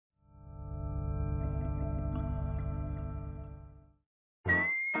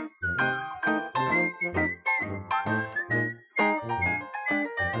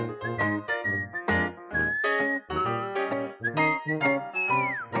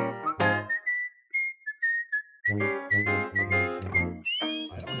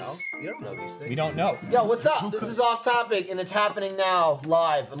You don't know these things. We don't know. Yo, what's up? This is Off Topic, and it's happening now,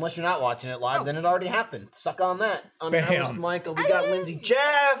 live. Unless you're not watching it live, then it already happened. Suck on that. I'm your host, Michael. We got Lindsay,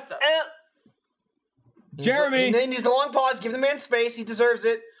 Jeff, Jeremy. He needs the long pause. Give the man space. He deserves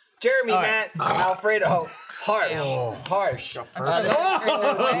it. Jeremy, Matt, Alfredo. Harsh. Harsh. Yeah.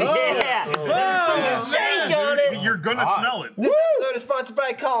 Some steak on it. You're gonna smell it. This episode is sponsored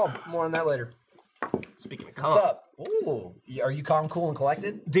by Calm. More on that later. Speaking of calm. What's up? Ooh. Are you calm, cool, and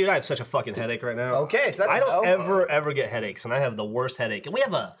collected? Dude, I have such a fucking headache right now. Okay, so that's I don't ever get headaches, and I have the worst headache. And we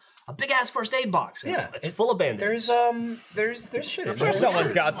have a big-ass first aid box. Yeah. It's full of Band-Aids. There's shit in Sure, there.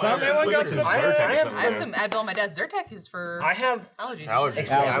 someone's got some. Everyone got some. I have some Advil. My dad's Zyrtec is for allergies.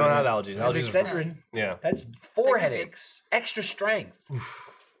 I don't have allergies. Excedrin. Yeah. That's 4 Zyrtec's headaches. Extra strength.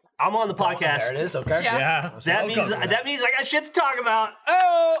 I'm on the podcast. There it is, okay. Yeah. That means I got shit to talk about.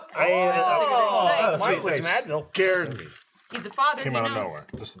 Nice. Mine was some Advil. Scared me. He's a father. Came He out of knows. nowhere.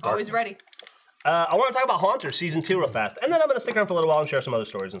 Just the Always darkness. ready. I want to talk about Haunter Season 2 real fast, and then I'm going to stick around for a little while and share some other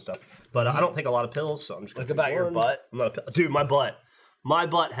stories and stuff. But I don't take a lot of pills, so I'm just going to Look about your butt. I'm not a dude, my butt. My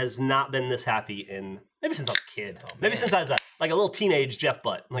butt has not been this happy in, maybe since I was a kid. Maybe since I was like a little teenage Jeff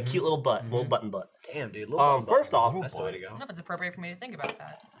butt. Like cute little butt, little button butt. Damn, dude. Little First off, that's the way to go. I don't know if it's appropriate for me to think about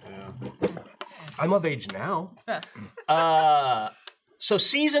that. I'm of age now. So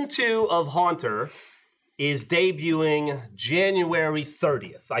Season 2 of Haunter is debuting January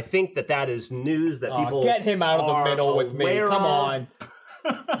 30th. I think that is news that people Get him out of the middle with me. aware Come of. on.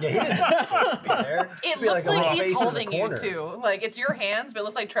 Yeah, he doesn't be there. It Be looks like a like raw he's face in the holding you corner. too. Like it's your hands, but it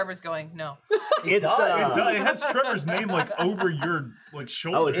looks like Trevor's going, no. It's It has Trevor's name like over your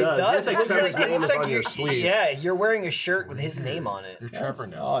shoulder. Oh, it does. It does. It's like It looks Trevor's like, name is on your sleeve. Yeah, you're wearing a shirt with his name on it. You're Trevor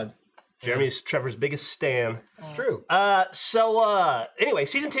now. Jeremy's Trevor's biggest stan. It's true. Anyway,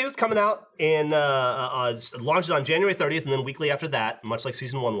 Season 2 is coming out in launches on January 30th, and then weekly after that, much like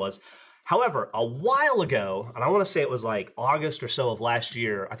Season 1 was. However, a while ago, and I want to say it was like August or so of last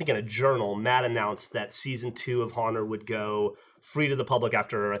year, I think in a journal, Matt announced that Season 2 of Haunter would go free to the public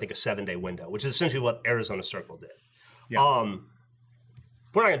after, I think, a 7-day window, which is essentially what Arizona Circle did. Yeah.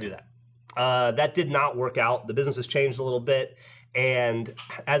 We're not going to do that. That did not work out. The business has changed a little bit. And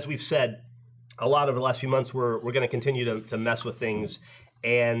as we've said, a lot over the last few months, we're going to continue to mess with things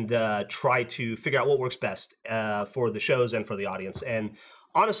and try to figure out what works best for the shows and for the audience. And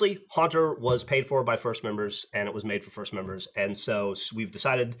honestly, Haunter was paid for by First members, and it was made for First members. And so we've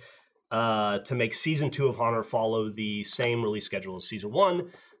decided to make Season 2 of Haunter follow the same release schedule as Season 1.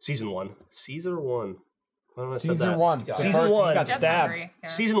 Season 1. Season 1. Season 1. Got stabbed. Hungry, yeah.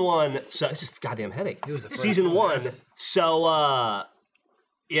 Season 1. So this is a goddamn headache. Season 1. So I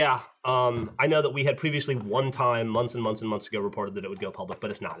know that we had previously one time, months and months and months ago, reported that it would go public, but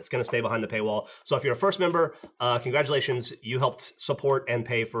it's not. It's going to stay behind the paywall. So if you're a First member, congratulations. You helped support and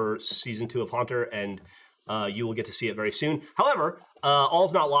pay for Season 2 of Haunter, and you will get to see it very soon. However,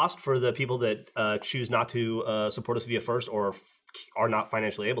 all's not lost for the people that choose not to support us via First or are not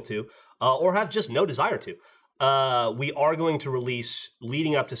financially able to, or have just no desire to. We are going to release,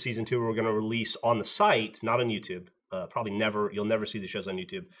 leading up to Season 2, we're going to release on the site, not on YouTube. Probably never, you'll never see the shows on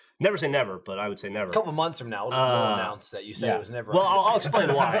YouTube. Never say never, but I would say never. A couple months from now, we'll announce that you said it was never. Well, I'll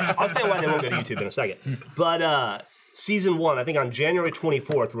explain why. I'll explain why they won't go to YouTube in a second. But Season 1, I think on January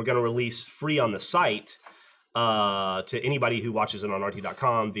 24th, we're going to release free on the site to anybody who watches it on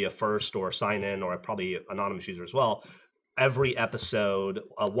RT.com via First or sign in, or probably anonymous user as well. Every episode,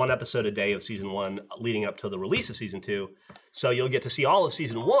 one episode a day of Season 1 leading up to the release of Season 2. So you'll get to see all of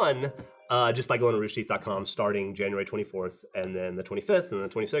Season 1 just by going to roosterteeth.com starting January 24th, and then the 25th, and the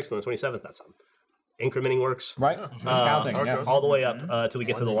 26th, and the 27th. That's how incrementing works. Right? Counting, yeah. All the way up till we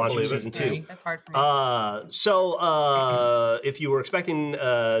get to the launch of Season 2. That's hard for me. So if you were expecting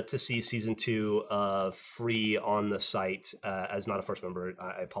to see Season 2 free on the site as not a First member,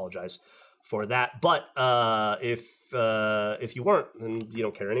 I apologize for that. But if you weren't, then you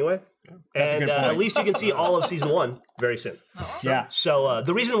don't care anyway. And at least you can see all of Season 1 very soon. Yeah. So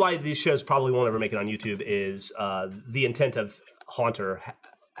the reason why these shows probably won't ever make it on YouTube is the intent of Haunter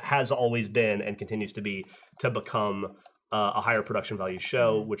has always been and continues to be to become a higher production value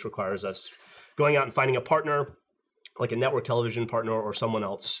show, which requires us going out and finding a partner, like a network television partner or someone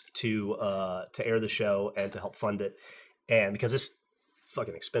else to air the show and to help fund it. And because it's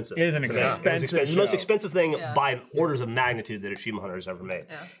fucking expensive. It is an expensive It's the most show. expensive thing by orders of magnitude that Achievement Hunter has ever made.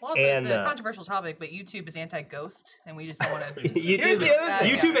 Yeah. Well, also, it's a controversial topic, but YouTube is anti-ghost, and we just don't want to.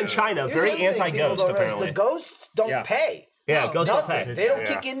 YouTube and China, very anti-ghost, apparently. The ghosts don't pay. Yeah, No. Ghost Nothing. Cafe. They don't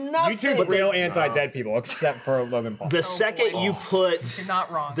kick in nothing. YouTube's real anti-dead people, except for Logan Paul. The second you put You're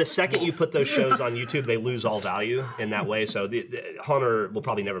not wrong. the second you put those shows on YouTube, they lose all value in that way. So the Hunter will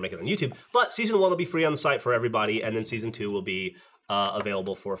probably never make it on YouTube. But season 1 will be free on the site for everybody, and then season 2 will be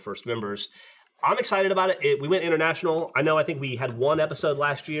available for first members. I'm excited about it. We went international. I think we had one episode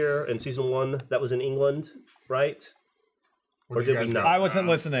last year in season 1 that was in England, right? Or did we not? I wasn't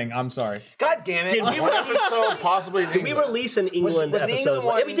listening. I'm sorry. God damn it. Did we One episode possibly. Did we release an England was the episode? England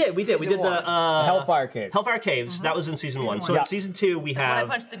one Yeah, we did. We did. We did season the one? Hellfire Cave. Hellfire Caves. That was in season 1. So one. in season 2, we That's when I have.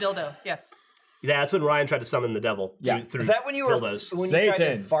 punched the dildo. Yes. Yeah, that's when Ryan tried to summon the devil. Yeah. Through Is that when you were dildos. when you tried to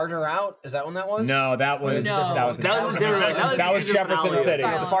Satan. fart her out? Is that when that was? No, that was No. that was That was different. That was Jefferson finale. City. You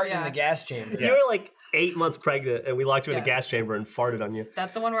were Silent, farting yeah. in the gas chamber. You were like 8 months pregnant, and we locked you in a Yes. gas chamber and farted on you.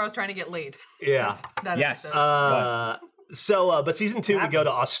 That's the one where I was trying to get laid. Yeah. That Yes. episode. But season 2, we go to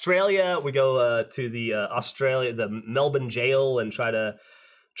Australia. We go to the Melbourne jail and try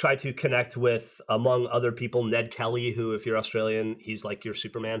to connect with, among other people, Ned Kelly, who, if you're Australian, he's like your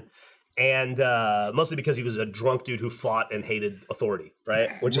Superman. And mostly because he was a drunk dude who fought and hated authority, right?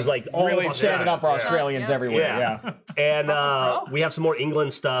 Which is like all Really of standing up for Australians Yeah. everywhere. Yeah. Yeah. And Awesome, bro. we have some more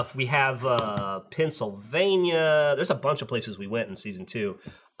England stuff. We have Pennsylvania. There's a bunch of places we went in season 2.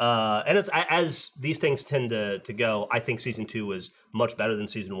 And it's as these things tend to go, I think season 2 was much better than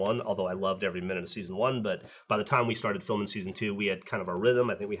season 1, although I loved every minute of season 1. But by the time we started filming season 2, we had kind of a rhythm.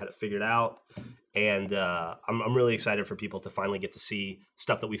 I think we had it figured out. And I'm really excited for people to finally get to see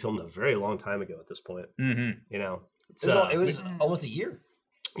stuff that we filmed a very long time ago at this point. Mm-hmm. You know, it's, It was almost a year.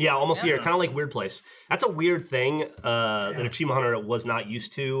 yeah, almost a year. Kind of like Weird Place. That's a weird thing that Achievement Hunter was not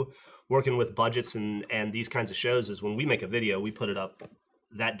used to, working with budgets and these kinds of shows, is when we make a video, we put it up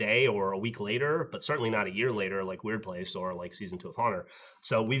that day or a week later, but certainly not a year later like Weird Place or like season 2 of Hunter.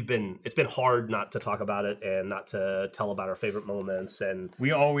 So it's been hard not to talk about it and not to tell about our favorite moments, and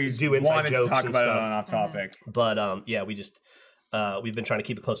We always do inside wanted to jokes talk and about it stuff. on Off Topic. but yeah, we've been trying to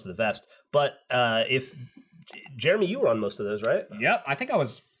keep it close to the vest. But if Jeremy, you were on most of those, right? Yep, I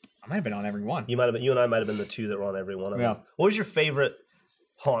might have been on every one. You and I might have been the 2 that were on every one of them. Yeah. What was your favorite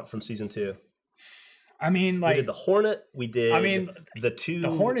haunt from season 2? I mean, We like did the Hornet. We did. I mean, the 2. the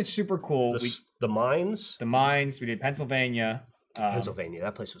Hornet's super cool. The mines. The mines. We did Pennsylvania. Pennsylvania.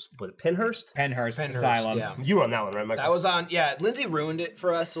 That place was it Penhurst? Penhurst Penhurst, Asylum. yeah. You were on that one, right, Michael? That was on. Yeah, Lindsay ruined it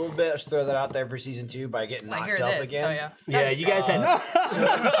for us a little bit. Let's throw that out there for season 2 by getting I hear knocked up this. again. So yeah. Yeah, you guys had.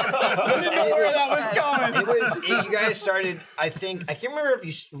 I didn't know where that was going. You guys started. I think I can't remember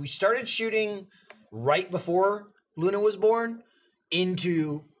if we started shooting right before Luna was born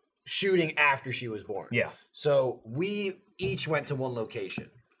into shooting after she was born. Yeah. So we each went to one location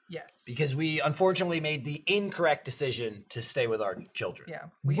Yes. because we unfortunately made the incorrect decision to stay with our children. Yeah.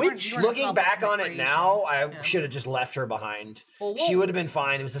 Looking back on it now, I should have just left her behind. Well, She would have been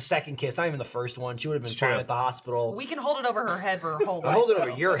fine. It was the second kiss, not even the first one. She would have been fine true. at the hospital. we can hold it over her head for her whole life. Hold it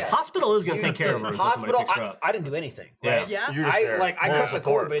over though. your Yeah. head. Hospital is going to take care of her. until somebody Hospital. picks her up. I didn't do anything. Yeah. Right? Yeah. You're just I there. I Moral cut the cord,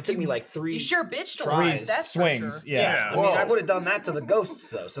 support. but it took me like 3. You sure bitched a lot. Tries. That's Swings. For sure. Yeah. I mean, I would have done that to the ghosts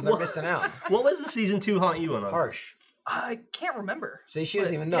though, so they're missing out. What was the season 2 haunt you went on? Harsh. I can't remember. See, she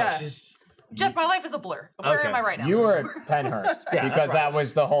doesn't even know. Yeah. She's. Jeff, my life is a blur. Where Okay. am I right now? You were at Penhurst Yeah, because that's right. that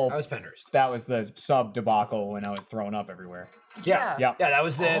was the whole. I was Penhurst. That was the sub debacle when I was throwing up everywhere. Yeah. Yeah. Yeah, that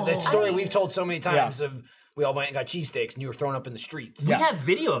was the story we've told so many times Yeah. of we all went and got cheesesteaks and you were thrown up in the streets. We have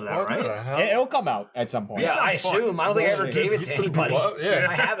video of that, right? It'll come out at some point. Yeah, I assume. I don't think I ever gave it to anybody. Yeah.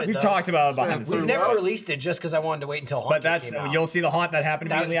 I have it. We though. talked about it behind the We've scenes. never released it just because I wanted to wait until Haunted But that's came out. you'll see the haunt that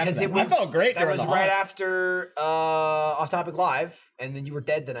happened immediately after that. I felt great That during was the right haunt. after Off Topic Live, and then you were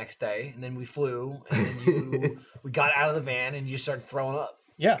dead the next day, and then we flew, and then we got out of the van, and you started throwing up.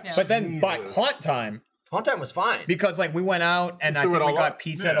 Yeah, Yeah. but then by haunt time, Haunt time was fine. because like we went out and I threw think it we all got up.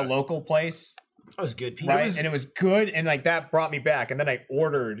 pizza at a Yeah. local place, That was good. Pete. right? And it was good, and like that brought me back. And then I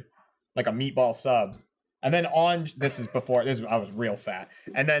ordered like a meatball sub, and then I was real fat.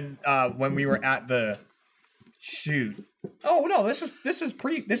 And then when we were at the shoot, oh no, this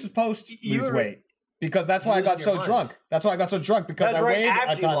is post You lose were- weight. Because that's why I losing got your so mind. drunk. That's why I got so drunk because That's I right weighed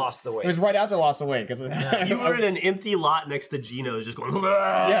after a you ton. lost the weight. It was right after I lost the weight because You were in an empty lot next to Gino's, just going.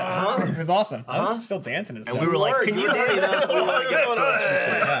 yeah, it was awesome. I was still dancing and stuff. And we were like, "Can you hurry it up? We want to get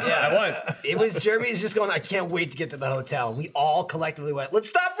yeah, I was. It was Jeremy's just going, I can't wait to get to the hotel. And we all collectively went, let's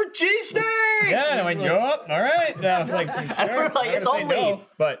stop for cheesesteaks! Yeah, and I went, yup, all right. Yeah, I was like, sure. we're like, I'm it's gonna say only- no.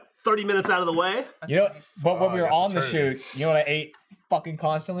 But 30 minutes out of the way." you know, but when we were that's on the eternity. shoot, you know what I ate fucking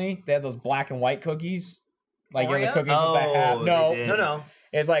constantly? They had those black and white cookies. Like you know, the Oreos? cookies with the half. Oh, No, they did. No.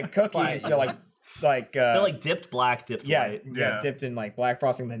 it's like cookies. They're like like They're like dipped black, dipped white. yeah, dipped in like black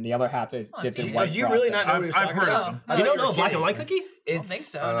frosting. Then the other half is dipped in white. Did you really not know what he was I've talking heard about? of them. I You thought don't know were a black and kidding. white cookie? I don't think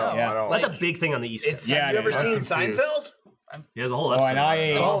so. I No. Yeah. don't. That's a big thing on the East Coast. Yeah, Have you it ever is. seen I'm confused. Seinfeld? He has a whole Oh, episode. and I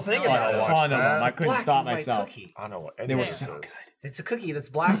ate The whole thing a about it. ton of them. I couldn't Black stop and white myself. cookie. I don't know what They any were of this so is. good. It's a cookie that's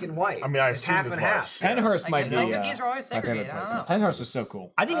black and white. I mean, I've it's seen half this and much. half. Penhurst I might guess be milk cookies were always my favorite segregated. I place. don't know. Penhurst was so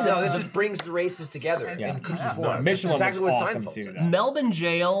cool. I think No, this just brings the races together in Yeah. cookie Yeah. form. No, That's Michelin exactly was what awesome Seinfeld too. said. though. Melbourne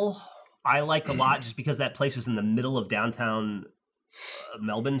Jail, I like a lot just because that place is in the middle of downtown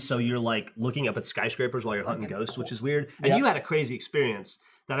Melbourne. So you're like looking up at skyscrapers while you're hunting ghosts, which is weird. And Yeah. you had a crazy experience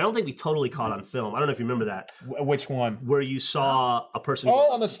that I don't think we totally caught on film. I don't know if you remember that, Which one? where you saw a person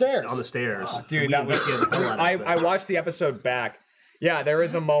Oh, on the stairs. on the stairs. Dude, We that was. investigated the hell out of it, I but- watched the episode back. Yeah, there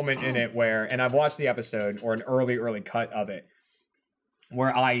is a moment in it where, and I've watched the episode or an early cut of it,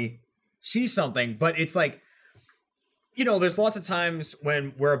 where I see something, but it's like, you know, there's lots of times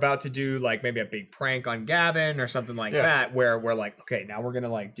when we're about to do like maybe a big prank on Gavin or something like that, where we're like, okay, now we're gonna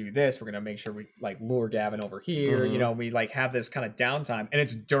like do this. We're gonna make sure we like lure Gavin over here. You know, we like have this kind of downtime, and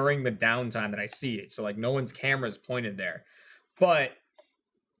it's during the downtime that I see it. So like, no one's camera's pointed there, but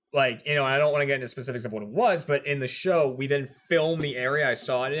like, you know, I don't want to get into specifics of what it was, but in the show, we then filmed the area I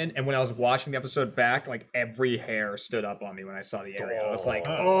saw it in, and when I was watching the episode back, like every hair stood up on me when I saw the area. I was like,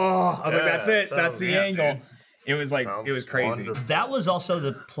 I was like, that's it, that's the angle. It was like, it was crazy. wonderful. That was also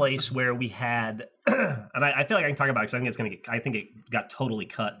the place where we had, and I feel like I can talk about it because I think it's going to get, I think it got totally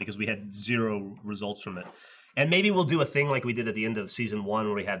cut because we had 0 results from it. And maybe we'll do a thing like we did at the end of season 1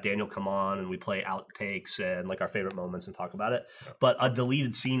 where we have Daniel come on and we play outtakes and like our favorite moments and talk about it. But a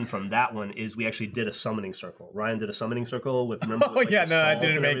deleted scene from that one is we actually did a summoning circle. Ryan did a summoning circle with, remember? Oh, with, like, yeah, the no, I salt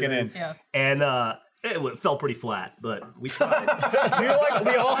didn't and make it in. everything? Yeah. And it fell pretty flat, but we tried.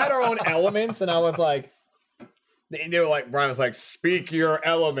 We all had our own elements, and I was like, they were like, Brian was like, speak your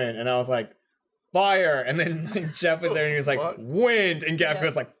element, and I was like, fire, and then like, Jeff was there, and he was like, wind, and Gavin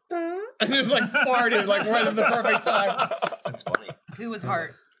was like, and just like farted like right at the perfect time. That's funny. Who was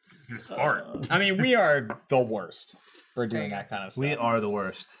Hart? Just fart. I mean, we are the worst for doing that kind of stuff. We are the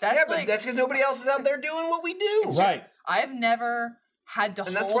worst. That's Yeah, but like that's because nobody else is out there doing what we do. Right. I've never had to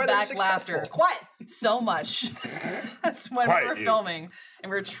And that's hold why they're back successful. laughter so much as when Quiet we were you. filming and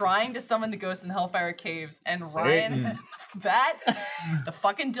we were trying to summon the ghost in the Hellfire Caves, and Ryan, the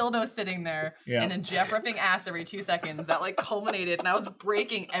fucking dildo sitting there, Yeah. and then Jeff ripping ass every 2 seconds. That like culminated, and I was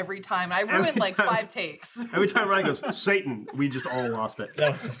breaking every time. And I ruined like 5 takes. Every time Ryan goes, Satan, we just all lost it.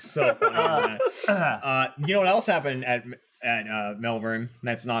 That was just so funny. You know what else happened at Melbourne?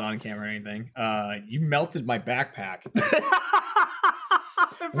 That's not on camera or anything. You melted my backpack.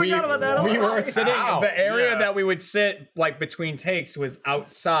 We were sitting. Ow. The area Yeah. that we would sit like between takes was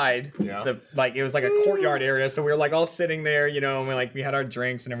outside. Yeah. It was like a courtyard area. So we were like all sitting there, you know, and we had our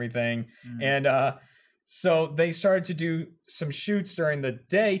drinks and everything. And so they started to do some shoots during the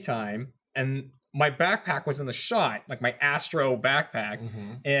daytime, and my backpack was in the shot, like my Astro backpack.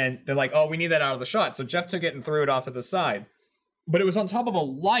 And they're like, oh, we need that out of the shot. So Jeff took it and threw it off to the side. But it was on top of a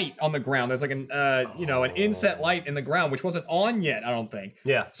light on the ground. There's like an inset light in the ground, which wasn't on yet, I don't think.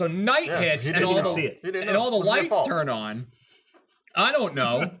 Yeah. So night Yeah, so hits he and didn't all even see it. He didn't and know. all the Wasn't your lights fault. turn on. I don't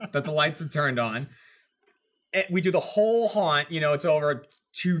know that the lights have turned on. And we do the whole haunt, you know, it's over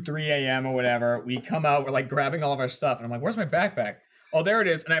 2-3 a.m. or whatever. We come out, we're like grabbing all of our stuff, and I'm like, where's my backpack? Oh, there it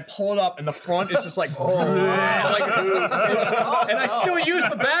is. And I pull it up, and the front is just like, and I still use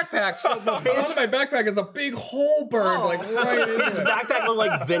the backpack. So the front of my backpack is a big hole burned, like right in His it. backpack looked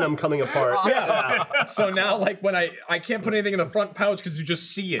like Venom coming apart. Yeah. So now, like, when I can't put anything in the front pouch because you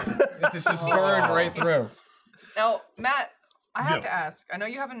just see it. It's just burned right through. Now, Matt, I have Yeah. to ask. I know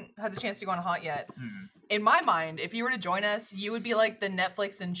you haven't had the chance to go on a haunt yet. In my mind, if you were to join us, you would be like the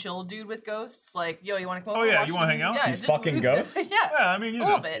Netflix and chill dude with ghosts. Like, yo, you want to come over? Oh, yeah, watch you wanna some- hang out? Yeah, These just- fucking ghosts? yeah, Yeah, I mean, you a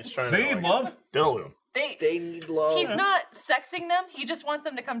little know. bit. They need love. Dildo. They need love. He's not sexing them. He just wants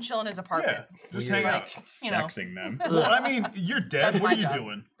them to come chill in his Yeah, apartment. just hang out. Like, you know. Sexing them. Well, I mean, you're dead. That's What my are you job.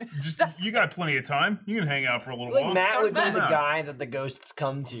 doing? Just you got plenty of time. You can hang out for a little Like while. Matt So would is be Matt. the Yeah. guy that the ghosts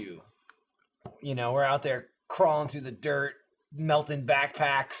come to. You know, we're out there crawling through the dirt, melting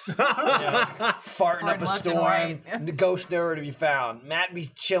backpacks, you know, farting up Farting a left and storm. right. And the ghost nowhere to be found. Matt be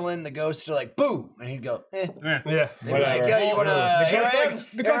chilling. The ghosts are like, boo, and he'd go, eh. Yeah. Yeah. They'd be like, yo, you wanna? The Here ghost I am.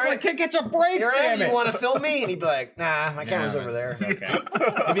 like, the ghost like, can't catch a break, Here I am. damn You it. want to film me? And he'd be like, nah, my camera's over there. It's okay.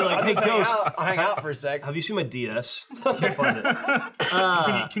 He'd be like, I'll hey, just hang Ghost, out. I'll hang out for a sec. have you seen my DS? Can't find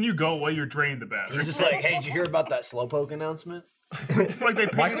it. Can you go while you're draining the battery? He's just like, hey, did you hear about that Slowpoke announcement? It's like they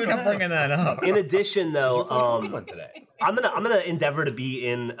Why painted keep his on head. bringing that up? In addition, though, Pokemon today. I'm gonna endeavor to be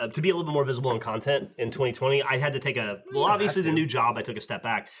a little bit more visible in content in 2020. I had to take obviously the new job, I took a step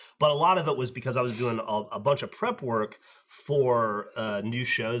back, but a lot of it was because I was doing a bunch of prep work for new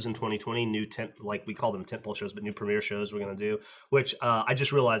shows in 2020, new like we call them tentpole shows, but new premiere shows we're gonna do. Which I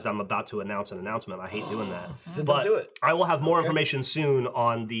just realized I'm about to announce an announcement. I hate doing that, So but don't do it. I will have more information soon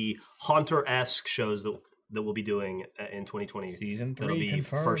on the Haunter-esque shows that we'll be doing in 2020. Season 3 That'll be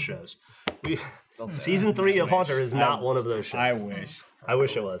confirmed. first shows. Season 3 of Haunter is not one of those shows. I wish. I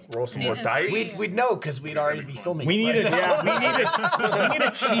wish it was. Roll some more Season dice. three. We'd know because we'd already be filming. We it need right now. we need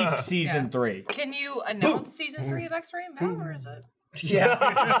a cheap season 3. Can you announce season 3 of X-Ray and Power, or is it? Yeah.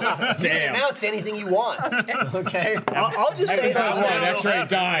 You can Damn. announce anything you want. Okay. I'll just say Episode 1, that X-Ray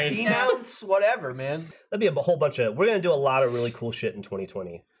dies. Denounce whatever, man. that'd be a whole bunch of. We're gonna do a lot of really cool shit in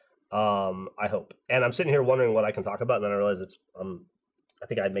 2020. I hope. And I'm sitting here wondering what I can talk about, and then I realize I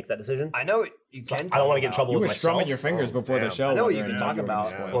think I'd make that decision. I know what you can. I don't want to get in trouble You with were myself. strumming your fingers before the damn. show. I know what you wondering can how talk were gonna about.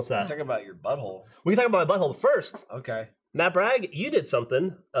 spoil it. What's that? Talk about your butthole. We can talk about my butthole first. Okay. Matt Bragg, you did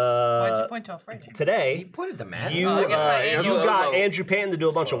something Why'd you point to Alfredo? You today. pointed the man. You I guess my you annual- got Andrew Payton to do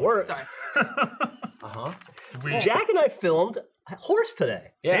a bunch of work. Sorry. Uh-huh. Jack and I filmed Horse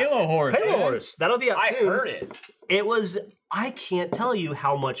today. Yeah. Halo Horse. Halo Horse. That'll be up I soon. heard it. It was. I can't tell you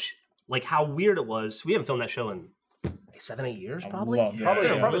how much, like how weird it was. We haven't filmed that show in 7-8 years, probably. love that Probably-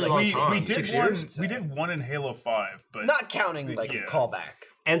 show. probably like long We, time. we 6 did years, one. so. We did one in Halo 5, but Not counting like a Yeah. callback.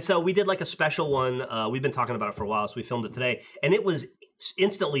 And so we did like a special one. We've been talking about it for a while, so we filmed it today, and it was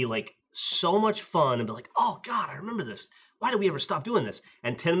instantly like so much fun. And be like, oh god, I remember this. Why did we ever stop doing this?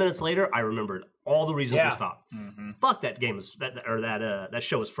 And 10 minutes later, I remembered all the reasons Yeah. we stopped. Fuck that game was that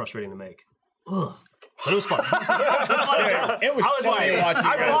show was frustrating to make. Ugh. But it was fun. It was I was funny like, watching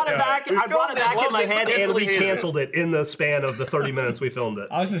I that brought it show. back. I brought it back in my head, and instantly we hated it. canceled it in the span of the 30 minutes we filmed it.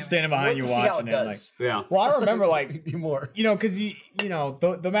 I was just standing behind you Let's see how watching it it. Like, does. Yeah. well, I remember like Do more. you know because you know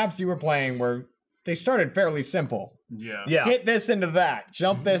the maps you were playing they started fairly simple. yeah, Yeah. Hit this into that,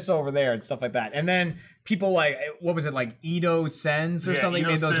 jump this over there, and stuff like that. And then people like what was it like Edo Sens or something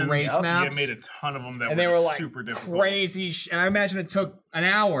made those race maps. Yeah, made a ton of them that and they were like super difficult. crazy. And I imagine it took an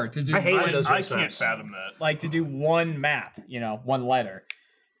hour to do. I hated those I race can't maps. fathom that. Like to do one map, one letter.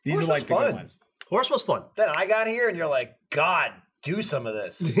 These Horse are like was the good fun. ones. Horse was fun. Then I got here and you're like, God, do some of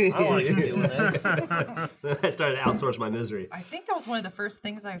this. I don't want to keep doing this. I started to outsource my misery. I think that was one of the first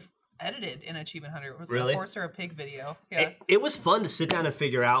things I've edited in Achievement Hunter. Was Really? a horse or a pig video. Yeah. It was fun to sit down and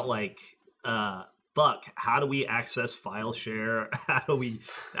figure out like how do we access file share?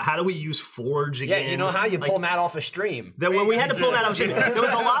 How do we use Forge Yeah, again? you know how you Like, pull Matt off a stream. that when we had to pull that off, there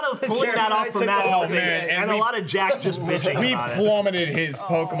was a lot of pulling Jeremy that and I off from took Matt all helping, man, and and a we- lot of Jack just bitching We about it. plummeted his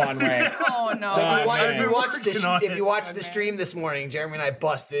Pokemon rank. Oh no. So If man. you watched Working on if you it. watched the stream this morning, Jeremy and I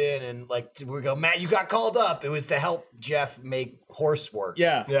busted in and like we go, Matt, you got called up. It was to help Jeff make horse work.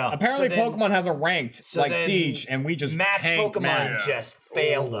 Yeah. Yeah. Apparently, So then- Pokemon has a ranked so like then Siege, and we just Matt's tanked Pokemon Matt. just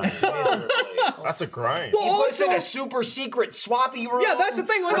failed us miserably. That's a grind. He put us in Also- a super secret swappy room. Yeah, that's the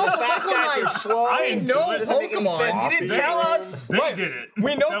thing. Like, where the also fast guys Pokemon- are slow. I ain't know doing it. Doesn't make any Pokemon. sense. You didn't They- tell us. They Right. did it.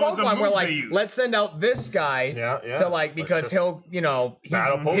 We know That was a Pokemon. We're move like, they used. let's send out this guy Yeah. to like Let's because just he'll,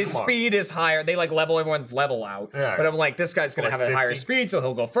 battle his Pokemon. speed is higher. They like level everyone's level out. Yeah. But I'm like, this guy's gonna Like have a higher 50. speed, so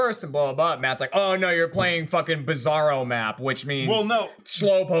he'll go first and blah blah blah. Matt's like, oh no, you're playing fucking Bizarro map, which means Well, no.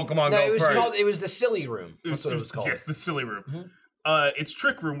 slow Pokemon No, go it was first. called. It was the silly room. That's what it was called. Yes, the silly room. Mm-hmm. It's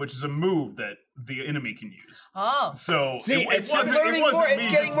Trick Room, which is a move that the enemy can use. Oh. So See, it's learning more- it's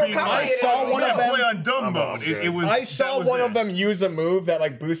getting more complicated I saw as we one go. of them- play on dumb I'm mode. all It good. was. I saw that was one it. of them use a move that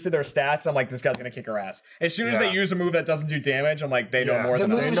like boosted their stats. I'm like, this guy's gonna kick her ass. As soon as they Yeah. use a move that doesn't do damage, I'm like, they know Yeah. more The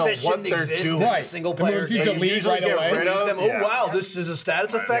than moves us. know that shouldn't what they're exist doing. in Right. a single The player moves you game. delete usually right get away. rid of. Them. Oh Yeah. wow, this is a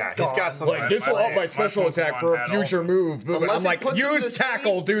status effect. Yeah, he's got gone. some. Like this will up my special attack for a future move. Boom. Unless I'm it like, puts him to use sleep.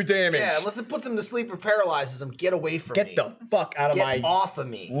 tackle, do damage. Yeah, unless it puts him to sleep or paralyzes him. Get away from me. Get the fuck out of Get my off of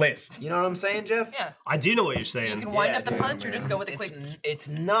me. list. You know what I'm saying, Jeff? Yeah. I do know what you're You saying. can wind Yeah, up the dude, punch or just go with a quick. It's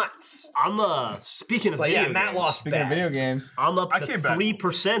nuts. I'm speaking of But video yeah, Matt games, lost Speaking of bad. video games, I'm up I to came back.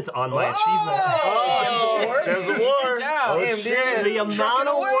 3% on my Oh, Gems of War. Good job. Oh, Damn, shit. dude. The amount Trucking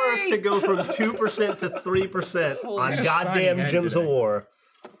of away. work to go from 2% to 3% on shit. goddamn Shining Gems of today. War.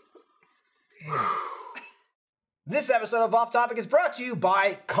 This episode of Off Topic is brought to you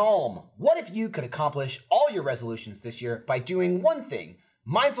by Calm. What if you could accomplish all your resolutions this year by doing one thing?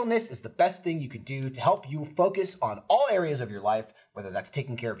 Mindfulness is the best thing you could do to help you focus on all areas of your life, whether that's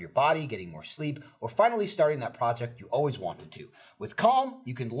taking care of your body, getting more sleep, or finally starting that project you always wanted to. With Calm,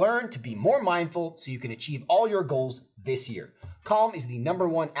 you can learn to be more mindful so you can achieve all your goals this year. Calm is the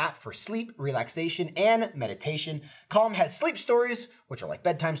 #1 app for sleep, relaxation, and meditation. Calm has sleep stories, which are like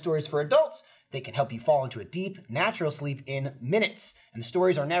bedtime stories for adults. They can help you fall into a deep, natural sleep in minutes. And the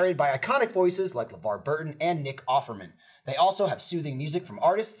stories are narrated by iconic voices like LeVar Burton and Nick Offerman. They also have soothing music from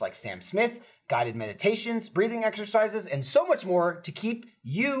artists like Sam Smith, guided meditations, breathing exercises, and so much more to keep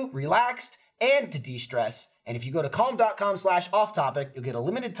you relaxed and to de-stress. And if you go to calm.com/offtopic, you'll get a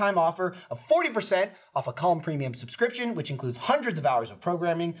limited time offer of 40% off a Calm Premium subscription, which includes hundreds of hours of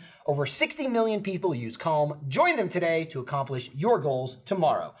programming. Over 60 million people use Calm. Join them today to accomplish your goals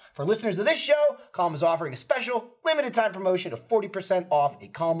tomorrow. For listeners of this show, Calm is offering a special limited time promotion of 40% off a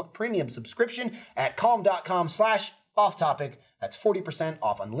Calm Premium subscription at calm.com/offtopic. That's 40%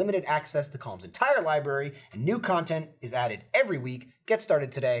 off unlimited access to Calm's entire library, and new content is added every week. Get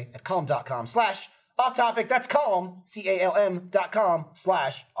started today at calm.com/offtopic. That's Calm,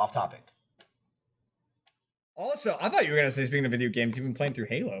 CALM.com/offtopic. Also, I thought you were gonna say, speaking of video games, you've been playing through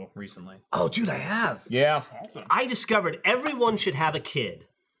Halo recently. Oh, dude, I have. Yeah. Awesome. I discovered everyone should have a kid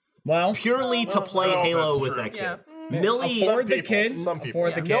Well, purely to play no, Halo that's with true. that kid. Yeah. Millie, afford the people, kid. some people.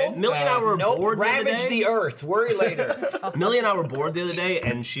 Afford the Yeah. kid. Millie and I were Nope, bored the other ravage day. the earth. Worry later. Millie and I were bored the other day,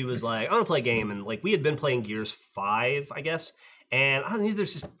 and she was like, "I want to play a game." And like, we had been playing Gears 5, I guess, and I don't know,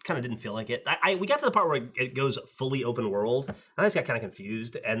 just kind of didn't feel like it. We got to the part where it goes fully open world, and I just got kind of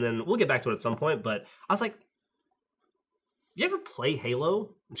confused. And then we'll get back to it at some point. But I was like, "You ever play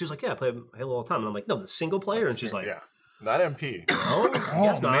Halo?" And she's like, "Yeah, I play Halo all the time." And I'm like, "No, the single player." And she's like, Yeah, not MP. "Oh, I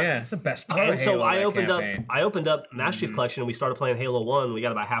guess not." man, it's the best part And of so Halo, I that opened up campaign. Master Chief Collection, and we started playing Halo 1. We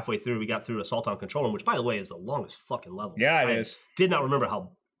got about halfway through. We got through Assault on Control Room, which, by the way, is the longest fucking level. Yeah, it I is. did not remember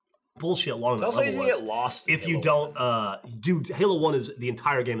how bullshit long that Also level easy to was. get lost in If you Halo. don't, dude, Halo 1 is, the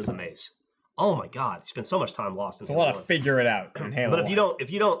entire game is a maze. Oh my god, you spend so much time lost in It's a Halo lot 1. of figure it out in Halo. But if you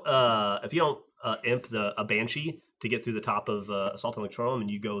 1. don't imp a Banshee to get through the top of Assault on Control Room,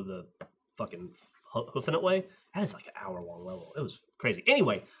 and you go the fucking hoofing it way, that is like an hour-long level. It was crazy.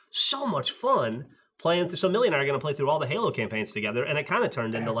 Anyway, so much fun playing through. So Millie and I are going to play through all the Halo campaigns together, and it kind of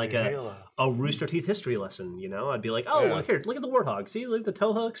turned into like Halo. a Rooster Teeth history lesson. You know, I'd be like, "Oh, Yeah. look here, look at the Warthog. See, look at the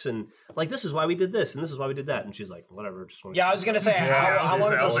toe hooks, and like this is why we did this, and this is why we did that." And she's like, "Whatever, just want." Yeah, I was gonna say, how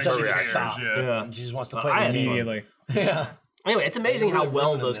long until she tells you to stop? Yeah. And she just wants to I play had the game. immediately. Yeah. Anyway, it's amazing You're how really well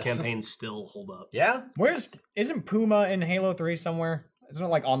ruining those this. campaigns still hold up. Yeah? Isn't Puma in Halo 3 somewhere? Isn't it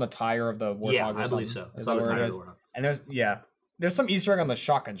like on the tire of the Warthog? Yeah, or I believe something? so. Is It's that on the where it tire of is? the Warthog. And there's some Easter egg on the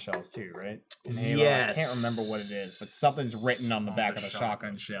shotgun shells too, right? In Halo. Yes. I can't remember what it is, but something's written on the back of the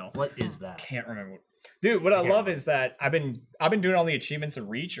shotgun shell. What is that? Can't remember. Dude, what I love is that I've been doing all the achievements in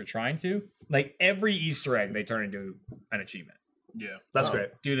Reach, or trying to. Like every Easter egg they turn into an achievement. Yeah. That's great.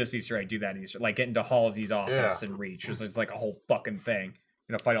 Do this Easter egg, do that Easter, like get into Halsey's office and Reach. It's like a whole fucking thing.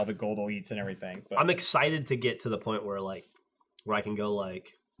 You know, fight all the gold elites and everything. But I'm excited to get to the point where I can go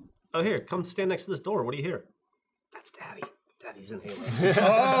like, "Oh, here, come stand next to this door. What do you hear?" "That's Daddy. Daddy's in Halo."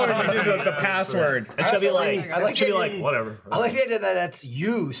 oh, you did the password. And she'll be also like, like- I like she'll be that like, you- "Whatever." I like the idea that that's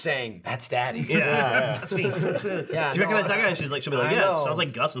you saying, "That's Daddy." Yeah, that's me. Yeah, Do you recognize that guy? And she'll be like, I "Yeah, it know. sounds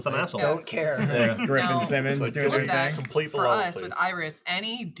like Gus and some asshole." Don't care. Yeah. Griffin Now, Simmons like, doing flip their that thing. Complete the for level, us please. with Iris.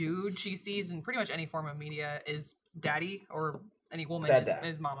 Any dude she sees in pretty much any form of media is daddy, or any woman Dada.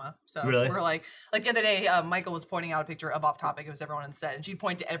 is mama. So Really? we're like the other day, Michael was pointing out a picture of Off Topic. It was everyone on set, and she'd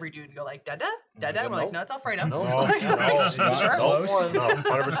point to every dude and go like, "Dada, Dada." We're like, "No, it's Alfredo." No. Oh, No. Sure. Close one. No,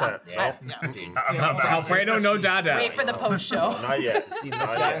 100%. Yeah. Yeah. Dude. Alfredo, no dada. Wait for the post show. Not yet. See this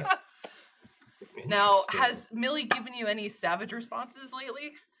Not guy? yet. Now, has Millie given you any savage responses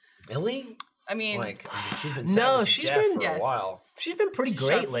lately? Millie? I mean, She's been No, savage she's Jeff been- for Yes. a while. She's been pretty She's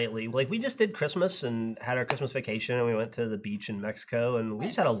great sharp. lately. Like we just did Christmas and had our Christmas vacation, and we went to the beach in Mexico, and we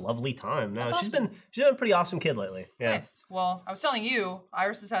just had a Nice. lovely time. No, That's she's awesome. been a pretty awesome kid lately. Yeah. nice. Well, I was telling you,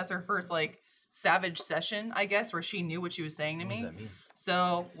 Iris has her first savage session, I guess, where she knew what she was saying to What me. does that mean?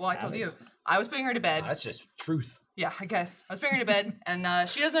 So, well, I told you, I was putting her to bed. That's just truth. Yeah, I guess. I was putting her to bed, and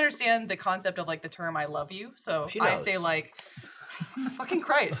she doesn't understand the concept of the term "I love you." So She I knows. say "Fucking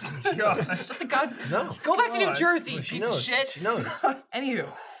Christ!" Shut the gun. No. Go back to New Jersey, She piece knows. of shit. She knows.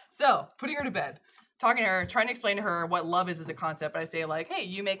 Anywho, so putting her to bed, talking to her, trying to explain to her what love is as a concept. But I say "Hey,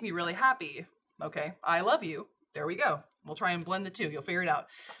 you make me really happy." Okay, I love you. There we go. We'll try and blend the two. You'll figure it out.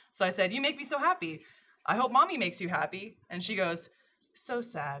 So I said, "You make me so happy. I hope mommy makes you happy." And she goes, "So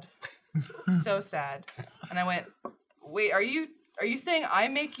sad, so sad." And I went, "Wait, are you saying I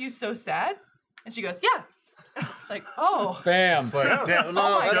make you so sad?" And she goes, "Yeah." It's like, oh. Bam. It's like, damn, no,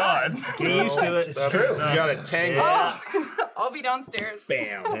 Oh my God. Get used to it. It's true. You got it tangled. Oh, I'll be downstairs.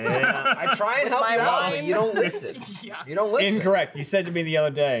 Bam. Yeah. I try and help my you out, but wine. you don't listen. Yeah. You don't listen. Incorrect. You said to me the other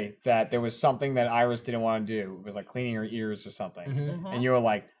day that there was something that Iris didn't want to do. It was like cleaning her ears or something. And you were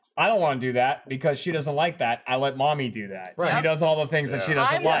like, I don't want to do that because she doesn't like that. I let mommy do that. Right. She does all the things that she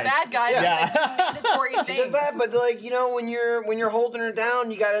doesn't I'm like. the bad guy Yeah. because I do mandatory She things. does that, but like, you know, when you're holding her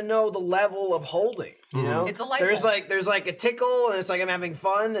down, you got to know the level of holding. You know, It's a light there's bulb. like a tickle, and it's like I'm having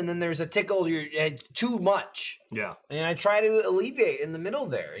fun, and then there's a tickle you're too much, Yeah. and I try to alleviate in the middle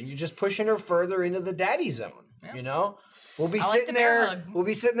there, and you're just pushing her further into the daddy zone. You know, we'll be I like sitting the bear there, hug. we'll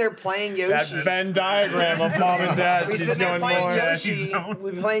be sitting there playing That Yoshi. Venn diagram of mom and dad. We She's sitting there going playing more. Yoshi. zone.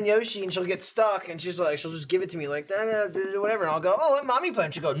 We'll be playing Yoshi, and she'll get stuck, and she's like, she'll just give it to me like that, whatever, and I'll go, oh, let mommy play,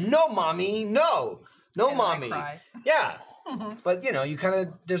 and she'll go, no, mommy, no, And I mommy, cry. yeah, but you know, you kind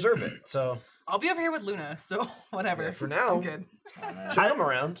of deserve it, so I'll be over here with Luna, so whatever. Yeah, for now. I'm good. she'll come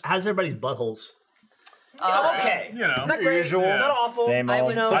around. How's everybody's buttholes? I'm okay. You know. Not great, Usual. not awful. Same I old.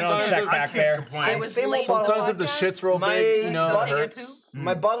 was- I don't Sometimes check I back can't there. complain. I was Same old late to the Sometimes if the podcast. shit's real My big, you know, Still it taking a hurts. poo?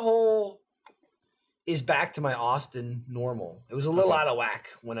 My butthole is back to my Austin normal. It was a little out of whack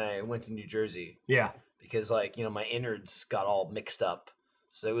when I went to New Jersey Yeah. because, like, you know, my innards got all mixed up.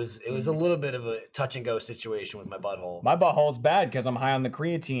 So it was a little bit of a touch and go situation with my butthole. My butthole's bad because I'm high on the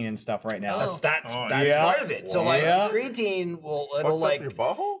creatine and stuff right now. Oh. That's Oh, yeah. part of it. So like Yeah. the creatine will Fucked it'll up like your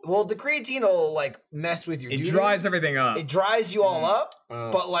butthole? well the creatine will like mess with your It doo-doo. dries everything up. It dries you all up,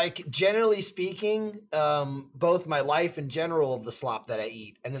 Oh. but like generally speaking, both my life in general of the slop that I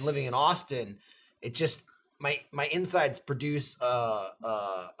eat, and then living in Austin, it just my insides produce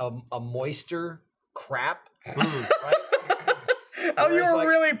a moisture crap. Right? Oh, you Whereas, were like-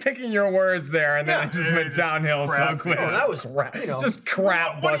 really picking your words there, and then Yeah. it just Yeah, went just downhill so crap, quick. yeah. Oh, that was Crap. you know Just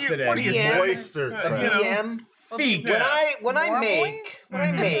crap What do you- busted what do in. you Yeah. Moisture a crap. you know. BM. Feet. When I More make points?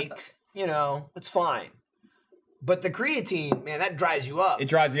 you know, it's fine. But the creatine, man, that dries you up. It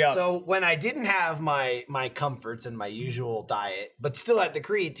dries you up. So when I didn't have my comforts and my usual diet, but still had the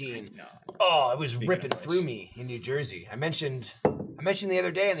creatine, oh, it was ripping through me in New Jersey. I mentioned the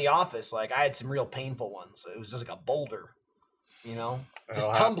other day in the office, like I had some real painful ones. It was just like a boulder, you know, just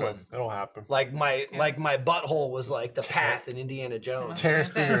It'll tumbling. happen. It'll happen. Like my butthole was like the path in Indiana Jones.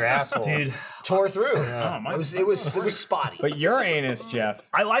 Tears through your asshole. Dude, Tore through. Oh, my- It was spotty. But your anus, Jeff.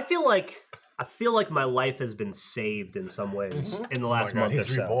 I feel like my life has been saved in some ways in the Oh my last God, month or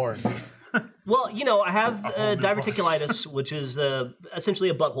he's so. reborn. Well, you know, I have diverticulitis, which is essentially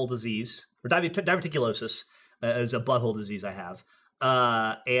a butthole disease, or diverticulosis is a butthole disease I have.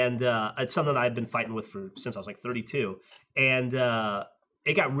 And it's something I've been fighting with since I was like 32. And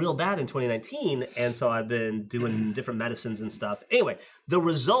it got real bad in 2019, and so I've been doing different medicines and stuff. Anyway, the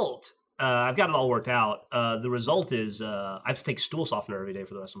result, I've got it all worked out. The result is I have to take stool softener every day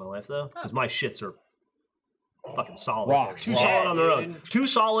for the rest of my life, though, because my shits are fucking solid. Rocks. Too Yeah, solid on their own. dude.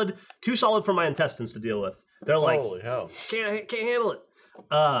 Too solid for my intestines to deal with. They're like, Holy hell. can't handle it.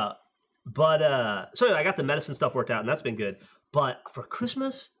 So anyway, I got the medicine stuff worked out, and that's been good. But for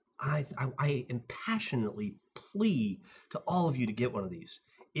Christmas, I impassionately plea to all of you to get one of these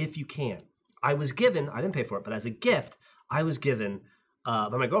if you can. I didn't pay for it, but as a gift, I was given by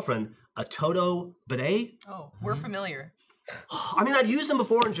my girlfriend a Toto bidet. Oh, we're familiar. I mean, I'd used them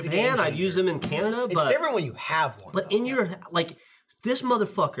before in a Japan, game I'd used them in Canada, It's but different when you have one. but though. in your, like, this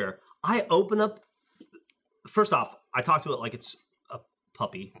motherfucker, I open up, first off, I talk to it like it's a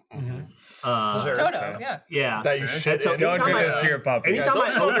puppy. Sure. Toto, yeah. Yeah. That you shit so in. Don't do anytime this I- to your puppy. Anytime don't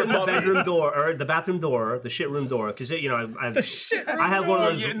I show open your the puppy. bedroom door or the bathroom door, the shit room door, because you know I have one of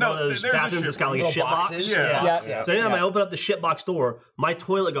those, Yeah, no, one of those there's a bathrooms shit that's got like a Little shit box. boxes. Yeah. box, Yeah. So anytime Yeah. I open up the shit box door, my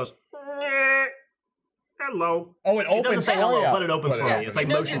toilet goes, "Nyeh, hello. Oh, it It doesn't opens say for hello, you. but it opens for Yeah, me. It's like it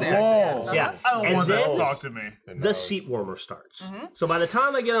knows motion you're there. blur. Whoa. Yeah. I don't And want that then to talk to me. the seat warmer starts. So by the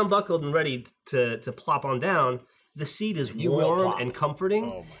time I get unbuckled and ready to plop on down, the seat is You will warm plop. and comforting,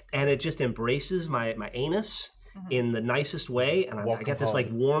 Oh and it just embraces my anus in the nicest way, and I Welcome get this like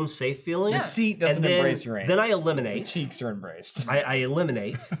home. warm, safe feeling. The seat doesn't and then, embrace your anus. Then I eliminate. Cheeks are embraced. I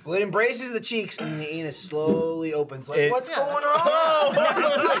eliminate. Well, it embraces the cheeks and the anus slowly opens. Like, It- what's Yeah. going on? That's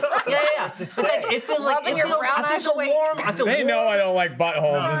what it's like. Yeah. It's like it feels like Rubbing it your feels. brown I feel eyes so awake. warm. I feel They warm. know I don't like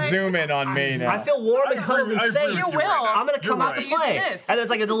buttholes. Zoom in on me now. I feel warm and cuddled and I agree safe. with You right will. now. I'm gonna You're come out to right. play, Use this. and there's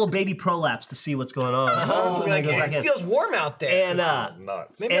like a little baby prolapse to see what's going on. Oh, And like, then goes back it in. feels warm out there. And This is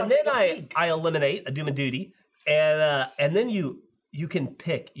nuts. Maybe I'll and then take a peek. I eliminate. I do my duty, and then you can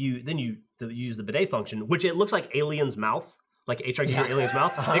pick. You use the bidet function, which it looks like Alien's mouth, like HR gives you Alien's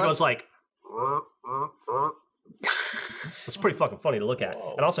mouth. It goes like. It's pretty fucking funny to look at,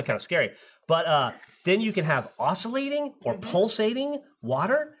 and also kind of scary. But then you can have oscillating or pulsating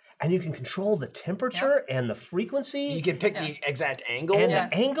water, and you can control the temperature and the frequency. You can pick the exact angle. And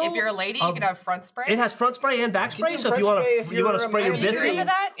the angle. If you're a lady, you can have front spray. It has front spray and back spray. do So if you front want spray if to, you want to you're a spray your man. You dream biffy, of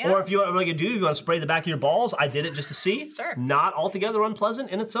that? Yeah. or if you want like a dude, you want to spray the back of your balls. I did it just to see. Sure. Not altogether unpleasant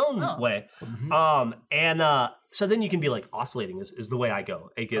in its own way. So then you can be like oscillating is the way I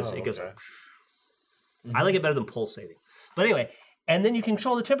go. It goes. okay. I like it better than pulsating. But anyway. And then you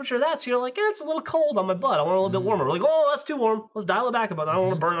control the temperature of that, so you're like, it's a little cold on my butt. I want a little bit warmer. We're like, oh, that's too warm. Let's dial it back a bit. I don't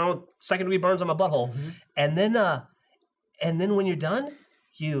want to burn. I don't want second-degree burns on my butthole. And then when you're done,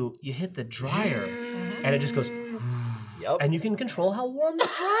 you hit the dryer, and it just goes. Yep. And you can control how warm the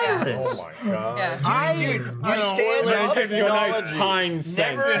dryer is. Oh my god. Yeah. Dude, you stand up. Give you a nice pine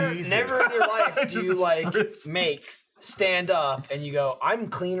scent. Never in your life do you like stand up and you go, I'm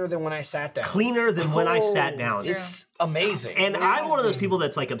cleaner than when I sat down. Cleaner than when I sat down. It's amazing. And I'm one of those people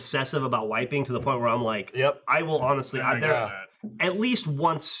that's like obsessive about wiping to the point where I'm like, Yep. I will honestly, I got at least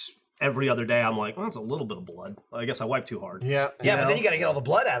once every other day, I'm like, well, that's a little bit of blood. I guess I wiped too hard. Yeah. yeah, but know? then you got to get all the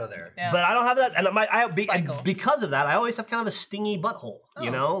blood out of there. Yeah. But I don't have that, and Cycle. because of that, I always have kind of a stingy butthole. You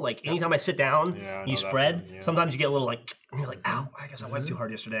know, like anytime I sit down, Yeah, I know you that spread. feeling, yeah. Sometimes you get a little like, you're like, ow! I guess I wiped too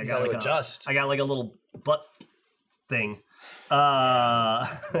hard yesterday. I got gotta like adjust. I got like a little butt thing,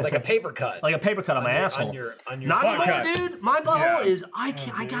 Like a paper cut. like a paper cut on my asshole. On your Not butt anymore, cut. dude. My butthole is I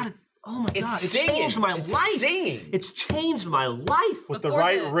can't. I got it. Oh my god! It's singing. changed my It's life. singing. It's changed my life. With the Before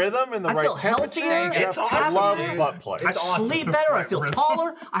right the- rhythm and the I right feel temperature, healthier. Jeff It's awesome, loves dude. butt play. I awesome. sleep better. I feel Right.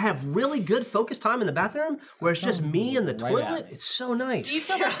 taller. I have really good focus time in the bathroom where it's just me and the Right toilet. at it. It's so nice. Do you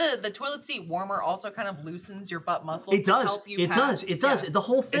feel that the toilet seat warmer also kind of loosens your butt muscles It does. to help you It pass? does. It does. Yeah. The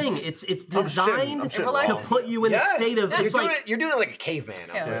whole thing. It's I'm designed shitting. to relaxes put you in a state of. You're It's doing like it. You're doing it like a caveman.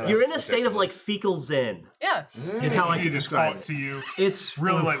 Out Yeah. there. you're in a state of like fecal zen. Yeah. Is how I You can just call describe it to it. you. It's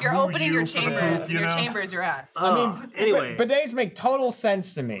Really like You're woo opening your you for the chambers, booth, and you your know? chamber is your ass. anyway. Bidets make total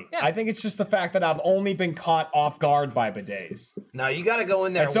sense to me. Yeah. I think it's just the fact that I've only been caught off guard by bidets. No, you got to go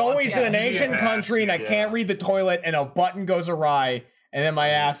in there. It's always in an Asian Yeah. country and I can't read the toilet and a button goes awry and then my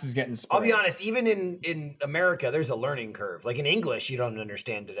ass is getting sprayed. I'll be honest. Even in America, there's a learning curve. Like in English, you don't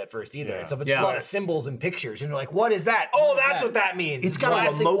understand it at first either. Yeah. It's a Yeah. lot of symbols and pictures, and you're like, "What is that? Oh, that's what that means." It's got a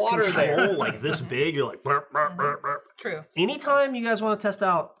blasting remote water control there. like this big. You're like, burp, burp, burp, burp. True. Anytime you guys want to test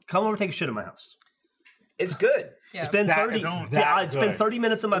out, come over, take a shit in my house. It's good. Yeah. Spend that 30. is I'd spend good. 30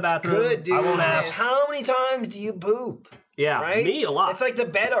 minutes in my bathroom. Good, dude. I won't ask. How many times do you poop? Yeah, Right? me a lot. It's like the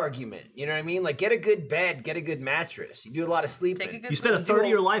bed argument. You know what I mean? Like, get a good bed, get a good mattress. You do a lot of sleeping. Take a good You spend a poop. third of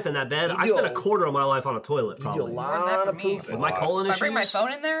your life in that bed. You I do spend a- a quarter of my life on a toilet, You do a probably. More than that lot for of me. pooping. With my colon If I issues. bring my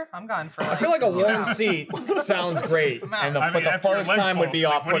phone in there, I'm gone for I feel like a warm seat sounds great, out. and I mean, but the after your first legs time fall would be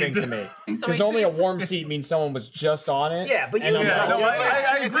asleep, what do you off-putting to do? me. So Because many normally a tweets. warm seat means someone was just on it. Yeah, but and you I'm know- like, No, oh,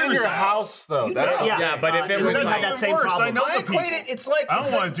 I It's agree in with your that. house, though. You That- know. Yeah, but if it and was we've like- had that same Worse, I problem. know I the people. equate it. It's like I don't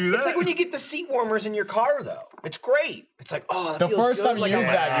it's wanna like- do It's that. like when you get the seat warmers in your car, though. It's great. It's like, oh, that the feels first good, time you like use on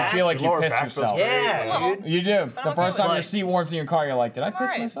my that, back. you feel like you Lower piss back feels yourself. great. Yeah, dude. You do. The okay first time with your it. seat warms in your car, you're like, did I piss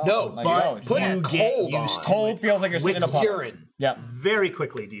alright. myself? No, like, but no, it's put fine. it get cold used on. to Cold feels like you're sitting in a With puddle. urine. Yeah. Very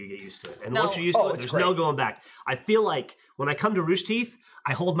quickly do you get used to it. And No. once you're used Oh, to it, it's there's great. no going back. I feel like when I come to Rooster Teeth,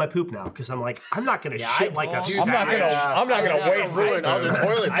 I hold my poop now because I'm like, I'm not going to shit like a do I'm not gonna. I'm not gonna waste ruin this. other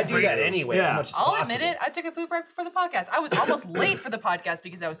toilets. I do that anyway as Yeah. much as I'll possible. admit it. I took a poop right before the podcast. I was almost late for the podcast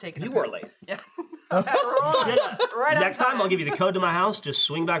because I was taking a You poop. were late. Yeah. Yeah. Right on Next time, time. I'll give you the code to my house. Just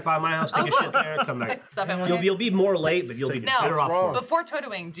swing back by my house, take a shit there, come back. Stuff in one You'll be more late, but you'll be Now, better off for it. Before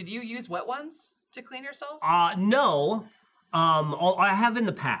totoing, did you use wet ones to clean yourself? No, I have in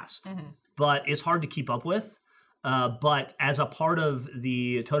the past, but it's hard to keep up with. But as a part of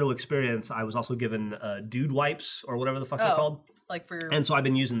the Toto experience, I was also given dude wipes or whatever the fuck they're called. Like for And so I've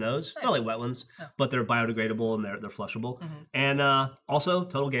been using those. Not like wet ones, but they're biodegradable and they're flushable. And also,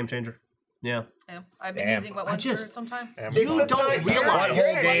 total game changer. Yeah. yeah, I've been Damn. using wet ones for just- some time. You don't realize- you're Whole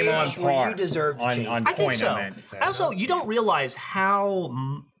at game an on age where par. You deserve to change. on I think point, so. I meant. Also, you don't realize how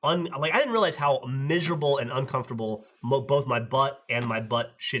I didn't realize how miserable and uncomfortable both my butt and my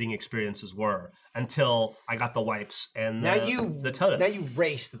butt shitting experiences were until I got the wipes and the Toto. Now you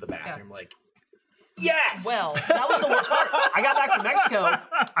race to the bathroom like, yes. Well, That was the worst part. I got back from Mexico.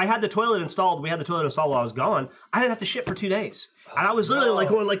 I had the toilet installed. We had the toilet installed while I was gone. I didn't have to shit for 2 days. And I was literally like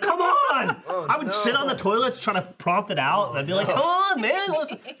going like, come on! I would sit on the toilet trying to prompt it out, and I'd be like, come on, man!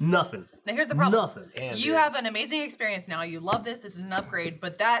 Nothing. now here's the problem. Nothing. Damn, You dude. have an amazing experience now. You love this. This is an upgrade,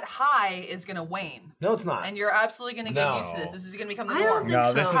 but that high is going to wane. No, it's not. And you're absolutely going to get No. used to this. This is going to become the I don't norm. think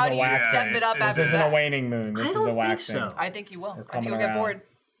No, this so. is How a do you waxing. step it up This after This isn't that? a waning moon. This I is don't a think waxing. so. I think you will. I think coming you'll get around. bored.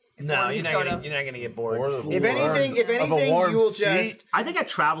 No, Or you're not Toto. gonna get bored. Or the If warm- anything, warm you will seat. just. I think I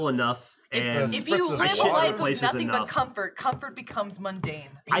travel enough. And If you Spritz of live a water life of places nothing but enough. comfort becomes mundane.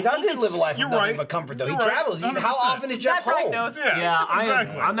 He doesn't live a life of you're nothing right. but comfort, though. He You're right. travels. How 100%. often is Jeff Matt home? knows. Yeah, I'm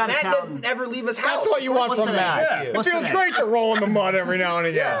out of Matt town. doesn't ever leave his house. That's what you want What's from today? Matt. Yeah. It What's feels today? great to roll in the mud every now and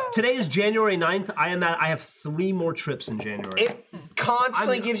again. Today is January 9th. I have 3 more trips in January. It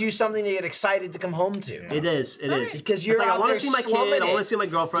constantly gives you something to get excited to come home to. It is. Because It's you're like, out I want there to see my slumming kid. I want it, to see my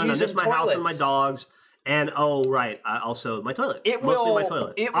girlfriend. I miss using my house and my toilets. dogs. And also my toilet. It Mostly will. my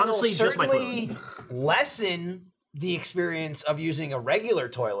toilet. It Honestly, will just my certainly toilet. lessen the experience of using a regular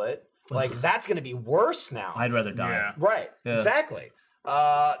toilet. Like that's going to be worse now. I'd rather die. Yeah. Right. Yeah. Exactly.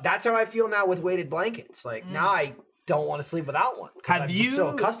 That's how I feel now with weighted blankets. Like now I don't want to sleep without one. 'Cause Have I'm just so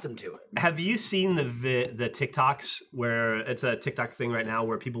you- accustomed to it. Have you seen the TikToks where it's a TikTok thing right now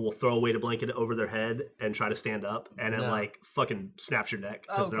where people will throw a weighted blanket over their head and try to stand up and it No. like fucking snaps your neck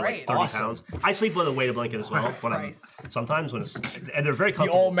because Oh, they're great. like 30 Awesome. pounds. I sleep with a weighted blanket as well when I'm Christ. sometimes when it's and they're very The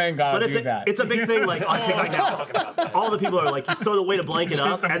comfortable. old man gotta but it's do a, that. It's a big thing like on TikTok now. All the people are like you throw the weighted blanket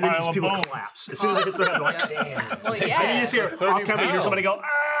Just up a and then pile just of people bones. collapse as soon as it hits their head. They're like, Damn. Well, and you yeah. just hear 30 off camera, you hear pounds. somebody go,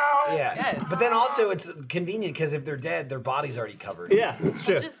 "Ow!" Yeah. Yes. But then also it's convenient because if they're dead, their body's already covered. Yeah, it's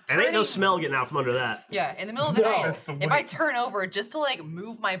true. Just And ain't no turning- smell getting out from under that. Yeah, in the middle of the night, That's the if I weight. turn over just to like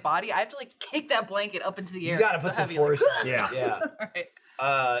move my body, I have to like kick that blanket up into the air. You got to It's put so some heavy, force. like, in it. Yeah. Yeah.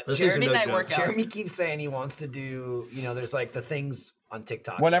 Alright. Those Jeremy, things are no Midnight joke. workout. Jeremy keeps saying he wants to do, there's like the things on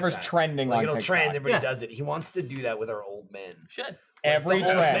TikTok. Whatever's like that. trending like on it'll TikTok. trend, everybody Yeah. does it. He wants to do that with our old men. Should. Every The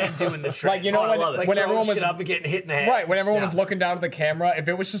old men trend. doing the trend. Like, you know, Oh, I love it. like when throwing everyone was shit up and getting hit in the head. right, when everyone was Yeah. looking down at the camera, if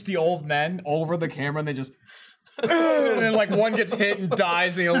it was just the old men over the camera and they just and then like one gets hit and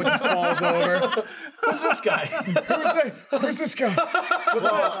dies, and the other one just falls over. Who's this guy? Who's this guy?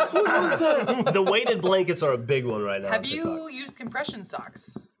 The weighted blankets are a big one right now. Have on you TikTok. used compression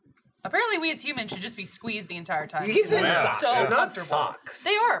socks? Apparently, we as humans should just be squeezed the entire time. You keep saying It's socks. so They're not comfortable. socks.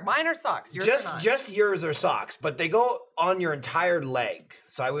 They are. Mine are socks. Yours are not. Just yours are socks, but they go on your entire leg.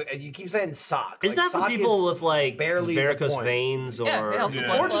 So you keep saying sock. Is Like, that for sock people is with like barely the varicose point. veins or Yeah, it helps with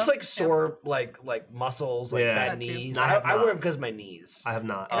blood or just flow. like sore like muscles, like Yeah. bad That too. knees. No, I have I wear not. them because of my knees. I have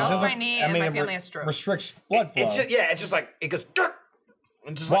not. It helps my knee, and my family has strokes. restricts blood flow. It's just it's just like it goes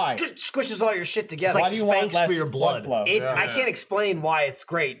and just Why? like squishes all your shit together. like Why do you want Spanx less for your blood. flow? I can't explain why it's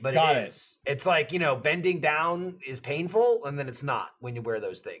great, but Got it it. is. It's like, bending down is painful, and then it's not when you wear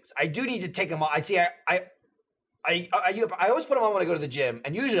those things. I do need to take them off. I always put them on when I go to the gym,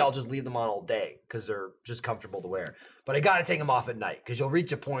 and usually I'll just leave them on all day because they're just comfortable to wear. But I got to take them off at night because you'll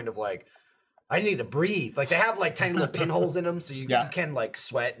reach a point of like, I need to breathe. Like they have like tiny little pinholes in them, so you can like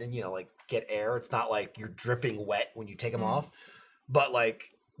sweat and like get air. It's not like you're dripping wet when you take them off. But like,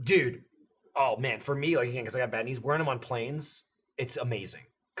 dude, oh man, for me, like again, because I got bad knees, wearing them on planes, it's amazing.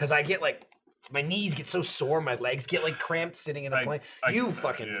 Because I get like, my knees get so sore, my legs get like cramped sitting in a plane.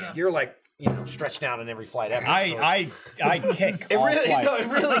 You're like, stretched out on every flight ever. so I kick. it all really, flight. no, it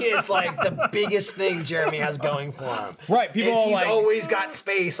really is like the biggest thing Jeremy has going for him. Right, people is are he's like, always got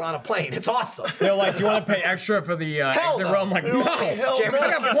space on a plane. It's awesome. they're like, do you want to pay extra for the Hell exit no. row? I'm like, no. Jeremy's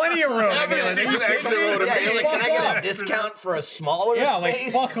I got plenty of room. Yeah, you're like, can I get a off. discount for a smaller Yeah, like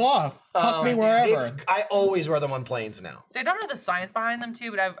space? fuck off. Tuck me wherever. I always wear them on planes now. So I don't know the science behind them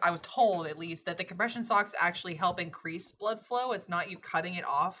too, but I was told at least that the compression socks actually help increase blood flow. It's not you cutting it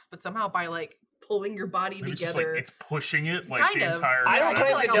off, but somehow by like pulling your body Maybe it's just like together. it's pushing it like Kind the of. entire. I don't I feel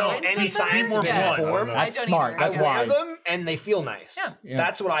claim to like know I'll any win science something. been Yeah. formed. I That's don't smart. either. That's I wear wise. them and they feel nice. Yeah.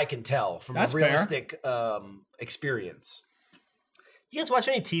 That's what I can tell from That's a fair. realistic experience. You guys watch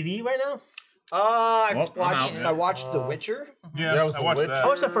any TV right now? I Well, I'm out. watched The Witcher. Yeah, Yeah, it was I The watched Witcher. that. I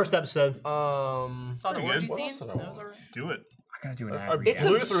watched the first episode. Saw the Pretty orgy good. scene. What else did I That was watch? alright. Do it. I gotta do it. I- It's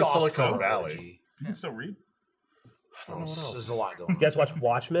Blew a through soft Silicon core Valley. orgy. You can still read. There's a lot going You on. guys watch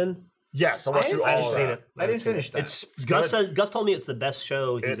Watchmen? Yes, I I watched didn't through all finish of seen that. it. I didn't finish that. It's Gus told me it's the best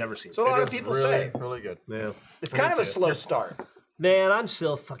show he's ever seen. So a lot It of is people really, say. really good. Yeah. It's kind of a slow start. Man, I'm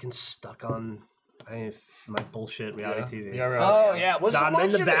still fucking stuck on my bullshit reality TV. Yeah, right. Oh yeah, what's I'm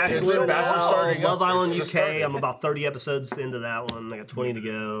in The Is Bachelor it Bachelor now. starting Love up? Island It's just UK. started. I'm about 30 episodes into that one. I got 20 to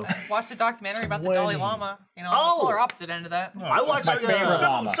go. Watched a documentary about the Dalai Lama. You know, Oh! the polar opposite end of that. I watched my favorite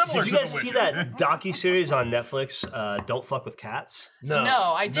llama. Similar Did you to guys The see Witcher. that docu-series on Netflix, Don't Fuck With Cats? No.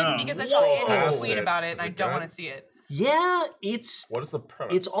 No, I didn't No. because I saw Andy's Whoa. tweet about it, and Is I it don't good? want to see it. Yeah, it's What is the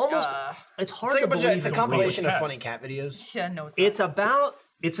premise? it's almost it's hard to believe It's a it's compilation of cats. funny cat videos. Yeah, no, it's not.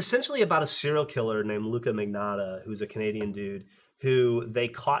 It's essentially about a serial killer named Luca Magnotta, who's a Canadian dude, who they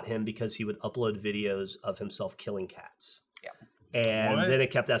caught him because he would upload videos of himself killing cats. Yeah. And What? then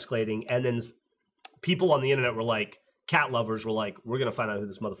it kept escalating. And then people on the internet were like, cat lovers were like, we're gonna find out who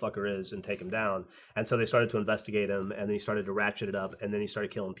this motherfucker is and take him down. And so they started to investigate him, and then he started to ratchet it up, and then he started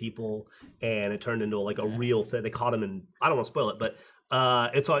killing people, and it turned into like a real thing. They caught him, and I don't want to spoil it, but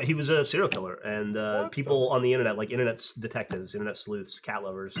he was a serial killer, and people on the internet, like internet detectives, internet sleuths, cat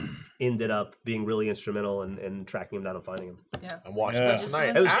lovers, ended up being really instrumental in tracking him down and finding him. Yeah. I'm watching Yeah.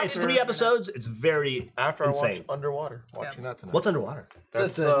 that tonight. It's 3 episodes. It's very After I insane. watch Underwater, watching that tonight. What's underwater?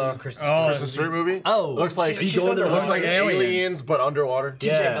 That's the new Kristen oh, Kristen Stewart movie. Oh, looks like she's under looks like aliens. aliens, but underwater. TJ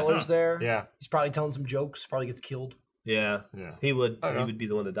Yeah. Miller's there. Yeah. He's probably telling some jokes. Probably gets killed. Yeah, Yeah. he would. I don't know. He would be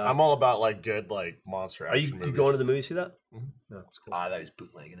the one to die. I'm all about like good like monster Are action you movies. going to the movie to see that? Mhm. No, that's cool. Ah, that was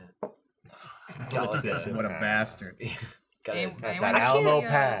bootlegging it. What a bastard. that Alamo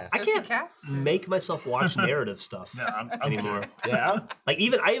Pass. I Go see can't Cats? make myself watch narrative stuff No, I'm anymore. kidding. Yeah. Like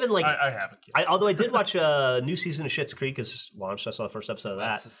I even like I have a kid. although I did watch a new season of Schitt's Creek is launched. I saw the first episode of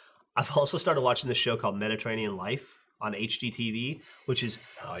that. I've also started watching this show called Mediterranean Life on HGTV, which is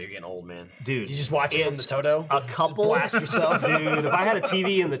Oh, you're getting old, man. dude. You just watch it from the Toto. A couple. blast yourself. dude. If I had a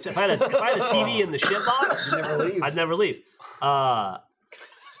TV in the if I had a TV in the shit box, You never leave. I'd never leave.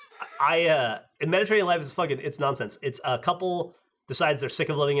 In Mediterranean Life is fucking, it's nonsense. It's a couple decides they're sick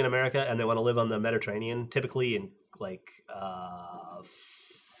of living in America and they want to live on the Mediterranean, typically in like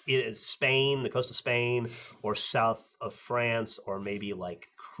Spain, the coast of Spain, or south of France, or maybe like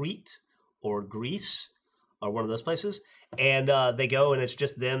Crete or Greece, or one of those places. And they go, and it's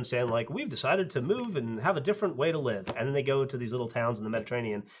just them saying like, we've decided to move and have a different way to live. And then they go to these little towns in the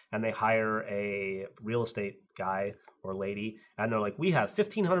Mediterranean, and they hire a real estate guy or lady, and they're like, we have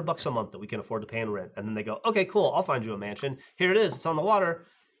 $1,500 a month that we can afford to pay in rent. And then they go, okay, cool, I'll find you a mansion. Here it is, it's on the water.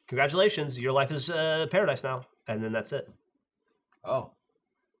 Congratulations, your life is paradise now. And then that's it. Oh.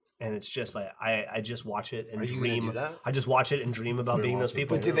 And it's just like I just watch it and Are you gonna dream. do that? I just watch it and dream about being those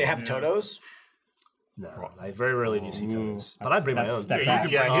people. But do they have Totos? No, I very rarely do see Totos. But I bring my own. Step Yeah,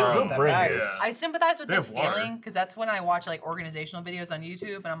 back. you can bring Step your back. own. I sympathize with They the have water. feeling because that's when I watch like organizational videos on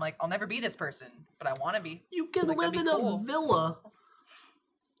YouTube and I'm like, I'll never be this person, but I want to be. You can Like, live that'd in be cool. a villa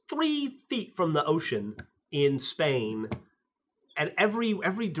 3 feet from the ocean in Spain, and every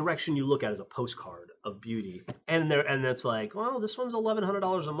direction you look at is a postcard of beauty. And it's like, well, this one's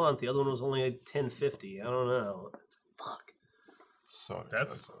 $1,100 a month. The other one was only $1,050. I don't know. Fuck. So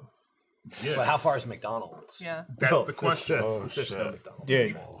That's expensive. yeah. But how far is McDonald's? Yeah. That's No, the question. Oh, There's no shit. McDonald's.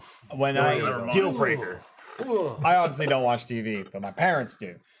 Dude, when never I mind. Deal breaker. I obviously don't watch TV, but my parents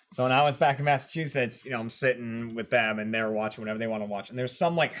do. So when I was back in Massachusetts, I'm sitting with them and they're watching whatever they want to watch. And there's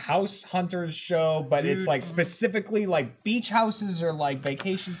some like house hunters show, but it's Dude. like specifically like beach houses or like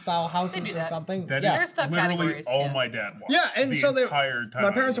vacation style houses do or that. something. That yeah. is There's literally subcategories, all yes. my dad watched. Yeah, and the so entire time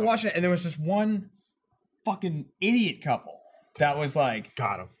my parents I were was watching it, and there was this one fucking idiot couple that was like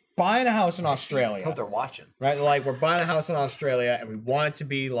Got him. buying a house in I Australia. hope they're watching. Right? Like we're buying a house in Australia and we want it to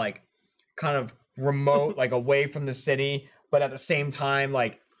be like kind of remote, like away from the city, but at the same time,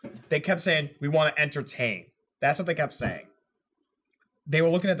 like they kept saying, we want to entertain. That's what they kept saying. They were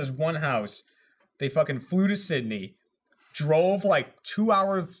looking at this one house. They fucking flew to Sydney, drove like 2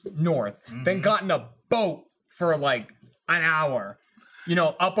 hours north, then got in a boat for like an hour,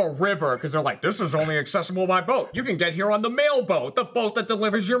 up a river, because they're like, this is only accessible by boat. You can get here on the mail boat, the boat that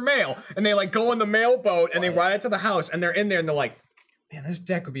delivers your mail. And they like go on the mail boat and they ride it to the house and they're in there and they're like, man, this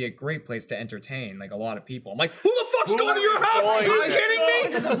deck would be a great place to entertain like a lot of people. I'm like, who the fuck's going to your house? Are you kidding me?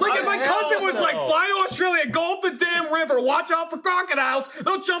 Like if my cousin was like, fly to Australia, go up the damn river, watch out for crocodiles,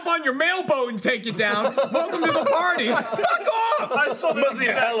 they'll jump on your mailboat and take you down. Welcome to the party. Fuck off! I saw the Must be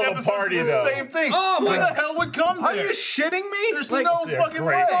a hell of a episode party, the though. Same thing. Oh, Who my the hell would come Are there? you shitting me? There's Like, no a fucking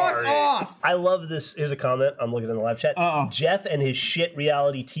great way. fuck off. I love this. Here's a comment. I'm looking in the live chat. Uh-oh. Jeff and his shit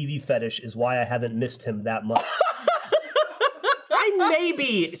reality TV fetish is why I haven't missed him that much. I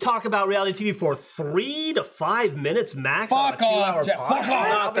maybe talk about reality TV for 3 to 5 minutes max. on a Fuck off, 2-hour Jeff. podcast. Fuck off.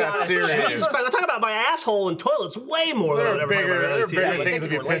 Not that serious. I talk about my asshole and toilets way more than I There are ever talk about bigger reality things TV. to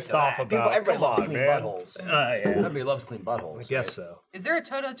be can relate pissed to off that. about. Everybody Come loves on, clean man. buttholes. Yeah. Everybody loves clean buttholes. I guess so. Is there a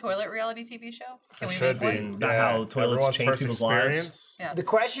Toto toilet reality TV show? Can we Should make be. one? About how toilets Everyone's change first people's lives. experience. Yeah. The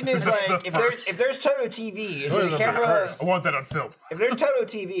question is like, if there's Toto TV, is it a camera? I want that on film. If there's Toto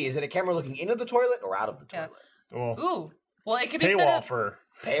TV, is it a camera looking into the toilet or out of the Yeah. toilet? Well, Ooh. Well, it could be set paywall up. for.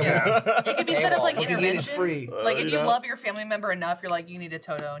 Paywall. It could be set up like Looking in is intervention. free. Like if you you know? love your family member enough, you're like, you need a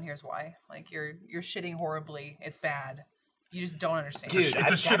Toto, and here's why. Like you're shitting horribly. It's bad. You just don't understand. Dude, It's a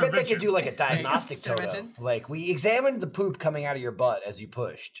I bet they shittervention. could do like a diagnostic Toto. Shittervention? Like we examined the poop coming out of your butt as you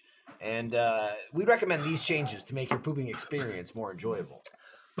pushed, and we recommend these changes to make your pooping experience more enjoyable.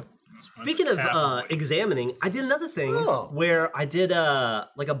 Speaking of examining, I did another thing Oh. where I did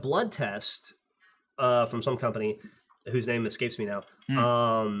like a blood test from some company, whose name escapes me now.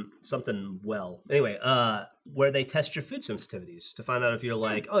 Anyway, where they test your food sensitivities to find out if you're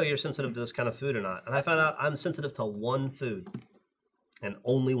like, oh, you're sensitive to this kind of food or not. And I found out I'm sensitive to one food, and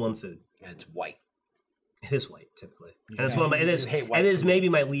only one food. And it's white. It is white typically, and it's one of my. It is maybe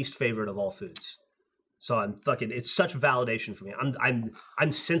my least favorite of all foods. So I'm fucking. It's such validation for me.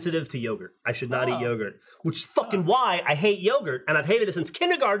 I'm sensitive to yogurt. I should not eat yogurt, which is fucking why I hate yogurt, and I've hated it since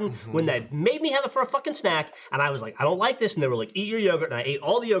kindergarten when they made me have it for a fucking snack, and I was like, I don't like this, and they were like, eat your yogurt, and I ate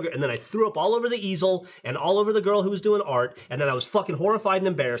all the yogurt, and then I threw up all over the easel and all over the girl who was doing art, and then I was fucking horrified and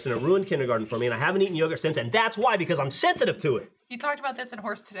embarrassed, and it ruined kindergarten for me, and I haven't eaten yogurt since, and that's why, because I'm sensitive to it. You talked about this in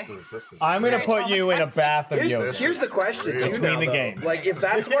Horse today. I'm gonna Very put you in a traumatizing. bath of yogurt. Here's the question too Between now, the though. games. Like, if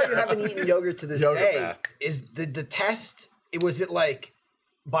that's why you haven't eaten yogurt to this Yogurt day, bath. is the test? Was it like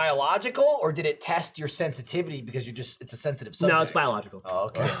biological, or did it test your sensitivity because it's a sensitive subject? No, it's biological. Oh,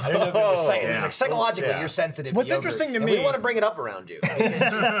 okay. I didn't know if it was, it was like psychologically you're sensitive. What's to yogurt, interesting to and me- we don't want to bring it up around you. Fly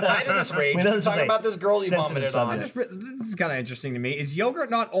into this rage. We know We're this is talking a about this girl you sensitive vomited on. subject. This is kind of interesting to me. Is yogurt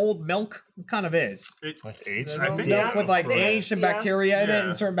not old milk? It kind of is. Aged, Milk I think. Yeah. with like aged and bacteria in it, Yeah.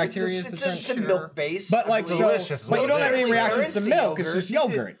 and certain bacteria. It's a milk base. But like, so, Delicious but you don't have any milk. reactions to Turns to milk. It's yogurt. just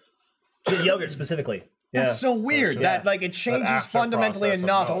yogurt. To yogurt specifically. That's so weird. That like it changes after fundamentally process of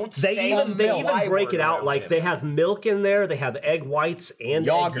enough. milk. They even break it out like they have milk in there, they have egg whites and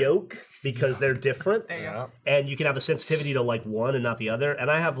Yogurt. egg yolk because they're different. Yeah. And you can have a sensitivity to like one and not the other.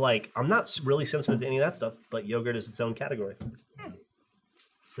 And I have like I'm not really sensitive to any of that stuff, but yogurt is its own category.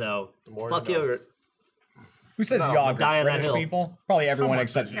 So more fuck you know. yogurt. Who says die yogurt? on that British hill. people? Probably everyone Someone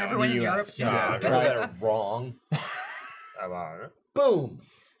except says the Everyone in Europe. US. Yeah, people that are wrong. Boom,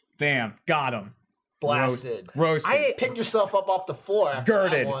 Damn, got him. blasted. Roasted. I Pick yourself up off the floor. After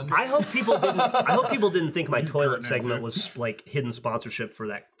Girded. That one. I hope people didn't. I hope people didn't think my toilet segment was like hidden sponsorship for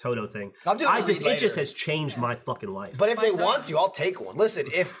that Toto thing. I'm doing it it just later. has changed my fucking life. But if they Fun want to, times. I'll take one. Listen,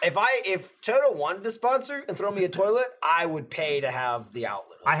 if Toto wanted to sponsor and throw me a toilet, I would pay to have the outlet.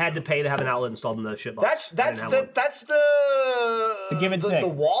 I had to pay to have an outlet installed in the shitbox. That's the give and take. the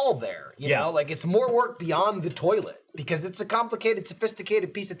wall there. You Yeah. know, like it's more work beyond the toilet because it's a complicated,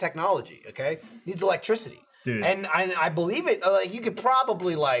 sophisticated piece of technology. Okay, needs electricity. Dude. And I believe it. Like you could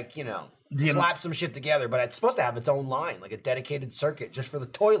probably slap some shit together, but it's supposed to have its own line, like a dedicated circuit just for the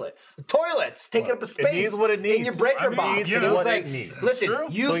toilet. The toilet's taking up a space needs what it in your needs. breaker I mean, box. you And it know was what like, it needs. listen, True.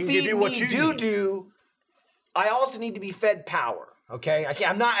 you So it can feed give you what me you doo-doo. I also need to be fed power. Okay,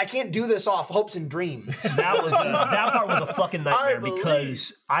 I can't do this off hopes and dreams. that part was a fucking nightmare believe.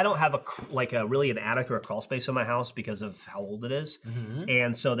 because I don't have an attic or a crawl space in my house because of how old it is,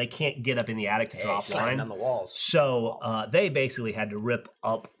 and so they can't get up in the attic to drop Slamming line. on the walls. So they basically had to rip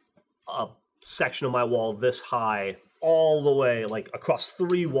up a section of my wall this high all the way, like across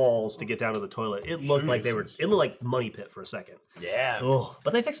 3 walls to get down to the toilet. It looked like it looked like Money Pit for a second. Yeah. Ugh.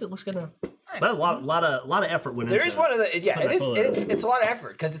 But they fixed it. It looks good now. But a lot of effort went There into is one of the putting that toilet in. it's a lot of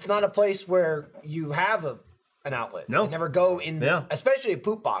effort because it's not a place where you have an outlet. No. You never go in, Yeah. especially a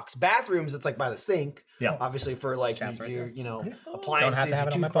poop box. Bathrooms, it's like by the sink. Yeah. Obviously for like Chance right your there. appliances, to have your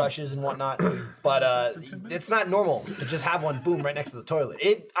it on my phone. toothbrushes and whatnot. But it's not normal to just have one boom right next to the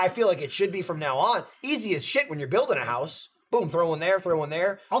toilet. I feel like it should be from now on. Easy as shit when you're building a house. Boom, throw one there, throw one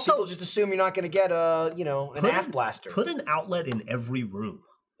there. Also- people just assume you're not going to get an ass blaster. Put an outlet in every room.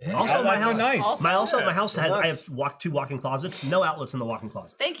 Yeah, Also, my outlets house, are nice. my house has. I nuts. have 2 walk-in closets. No outlets in the walk-in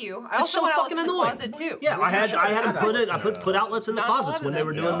closet. Thank you. I It's also so want outlets fucking in the annoying. closet too. Yeah, I had them put outlets in the Not a closets lot when of they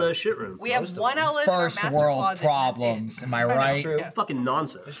were them. doing the shit room. We have one outlet in our First master world closet. problems. Am I right? true. Yes. Fucking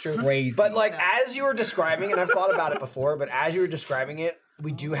nonsense. It's true. Crazy. But like as you were describing, and I've thought about it before, but as you were describing it,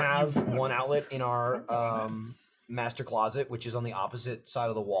 we do have one outlet in our master closet, which is on the opposite side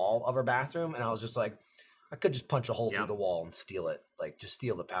of the wall of our bathroom. And I was just like, I could just punch a hole through the wall and steal it, like just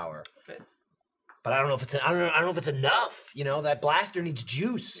steal the power. Good. But I don't know if it's enough. You know, that blaster needs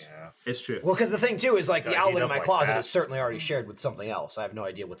juice. Yeah. It's true. Well, because the thing too is like the Gotta heat outlet in up my like closet that. is certainly already shared with something else. I have no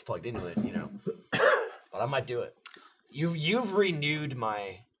idea what's plugged into it. You know, but I might do it. You've renewed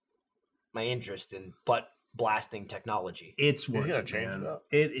my interest in butt blasting technology. It's worth gonna it, change man.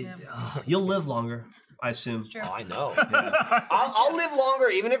 it up. You'll live longer, I assume. True. Oh, I know. I'll live longer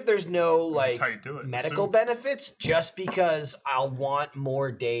even if there's no like how you do it. medical Soup. benefits, just because I'll want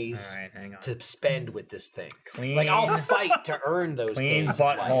more days All right, hang on. to spend with this thing. Clean, Like I'll fight to earn those clean days. of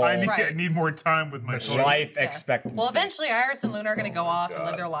life. butthole. I Right. need more time with my toilet. life Yeah. expectancy. Well, eventually Iris and Luna are going to go off and God.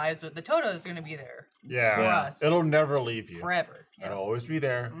 live their lives, but the Toto is going to be there Yeah. for us. It'll never leave you. forever. It'll always be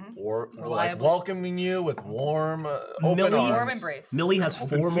there, or like Reliable. welcoming you with warm, open Millie- arms. Warm embrace. Millie has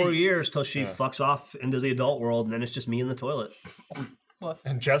 4 more seat. years till she fucks off into the adult world, and then it's just me in the toilet. Woof.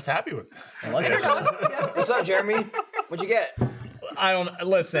 And Jeff's happy with it. I like Better it. notes. Yeah. What's up, Jeremy? What'd you get? I don't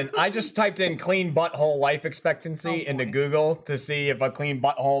listen. I just typed in clean butthole life expectancy into Google to see if a clean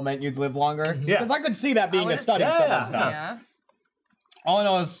butthole meant you'd live longer. Yeah. Because I could see that being a study. Yeah. All I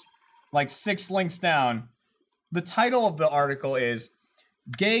know is, like 6 links down, the title of the article is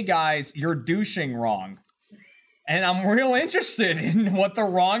 "Gay Guys, You're Douching Wrong," and I'm real interested in what the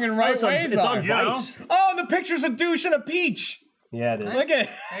wrong and right ways it's are. on Vice. Oh, the picture's a douche and a peach. Yeah, it is. Look at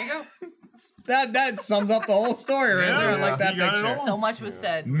There you go. that sums up the whole story right there. I like that You got it picture. all. So much was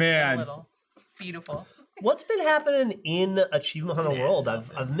said. Man. So little. Beautiful. What's been happening in Achievement Hunter World?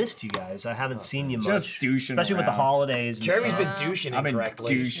 I've missed you guys. I haven't seen you much. Just douching especially with the around. holidays. And Jeremy's stuff. been douching I've been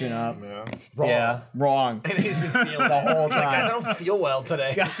incorrectly. douching up. Yeah. Wrong. Yeah. Wrong. And he's been feeling The whole Guys, I time. don't feel well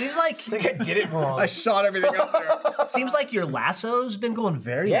today. I Seems like think I did it wrong. I shot everything up there. seems like your lasso's been going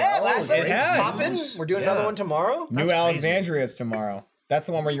very Yeah, well. Lasso's it has. popping. We're doing another Yeah. one tomorrow. New crazy. Alexandria's tomorrow. That's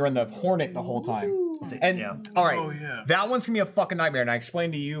the one where you're in the Hornet the whole time. And yeah. all right, Oh, yeah. that one's gonna be a fucking nightmare, and I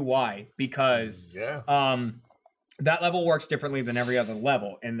explained to you why. Because Yeah. that level works differently than every other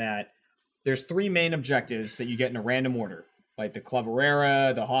level in that there's 3 main objectives that you get in a random order, like the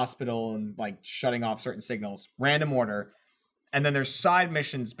Cleverera, the hospital, and like shutting off certain signals, random order. And then there's side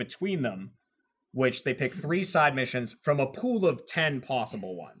missions between them, which they pick 3 side missions from a pool of 10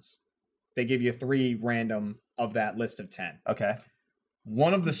 possible ones. They give you 3 random of that list of 10. Okay.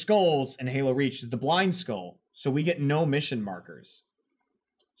 One of the skulls in Halo Reach is the blind skull, so we get no mission markers.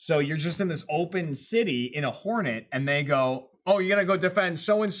 So you're just in this open city in a Hornet, and they go, "Oh, you're gonna go defend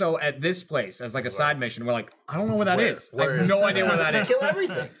so and so at this place" as like a side mission. We're like, "I don't know where that is. I Where have is no that? idea where that is." Kill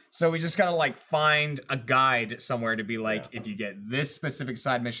everything. So we just gotta like find a guide somewhere to be like, if you get this specific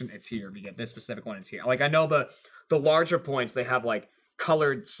side mission, it's here. If you get this specific one, it's here. Like I know the larger points, they have like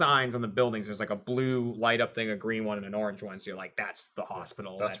colored signs on the buildings. There's like a blue light up thing, a green one, and an orange one. So you're like, that's the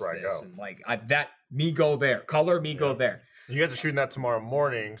hospital. That's where I this. go. And like me go there. Color me go there. You guys are shooting that tomorrow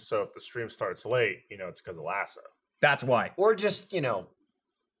morning, so if the stream starts late, you know it's because of Lasso. That's why. Or just,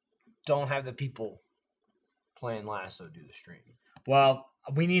 don't have the people playing Lasso do the stream. Well,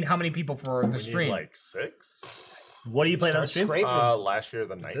 we need how many people for the We stream? need like 6. What are you playing on the Start stream? scraping. Last year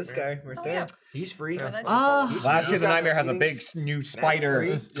the Nightmare. This guy right Oh, there. yeah. He's free. Throw that He's- Last year, he's the got Nightmare has a big meetings. new spider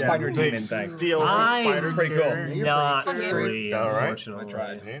free. spider big demon thing. DLC I'm spider pretty cool. carrier. You're Not free. free, All right. unfortunately. I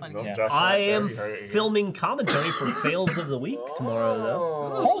tried. See? funny. Nope, Yeah. Josh I right there. am You heard it here. filming commentary for Fails of the Week tomorrow,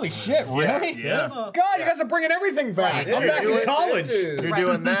 though. Holy shit, really? Yeah. God, you guys are bringing everything back. Right. I'm back in college. You're Right.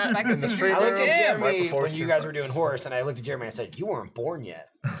 doing that Back in in the the stream I looked room at Yeah, Jeremy right before when you stream guys were starts. doing horse, and I looked at Jeremy and I said, "You weren't born yet."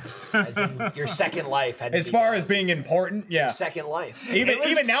 As in, your second life had. As far as being important, yeah. second life.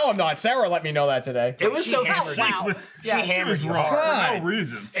 Even now I'm not. Sarah let me know that today. It was so hammered funny. Wow. She Yeah. hammered you hard God. for no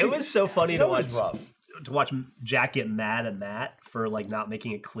reason. It was so funny to That watch. was rough. To watch Jack get mad at Matt for like not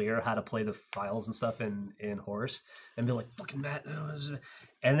making it clear how to play the files and stuff in Horse, and be like, "Fucking Matt,"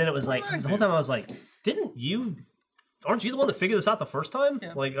 and then it was like the whole time I was like, aren't you the one that figured this out the first time?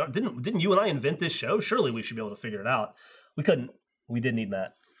 Yeah. Like, didn't you and I invent this show? Surely we should be able to figure it out. We couldn't. We did need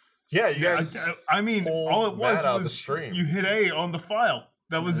Matt. Yeah, you guys. I mean, pulled all it was Matt out of the was stream. you hit A on the file.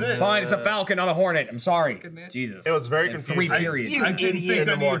 That was it. Fine, it's a Falcon, not a Hornet. I'm sorry. Goodness. Jesus. It was very And confusing. 3 periods. I didn't idiot think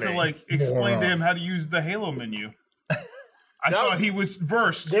I in the needed to morning. like explain to him how to use the Halo menu. I thought he was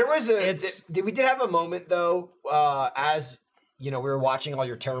versed. There was It's- we did have a moment though, as we were watching all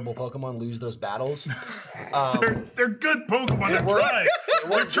your terrible Pokemon lose those battles. They're good Pokemon. They're trying.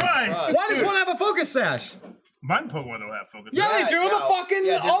 We're trying. Why does one have a focus sash? Mine Pokemon don't have focus. Yeah, they do. The fucking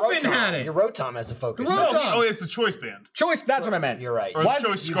oven had it. Your Rotom has a focus. The Rotom. Oh, it's the choice band. Choice. That's what I meant. You're right. Or Why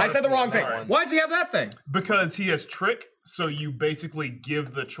choice I said the scarf. wrong thing. Sorry. Why does he have that thing? Because he has Trick, so you basically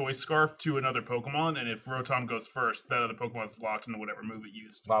give the choice scarf to another Pokemon, and if Rotom goes first, that other Pokemon's locked into whatever move it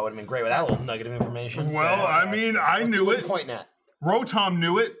used. Wow, would have been great with that little nugget of information. Well, I mean, I knew What are it. you pointing at? Rotom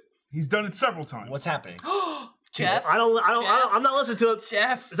knew it. He's done it several times. What's happening? Jeff. I'm not listening to it.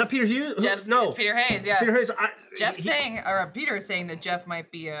 Jeff. Is that Peter Hughes? Jeff's, No. it's Peter Hayes. Yeah. Peter Hayes. Jeff's saying, or Peter is saying that Jeff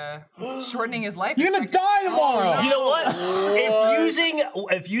might be shortening his life. You're gonna expectancy. die tomorrow. You know what?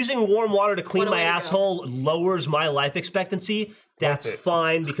 If using warm water to clean What a my way to go. asshole lowers my life expectancy, that's Worth it.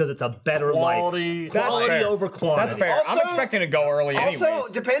 fine because it's a better Quality- life. That's Quality fair. over quantity. That's fair. I'm Also- expecting to go early Also,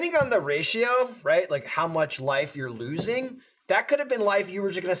 anyways. depending on the ratio, right? Like how much life you're losing, that could have been life you were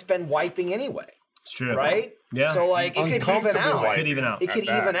just gonna spend wiping anyway, It's true. right? Yeah. So like it could even Uncomfortably out. white. Could even out. It could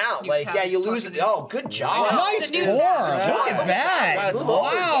At even that. out. New Like yeah, you tabs lose. fucking- Oh, good job. Nice The new pour. tabs. Look at that. That's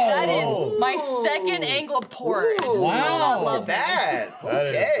Wow. That is my second angled pour. It just will Wow. not Look love at me. that. That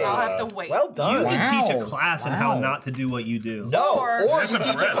is, Okay. I'll have to wait. Well You done. can teach a Wow. class on how not to do what you do. No, or That's you a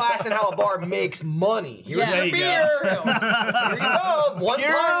teach a threat. class in how a bar makes money. Here's Yeah. your There you beer. True. Here you go. One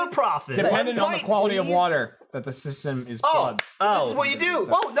Pure pint. profit. Depending on the pint, quality of please. water that the system is Oh, plugged. This is what you do.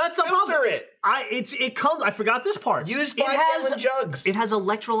 Oh, that's a Filter problem. it. It comes. I forgot this part. Use It 5-gallon jugs. It has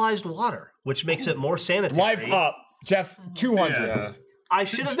electrolyzed water, which makes it more sanitary. Life up. Jeff's 200. Yeah. I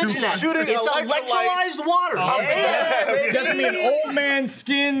should have mentioned that. Shooting It's electrolytes. electrolyzed water. Yeah, Just be baby. an old man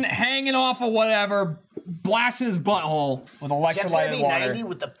skin hanging off of whatever, blasting his butthole with Jeff's gonna electrolyted be water. 90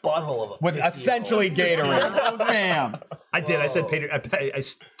 with the butthole of a With 50-year-old. essentially Gatorade. Bam. I did. I said Peter. I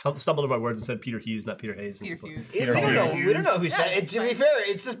stumbled over my words and said Peter Hughes, not Peter Hayes. Peter Hughes. We don't know. We don't know who said Yeah, it. To be fair,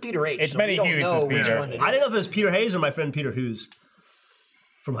 it's just Peter H. It's so many we don't Hughes know as which Peter. one it I didn't know if is. it was Peter Hayes or my friend Peter Hughes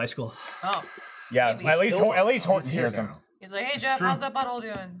from high school. Oh. Yeah, Maybe at least still- at least Horton hears him. He's like, hey Jeff, how's that butthole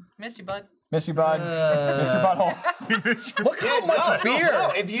doing? Miss you, bud. Miss you, bud. Miss your butthole. Look how much beer.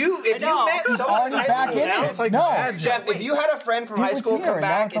 No, if you know. met someone Already from high back school in now, it. No. Jeff, if you had a friend from He high was school here, come and now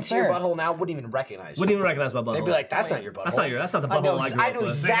back it's and up see your there. butthole now, wouldn't even recognize you. Wouldn't even recognize my butthole. They'd be like, "That's not your butthole." That's not your. That's not the I know. butthole I grew I up knew with.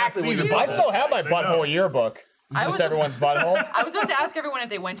 exactly what your seen I it. butthole. still have my butthole yearbook. I Just was- everyone's butthole. I was about to ask everyone if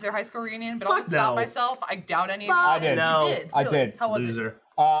they went to their high school reunion, but I'll Fuck just stop no. myself. I doubt any of you. I did. No. You did. I Really? did. How was it? Loser.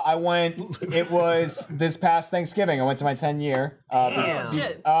 I went. It was this past Thanksgiving. I went to my 10-year. Damn.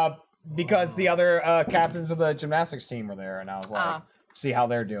 Shit. Because the other captains of the gymnastics team were there, and I was like, see how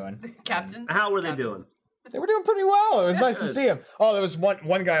they're doing. Captains. How were they doing? They were doing pretty well. It was nice to see him. Oh, there was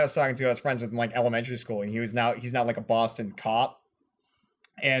one guy I was talking to. I was friends with in like elementary school, and he's now like a Boston cop.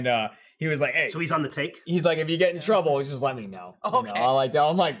 And he was like, "Hey," So he's on the take. he's like, "If you get in trouble, just let me know." You know, Okay.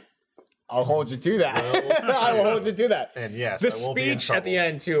 I'm like, I'll hold you to that. I will hold you to that. And yes, The I will be in speech at the trouble.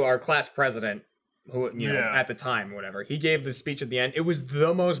 end to our class president, who you know Yeah. at the time, whatever, he gave the speech at the end. It was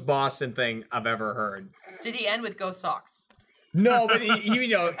the most Boston thing I've ever heard. Did he end with go socks? No, but he you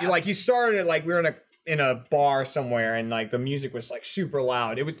know, like he started it like we were in a bar somewhere, and like the music was like super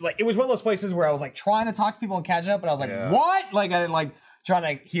loud. It was one of those places where I was like trying to talk to people and catch up, but I was like, Yeah. what? Like I like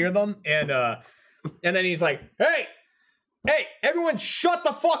trying to hear them, and then he's like, hey, everyone, shut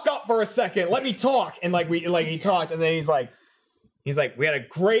the fuck up for a second. Let me talk. And he talked, and then he's like, we had a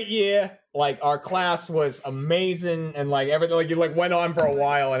great year. Like our class was amazing, and like everything, like it like went on for a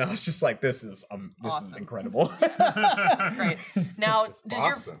while, and I was just like, this is Awesome. incredible. That's great. Now, does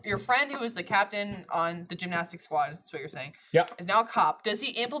Boston. your friend who was the captain on the gymnastics squad, that's what you're saying, Yep. is now a cop. Does he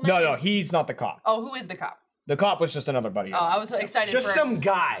implement No, his- he's not the cop. Oh, who is the cop? The cop was just another buddy. Oh, I was excited Just for some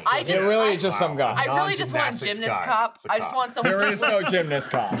guy. I just It really I, is just some guy. I really just want Non-gymnastics gymnast guy. cop. It's a I just cop. want someone. There is no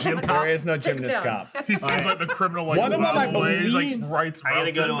gymnast cop. There is no Take it gymnast down. cop. He seems like the criminal. Like, One of them, I ways, believe- like, writes I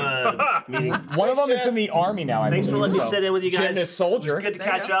gotta go to a meeting. One of them is in the army now. I Thanks for believe, letting me so. sit in with you guys. Gymnast soldier. It's good to There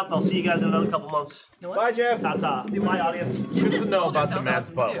you catch go. up. I'll see you guys in another couple months. Bye, Jeff. Ta-ta. Bye, audience. Gymnast Good to know soldier about the sounds man's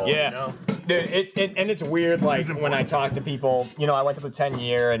awesome, too. butthole. Yeah. You know? Dude, and it's weird, like, when I talk to people, you know, I went to the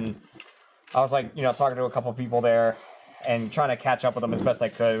 10-year, and I was, like, you know, talking to a couple people there, and trying to catch up with them as best I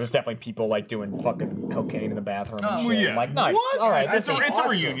could. It was definitely people, like, doing fucking cocaine in the bathroom and Oh. shit. Yeah. I'm like, nice. All right. It's this is a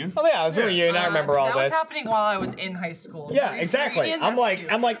awesome. reunion. Oh, yeah, it was a reunion. I remember all that was this. happening while I was in high school. Yeah, exactly. Reunion, I'm that's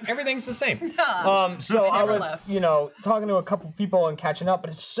cute. like, everything's the same. Yeah. So I I never was, left. you know, talking to a couple people and catching up, but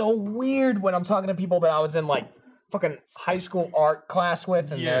it's so weird when I'm talking to people that I was in like fucking high school art class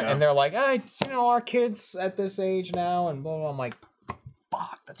with, and Yeah. they're like, hey, you know, our kids at this age now, and blah blah. I'm like,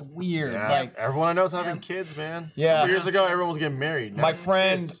 fuck, that's weird. Yeah, Like, everyone I know is having kids, man. Yeah. A couple years ago, everyone was getting married. Now my it's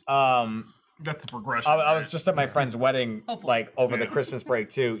friend, kids. That's the progression. I was just at my friend's wedding, Hopefully. like over the Christmas break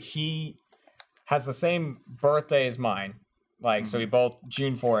too. He has the same birthday as mine. Like, so we both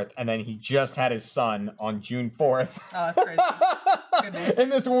June 4th, and then he just had his son on June 4th. Oh, that's crazy. Goodness. In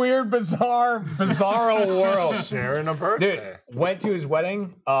this weird, bizarro world. Sharing a birthday. Dude, went to his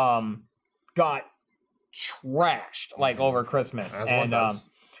wedding, got trashed like over Christmas. As one And does.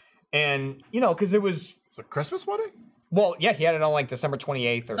 and you know, because it was It's a Christmas wedding? well, yeah, he had it on like December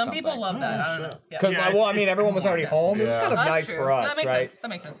 28th or Some something. people love that. I don't know. Yeah. Because Yeah, well, I it's- mean, it's everyone was already home. It was Yeah. kind of That's nice true. for us, That makes right? sense. That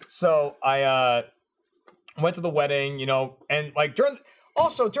makes sense. So I went to the wedding, you know, and like during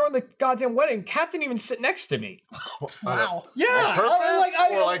the goddamn wedding, Kat didn't even sit next to me. Wow. Yeah, On purpose?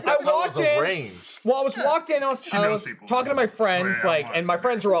 Or like that's how it walked was in. arranged? Well, I was walked in. I was knows people. talking to my friends, So, yeah, like, and my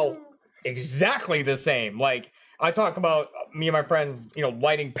friends are all exactly the same. Like, I talk about me and my friends, you know,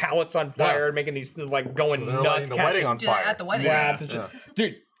 lighting pallets on fire, making these like going So they're nuts, lighting the wedding catching on Do that fire. at the wedding. labs and shit.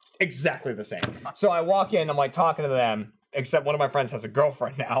 Dude, exactly the same. So I walk in, I'm like talking to them, except one of my friends has a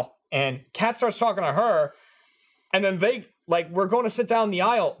girlfriend now, and Kat starts talking to her, And then we're going to sit down the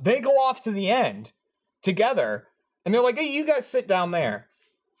aisle. They go off to the end together. And they're like, hey, you guys sit down there.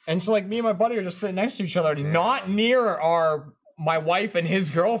 And so, like, me and my buddy are just sitting next to each other, not near my wife and his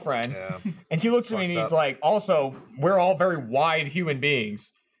girlfriend. Yeah. And he looks at me and he's like, also, we're all very wide human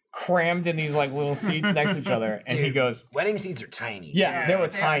beings, crammed in these, like, little seats next to each other. And he goes, wedding seats are tiny. yeah, they were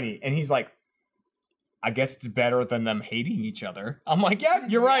tiny. And he's like, I guess it's better than them hating each other. I'm like, yeah,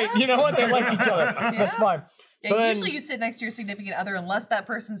 you're right. You know what? They like each other. That's fine. Yeah, So then, usually you sit next to your significant other unless that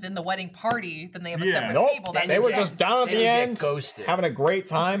person's in the wedding party, then they have a Yeah. separate nope, table. That they makes were sense. just down at They the get end, ghosted. having a great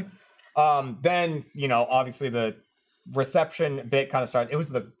time. Then, you know, obviously the reception bit kind of started. It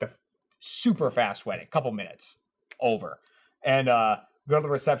was the super fast wedding, couple minutes over. And go to the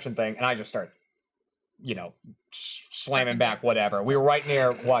reception thing, and I just start, you know, slamming back whatever. We were right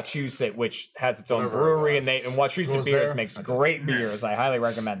near Wachusett, which has its own Whatever it brewery, was. and Wachusett was Beers there? makes great beers. I highly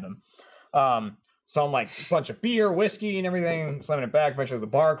recommend them. So I'm like, a bunch of beer, whiskey, and everything, slamming it back. Eventually, the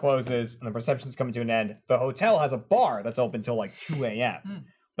bar closes, and the reception's coming to an end. The hotel has a bar that's open till like 2 a.m.,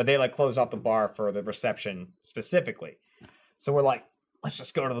 but they like closed off the bar for the reception specifically. So we're like, let's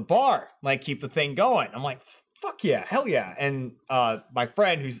just go to the bar, like keep the thing going. I'm like, fuck yeah, hell yeah. And my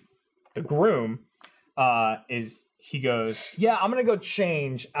friend, who's the groom, he goes, yeah, I'm gonna go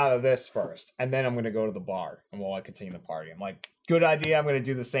change out of this first, and then I'm gonna go to the bar, and we'll continue the party. I'm like, good idea. I'm gonna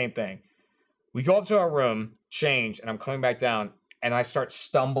do the same thing. We go up to our room, change, and I'm coming back down, and I start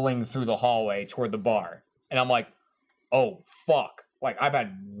stumbling through the hallway toward the bar, and I'm like, oh fuck. Like, I've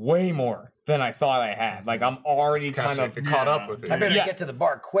had way more than I thought I had. Like, I'm already kind of caught up with it. I better Yeah. get to the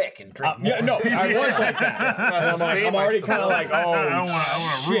bar quick and drink more. yeah, no, I was like that. And I'm already kind of like, oh, I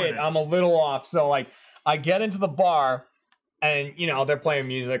wanna ruin shit, it. I'm a little off. So, like, I get into the bar, and, you know, they're playing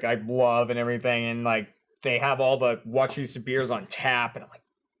music I love and everything, and, like, they have all the Wachusett beers on tap, and I'm like,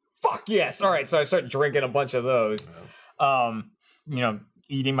 fuck yes. All right, so I start drinking a bunch of those. You know,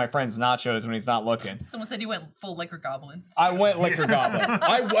 eating my friend's nachos when he's not looking. Someone said you went full liquor goblin. I went liquor goblin.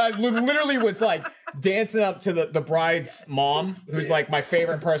 I literally was like dancing up to the bride's mom, who's like my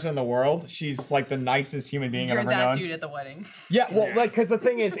favorite person in the world. She's like the nicest human being You're I've ever that known. dude at the wedding. Yeah, well, like, because the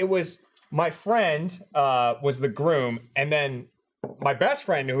thing is, it was my friend was the groom, and then my best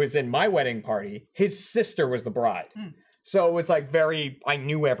friend, who was in my wedding party, his sister was the bride. So it was like I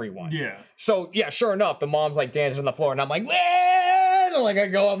knew everyone. Yeah. So yeah, sure enough, the mom's like dancing on the floor, and I'm like, and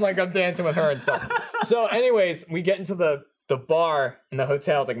like I'm dancing with her and stuff. So, anyways, we get into the bar in the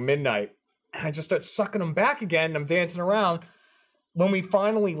hotel. It's like midnight, and I just start sucking them back again. And I'm dancing around. When we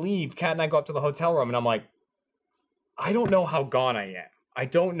finally leave, Kat and I go up to the hotel room, and I'm like, I don't know how gone I am. I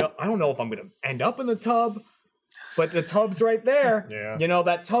don't know if I'm gonna end up in the tub. But the tub's right there. Yeah. You know,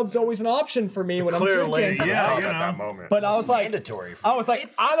 that tub's always an option for me when I'm Clear drinking. lane to the Yeah, top you at that know. moment. But I was like, Mandatory. I was like,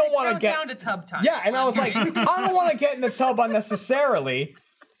 I don't want to get down to tub time. yeah, and I was like, I don't want to get in the tub unnecessarily.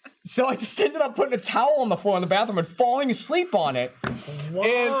 So I just ended up putting a towel on the floor in the bathroom and falling asleep on it. Why?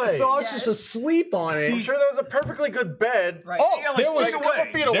 And so I was just Yes. asleep on it. I'm sure there was a perfectly good bed. Right. Oh, Yeah, like, there was feet away.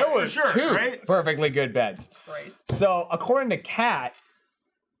 feet away. there For was sure, two right? perfectly good beds. Christ. So according to Kat,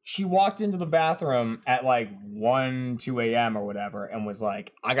 she walked into the bathroom at like 1, 2 a.m. or whatever and was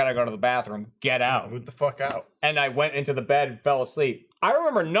like, I gotta go to the bathroom, get out. Moved the fuck out. And I went into the bed and fell asleep. I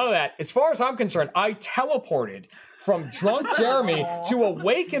remember none of that. As far as I'm concerned, I teleported from drunk Jeremy to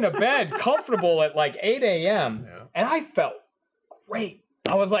awake in a bed, comfortable at like 8 a.m. Yeah. And I felt great.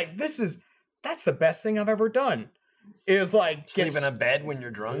 I was like, that's the best thing I've ever done. It was like Sleep in a bed when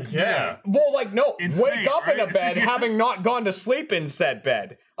you're drunk. Yeah. well, like, no, Insane, wake up in a right? bed having not gone to sleep in said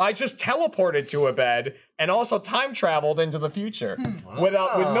bed. I just teleported to a bed and also time traveled into the future with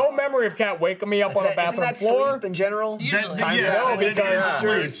no memory of Cat waking me up on a Isn't bathroom that floor. sleep in general? Usually. Time Yeah. travel? No, because-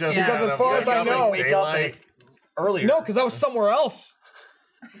 Sure. It's just Yeah. Because as far as I know, wake up and it's earlier. No, because I was somewhere else.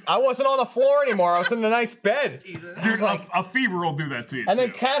 I wasn't on the floor anymore. I was in a nice bed. Jesus. I was Dude, like, a fever will do that to you. and then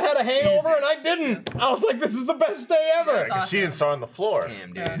too. Kat had a hangover and I didn't. I was like, this is the best day ever. Because she didn't start on the floor.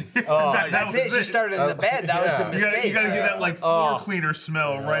 Damn, dude. Oh, That's it. She started in the bed. That was the Yeah. mistake. You gotta get that like floor Oh. cleaner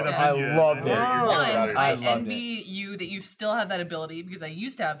smell right up I in you. loved it. You're Oh. good. One, I I loved envy you that you still have that ability because I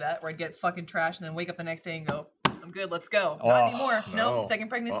used to have that where I'd get fucking trash and then wake up the next day and go, I'm good, let's go. Oh, Not anymore. no. Nope. Second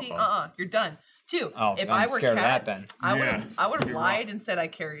pregnancy, Uh-uh. you're done. Two, Oh, if I'm I were scared of Kat, that then. I would Yeah. have I would have You're lied and said I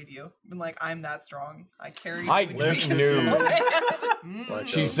carried you. Been like, I'm that strong. I carried you. I when you became knew. small. Like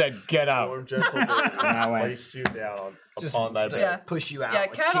She a said, get out. warm, gentle wind I went. placed you down Just upon thy bed. Yeah. Push you out. Yeah,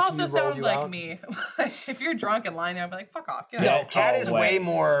 like, Kat kick you, also roll sounds you like out. me. If you're drunk and lying there, I'd be like, fuck off. Get No, out. Kat Oh, is way. way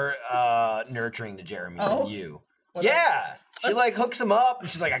more nurturing to Jeremy Oh? than you. Well, Yeah. She like hooks him up, and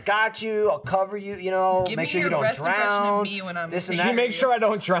she's like, "I got you. I'll cover you. You know, Give make me sure you your don't best impression of drown." me when I'm This and taking She that. makes sure I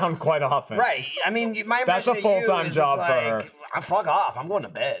don't drown quite often. Right. I mean, my That's a impression of you full-time is job just for like, her. Fuck off. I'm going to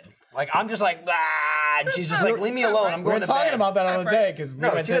bed. Like I'm just like, and she's just like, leave me alone. I'm We going were to talking bed. about that on the day because No,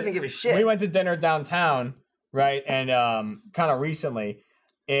 she doesn't give a shit. We went to dinner downtown, right? And kind of recently,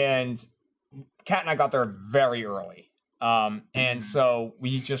 and Kat and I got there very early. And so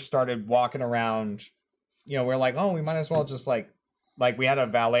we just started walking around. You know, we're like, oh, we might as well just like we had a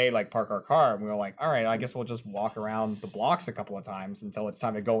valet like park our car, and we were like, all right, I guess we'll just walk around the blocks a couple of times until it's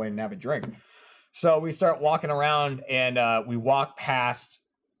time to go in and have a drink. So we start walking around, and we walk past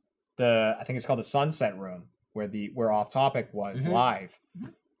I think it's called the Sunset Room, where Off Topic was live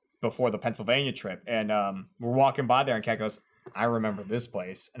before the Pennsylvania trip, and we're walking by there, and Kat goes, I remember this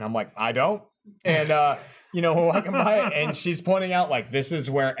place, and I'm like, I don't. And you know, we're walking by it, and she's pointing out like, this is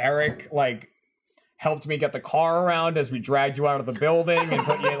where Eric like helped me get the car around as we dragged you out of the building and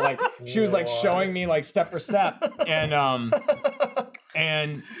put you in, like, she was like showing me like step for step,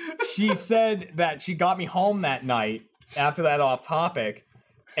 and she said that she got me home that night after that Off Topic,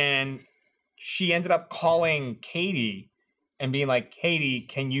 and she ended up calling Katie and being like, Katie,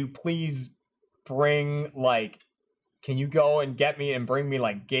 can you please can you go and get me and bring me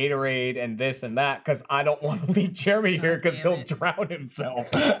like Gatorade and this and that? Because I don't want to leave Jeremy here because he'll drown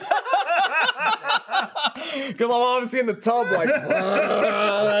himself. Because I'm obviously in the tub like,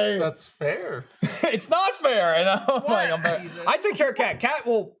 That's fair. it's not fair. And I'm like, Jesus. I take care of Kat. Kat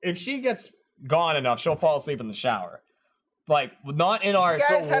will, if she gets gone enough, she'll fall asleep in the shower. Like, not in our... You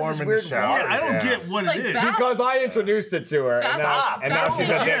guys have warm this in the weird shower. Yeah, I don't get what Like it is. bath- Because I introduced it to her. Stop. And now she's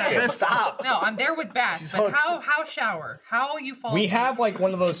Stop. addicted. Stop. No, I'm there with baths. She's But hooked. how shower? How you fall We asleep? have like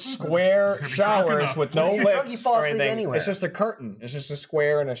one of those square drunk showers enough. with no When you're drunk, lips you fall or asleep anything. anywhere. It's just a curtain. It's just a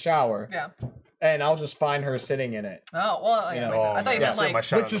square and a shower. Yeah. And I'll just find her sitting in it. Oh, well, yeah. Yeah. I thought you Yeah. meant Sit in my like...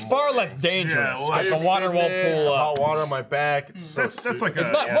 shower Which in is the far morning. less dangerous. Yeah, well, Like, I the water won't pull Hot up. water on my back. It's so That's like soothing.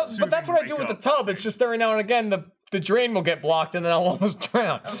 a- Not, Yeah, but that's what I do with the tub. It's just every now and again the drain will get blocked and then I'll almost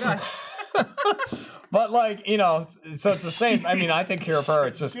drown. Oh, God. But like, you know, so it's the same. I mean, I take care of her.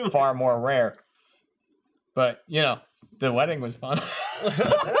 It's just far more rare. But, you know, the wedding was fun. It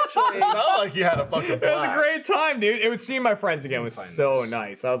sounded like you had a fucking blast. It was a great time, dude. It was seeing my friends again was so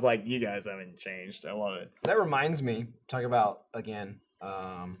nice. I was like, you guys haven't changed. I love it. That reminds me, talk about again,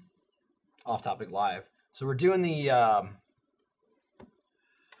 Off Topic Live. So we're doing the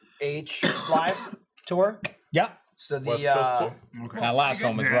H Live tour. Yeah. So the West Coast tour? Okay. That last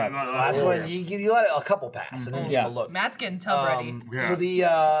one was Yeah, rough. last one you let a couple pass and then you Yeah. give a look. Matt's getting tub ready. Yeah. So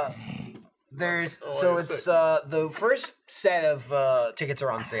the there's so wait a it's the first set of tickets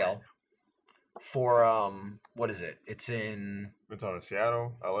are on sale for what is it? It's in It's on in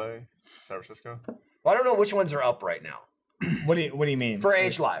Seattle, LA, San Francisco. well, I don't know which ones are up right now. What do you mean? For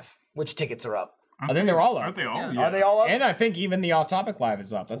Age Live, which tickets are up? I think they're all up. Aren't they all? Yeah. Yeah. Are they all up? And I think even the Off Topic Live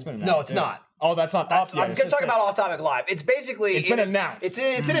is up. That's been announced. No, it's too. not. Oh, that's not up yet. I'm going to talk about Off Topic Live. It's basically It's been announced. It's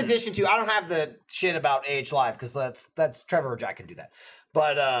in addition to. I don't have the shit about AH Live because that's Trevor or Jack can do that.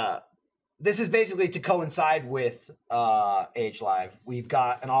 But this is basically to coincide with AH Live. We've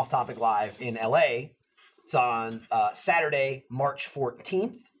got an Off Topic Live in LA. It's on Saturday, March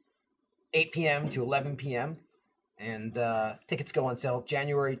 14th, 8 p.m. to 11 p.m. And tickets go on sale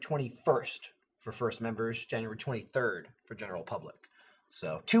January 21st for first members, January 23rd for general public.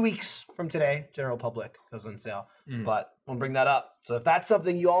 So 2 weeks from today, general public goes on sale. But I'll bring that up. So if that's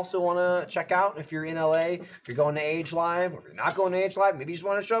something you also want to check out, if you're in LA, if you're going to Age Live, or if you're not going to Age Live, maybe you just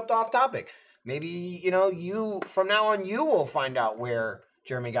want to show up to Off Topic. Maybe, you from now on, you will find out where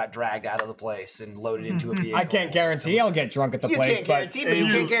Jeremy got dragged out of the place and loaded into a vehicle. I can't guarantee I'll get drunk at the You place, can't guarantee, but you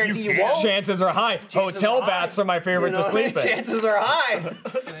You- can't guarantee you you can't. won't. chances are high. Chances Hotel are high. bats are my favorite to sleep in. Chances are high.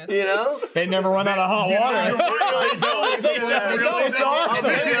 You know? They never run out of hot water. It's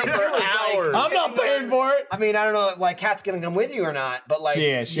awesome. I'm not paying for it. I mean, I don't know, like, Kat's gonna come with you or not, but like,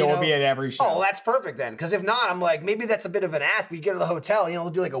 Yeah, she'll be at every show. Oh, that's perfect then. Because if not, I'm like, maybe that's a bit of an ask. We get to the hotel, we'll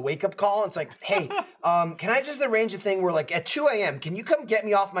do like a wake up call. And it's like, hey, can I just arrange a thing where like at 2 a.m. can you come get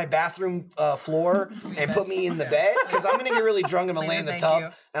me off my bathroom floor and put me in the bed? Because I'm gonna get really drunk and I'm gonna lay in the Thank tub, you.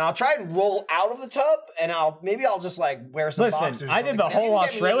 and I'll try and roll out of the tub, and I'll just like wear some boxers. Listen, or I did something. the But you whole can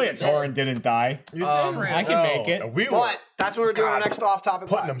get me in Australia the bed. tour and didn't die. I can make it. We were But that's what we're doing our God, next off topic.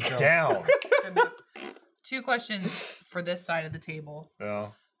 putting them live, so. down. Goodness. 2 questions for this side of the table. Yeah.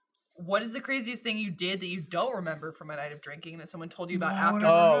 What is the craziest thing you did that you don't remember from a night of drinking that someone told you about No, no,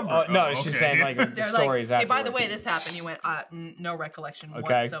 afterwards? no. No, Oh, she's okay. saying like the They're stories like, hey, by the afterwards. way, this happened. You went, no recollection Okay.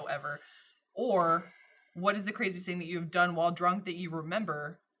 whatsoever. Or what is the craziest thing that you have done while drunk that you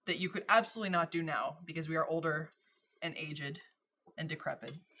remember that you could absolutely not do now because we are older and aged and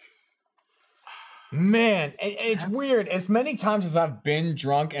decrepit. Man, it's weird. As many times as I've been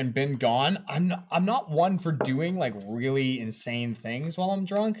drunk and been gone, I'm not one for doing like really insane things while I'm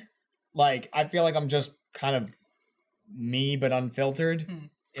drunk. Like I feel like I'm just kind of me but unfiltered.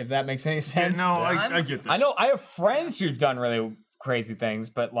 If that makes any sense. No, I get that. I know I have friends who've done really crazy things,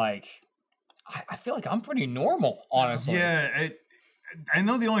 but like I feel like I'm pretty normal, honestly. Yeah, I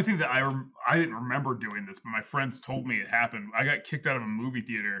know the only thing that I didn't remember doing this, but my friends told me it happened. I got kicked out of a movie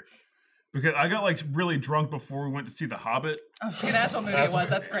theater because I got like really drunk before we went to see The Hobbit. I was gonna ask what movie it was.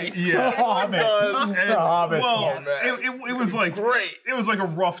 That's great. Yeah. The Hobbit. The Hobbit. Well, it was like great. It was like a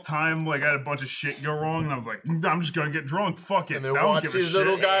rough time. Like I had a bunch of shit go wrong, and I was like, I'm just gonna get drunk. Fuck it. And they I don't watch give a these shit.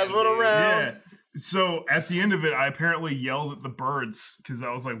 little guys run around. Yeah. So at the end of it, I apparently yelled at the birds because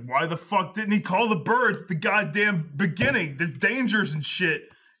I was like, why the fuck didn't he call the birds at the goddamn beginning? There's dangers and shit.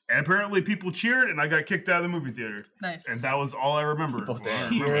 And apparently people cheered, and I got kicked out of the movie theater. Nice. And that was all I remember.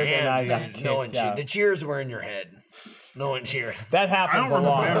 cheered and I got Man, no one kicked cheered. out. The cheers were in your head. No one cheered. That I happens don't a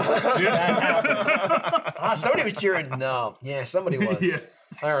lot. remember. That happens. Ah, somebody was cheering. No. Yeah, somebody was. Yeah.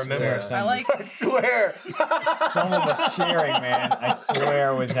 I remember. I like I swear. Someone was cheering, man. I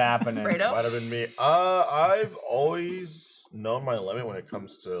swear it was happening. Fredo. Might have been me. I've always known my limit when it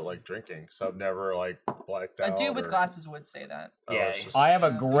comes to like drinking, so I've never like blacked A out. dude with or- glasses would say that. Yeah. it's just- I have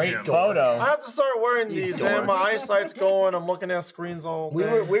a great Yeah. photo. I have to start wearing these, man. dork. My eyesight's going. I'm looking at screens all day.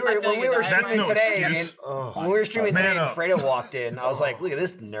 We were I feel when we you, were that's streaming no today, and excuse. when we were streaming Man today, and up. Fredo walked in. I was like, "Look at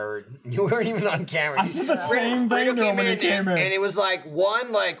this nerd." You weren't even on camera. I said the same thing Fredo to him when he came in. and it was like,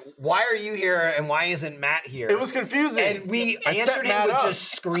 one, like, why are you here, and why isn't Matt here? It was confusing. and we I set answered him Matt with up.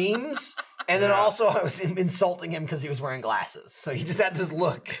 just screams, and then also I was insulting him because he was wearing glasses. So he just had this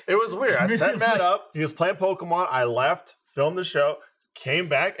look. It was weird. I set Matt up. He was playing Pokemon. I left, filmed the show, came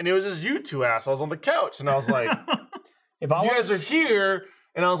back, and it was just you two assholes on the couch. And I was like, If I you was guys are here.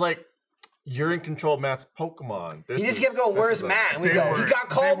 And I was like, you're in control of Matt's Pokemon. He just kept going, "Where's Matt?" And we They go, were- "He got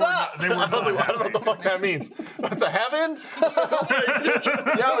called they were up." not- They were I was like, not I don't know what the happy. fuck that means. To heaven?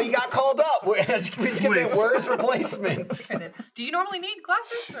 No, he got called up. We just kept saying, Please. "Where's replacements?" Do you normally need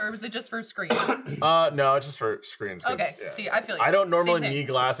glasses, or is it just for screens? No, it's just for screens. 'cause, Okay. yeah. See, I feel you. I don't normally Same thing. need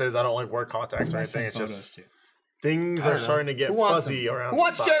glasses. I don't like wear contacts or anything. It's just things are starting to get Who wants fuzzy them? around. Who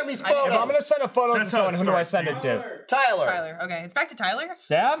wants the sides. Jeremy's I just- photo? If I'm gonna send a photo to That's how someone, it who do I starts, send it dude. to? Tyler. Tyler. Okay, it's back to Tyler.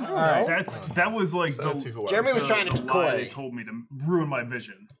 Sam? All right. That was like Send it to whoever. Jeremy was trying to the lie they decoy. told me to ruin my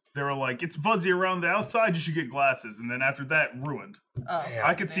vision. They were like, "It's fuzzy around the outside. You should get glasses." And then after that, ruined. Oh,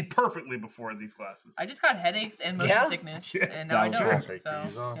 I could see nice. perfectly before these glasses. I just got headaches and motion Yeah? sickness, Yeah. and now I I'll know. take So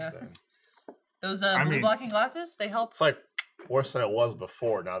these off yeah, then. those I blue mean- blocking glasses, they help. It's like worse than it was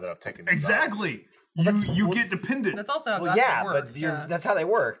before now that I've taken these off. Exactly. You get dependent. That's also how Well, glasses yeah, work. but that's how they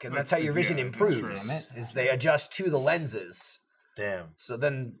work, and that's how your vision yeah, that's improves. true. Is they adjust to the lenses. Damn. So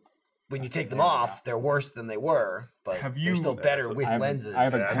then, when you take them off, they're worse than they were, but Have they're you- still better with I have- lenses. I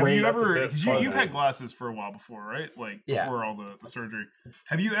have a Yeah. Have great. you That's a ever? bit 'Cause you've had glasses for a while before, right? Like Yeah. before all the surgery.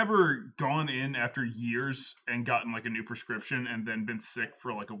 Have you ever gone in after years and gotten like a new prescription and then been sick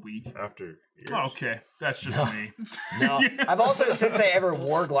for like a week? After years. Oh, okay, that's just me. No, Yeah. I've also, since I ever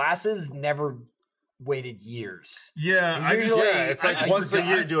wore glasses, never waited years. Yeah, It's I just, usually- Yeah, it's I like just once a forgot-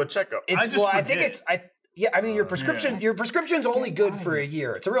 year do a checkup. It's, I just well, I think forget. I mean, your prescription's only good for a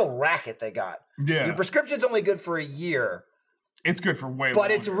year. It's a real racket they got. Yeah, Your prescription's only good for a year, it's good for way.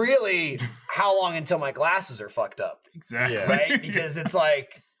 but it's longer. really how long until my glasses are fucked up, exactly Yeah. right? Because it's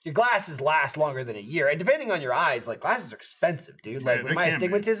like your glasses last longer than a year, and depending on your eyes, like glasses are expensive, dude. Like Yeah, with they my can be.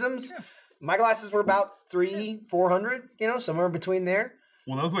 astigmatisms, my glasses were about $300-400, somewhere in between there.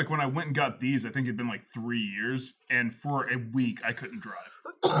 Well, that was like when I went and got these. I think it'd been like 3 years, and for a week I couldn't drive.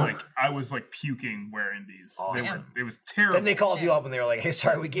 Like I was like puking wearing these. Awesome. It was terrible. Then they called you up and they were like, "Hey,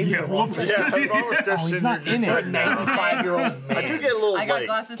 sorry, we gave you Yeah, the wrong whoops. prescription." Yeah, that's Oh, he's not in For a it. 95-year-old I do man. get a little I got like,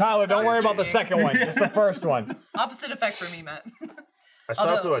 glasses. Tyler, to don't start worry about the seeing. second one, just the first one. Opposite effect for me, Matt. I still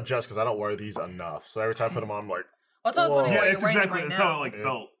have Although- to adjust because I don't wear these enough. So every time I put them on, I'm like, That's what I was wondering Whoa. why Yeah, you're it's wearing exactly them right that's now. how it like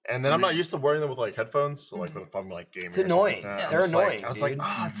felt. and then I'm not used to wearing them with like headphones. So like if I'm like gaming, It's annoying. Or something like that, They're I'm just like- annoying, I was like, dude.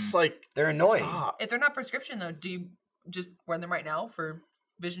 ah, it's like They're annoying. stop. If they're not prescription though, do you just wear them right now for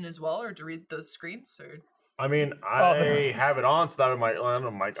vision as well, or to read those screens? Or I mean, I have it on so that my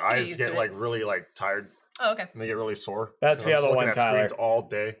Just to get eyes used get to it. like really like tired oh, okay, and they get really sore. That's 'Cause the I'm just other looking one, at Tyler. screens all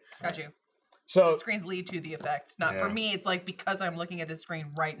day. got you. So Screens lead to the effect. Not for Yeah. me. It's like because I'm looking at this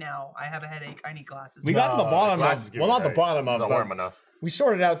screen right now, I have a headache. I need glasses. we got to the bottom glasses of, give well, me a not the headache bottom because of, I don't wear but them enough. we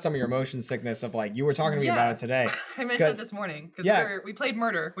sorted out some of your motion sickness of like you were talking to me about it today. I mentioned it this morning because we played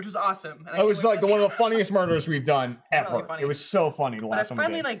Murder, which was awesome. And it was like one of the funniest murders we've done ever. Really funny. It was so funny. The last I one.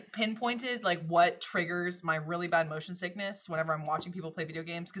 finally like pinpointed like what triggers my really bad motion sickness whenever I'm watching people play video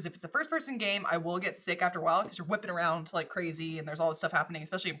games. Because if it's a first-person game, I will get sick after a while because you're whipping around like crazy and there's all this stuff happening,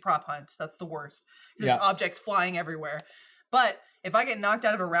 especially in prop hunt. That's the worst. There's objects flying everywhere. But if I get knocked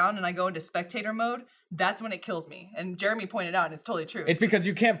out of a round and I go into spectator mode, that's when it kills me. And Jeremy pointed out, and it's totally true. It's because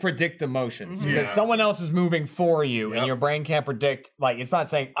you can't predict the motions. Because someone else is moving for you, and your brain can't predict. Like, it's not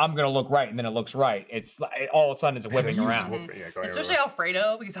saying, I'm going to look right, and then it looks right. It's like, all of a sudden, it's whipping around. Especially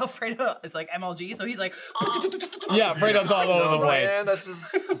Alfredo, because Alfredo is like MLG, so he's like... Yeah, Alfredo's all over the place. Man, that's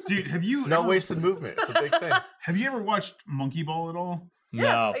just... Dude, have you... No wasted movement. It's a big thing. Have you ever watched Monkey Ball at all? Yeah,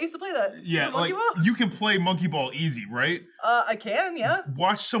 No. I used to play that. Yeah, Monkey like Ball? you can play Monkey Ball easy, right? I can, yeah.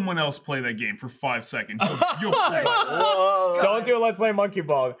 Watch someone else play that game for 5 seconds. You'll Whoa. Don't do a Let's Play Monkey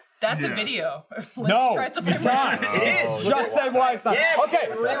Ball. That's a Yeah. video. No, Tries to play it's not. Monkey Ball. It is. Just said why it's not. Okay,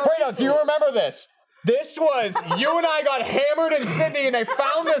 Fredo, do you remember this? This was, you and I got hammered in Sydney and I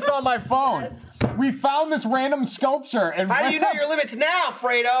found this on my phone. We found this random sculpture and How do you know your limits now,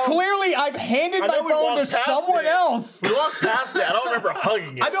 Fredo? clearly I've handed I my know we phone to walked past someone it. else. We walked past it. I don't remember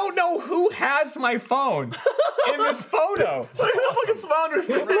hugging it. I don't know who has my phone in this photo. Look at fucking founder.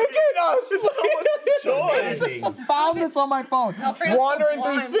 Look at us. Amazing. I found this on my phone. Alfredo's Wandering so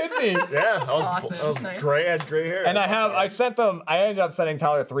through blind. Sydney. Yeah, I was, Awesome. I was Nice. gray. I had gray hair. And I sent them, I ended up sending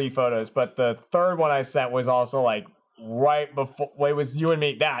Tyler 3 photos, but the third one I sent was also like right before, well, it was you and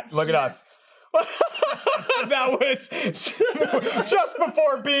me. Look at us. That was just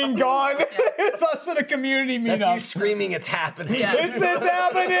before being gone. It's us at a community meetup. That's you screaming, it's happening. Yeah. It's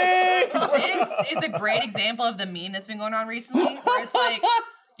happening. This is a great example of the meme that's been going on recently, where it's like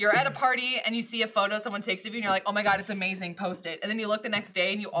you're at a party and you see a photo someone takes of you and you're like, oh my god, it's amazing, post it. And then you look the next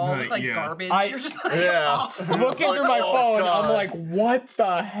day and you all look like Yeah. garbage. I- You're just like, Yeah. awful. Looking like, through my oh, phone, God. I'm like, what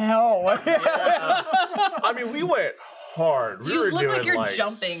the hell? I mean, we went hard. We You were look doing like you're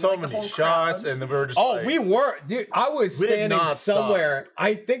jumping, so like, the many whole shots, crowd. and then we were just Oh, like, we were, dude. I was We did standing not stop. somewhere.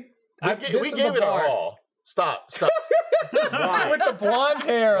 I think we gave it our all. Stop. Why? with the blonde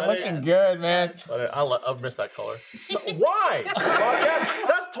hair, Let it- looking good, man. I'll miss that color. Why?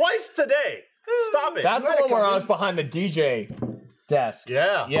 That's twice today. Stop it. That's the one where I was behind the DJ desk.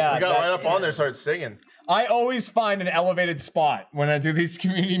 yeah. Yeah, We got that- right up on there, started singing. I always find an elevated spot when I do these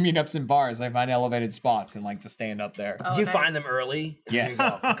community meetups in bars. I find elevated spots and like to stand up there. Oh, Do you nice. find them early? Yes. There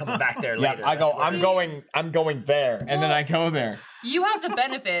you go. I'm coming back there Yeah, later. I go. That's what- I'm going there, and then I go there. You have the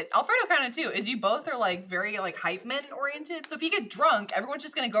benefit, Alfredo kind of too, is you both are like very like hype men oriented. So if you get drunk, everyone's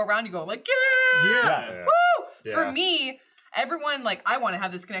just gonna go around you going like, yeah, Yeah. woo! Yeah. For me, everyone like I want to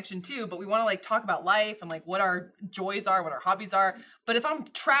have this connection too, but we want to like talk about life and like what our joys are, what our hobbies are. But if I'm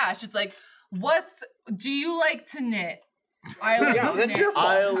trash, it's like, do you like to knit? I like Yeah, to that's knit. your fault.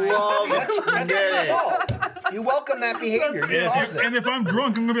 I love That's your knitting. fault. You welcome that behavior. You cause And it. if I'm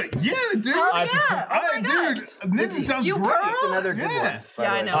drunk, I'm gonna be like, yeah, dude. Oh, yeah. Oh my God. Dude, knitting sounds You great. pearl? It's another good Yeah. one. by Yeah, the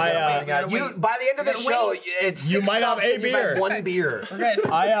I way. know. I, We gotta You, wait. by the end of the gotta show, wait. it's You six might have cups a and you've had beer. one beer. We're good. Sing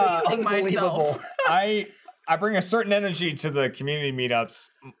myself. Unbelievable. I bring a certain energy to the community meetups.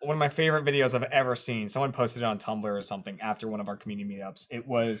 One of my favorite videos I've ever seen. Someone posted it on Tumblr or something after one of our community meetups. It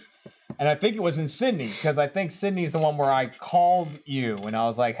was, and I think it was in Sydney, because I think Sydney's the one where I called you and I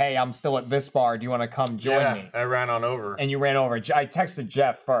was like, hey, I'm still at this bar. Do you want to come join me? I ran on over. And you ran over. I texted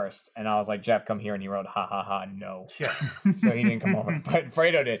Jeff first, and I was like, Jeff, come here. And he wrote, ha, ha, ha, no. Yeah. So he didn't come over, but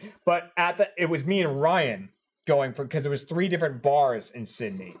Fredo did. But it was me and Ryan going for, because it was 3 different bars in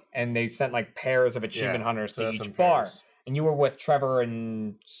Sydney, and they sent like pairs of achievement hunters so to that's each some bar. pairs. And you were with Trevor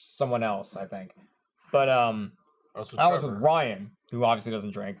and someone else, I think. But I was with I was with Trevor. Ryan, who obviously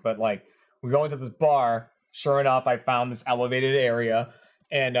doesn't drink, but like we go into this bar. Sure enough, I found this elevated area,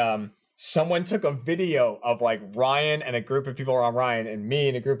 and someone took a video of like Ryan and a group of people around Ryan and me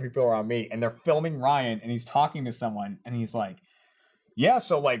and a group of people around me, and they're filming Ryan, and he's talking to someone, and he's like, yeah,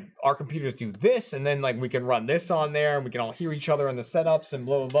 so like our computers do this, and then like we can run this on there, and we can all hear each other in the setups and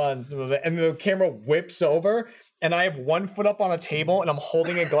blah blah blah, and, blah, blah, and the camera whips over, and I have one foot up on a table, and I'm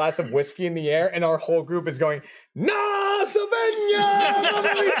holding a glass of whiskey in the air, and our whole group is going, "No, Savannah!"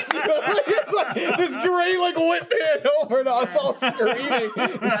 It's like this great like whip band over, and us all screaming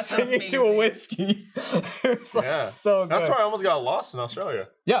and That's singing to a amazing. whiskey. It's like Yeah. so That's good. why I almost got lost in Australia.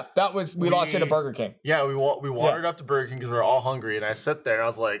 Yeah, that was we lost it at Burger King. Yeah, we wandered up to Burger King because we were all hungry, and I sat there and I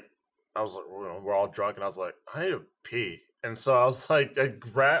was like, we're all drunk, and I was like, I need to pee, and so I was like,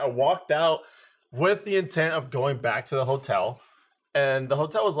 I walked out with the intent of going back to the hotel, and the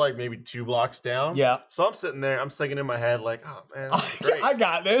hotel was like maybe 2 blocks down. Yeah. So I'm sitting there, I'm thinking in my head like, oh man, this is great. I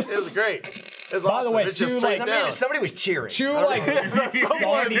got this. It was great. It was By awesome. the way, it's just two, straight like, down. Somebody was cheering. Two like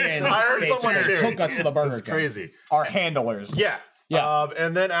guardians I heard someone basically cheering. took us to the Burger It's King. crazy. Our handlers. Yeah. Yeah.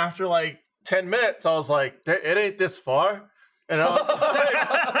 And then after like 10 minutes, I was like, it ain't this far. And I was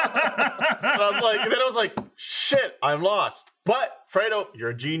like, and then I was like, shit, I'm lost. But Fredo, you're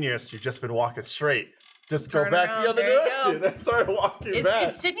a genius. You've just been walking straight. Just Turn go back around, the other there you direction. go. I started walking back.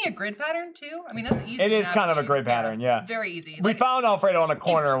 Is Sydney a grid pattern too? I mean, that's easy. It to is kind of a navigate. grid pattern, yeah. Very easy. We found Alfredo on a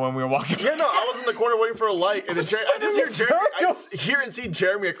corner when we were walking. Yeah, no, I was in the corner waiting for a light, and then I just hear spinning Jeremy. I circles. hear and see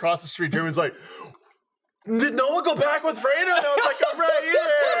Jeremy across the street. Jeremy's like, "Did no one go back with Fredo?" And I was like, "I'm right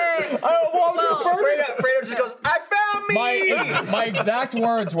here." Fredo just goes, I found me! My exact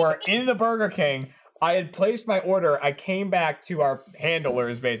words were, in the Burger King, I had placed my order. I came back to our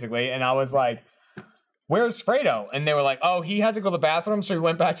handlers, basically, and I was like, where's Fredo? And they were like, oh, he had to go to the bathroom, so he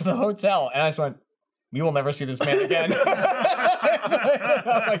went back to the hotel. And I just went, we will never see this man again. I was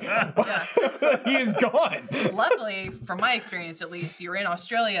like, he is gone. Luckily, from my experience at least, you're in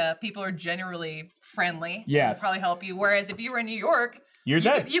Australia, people are generally friendly. Yes. They'll probably help you. Whereas if you were in New York, You're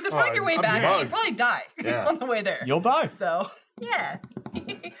dead. You could find your way I'm back and mugged. you'd probably die Yeah. on the way there. You'll die. So, yeah.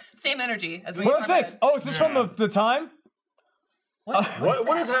 Same energy as when What's you're this? Oh, is this from the time? What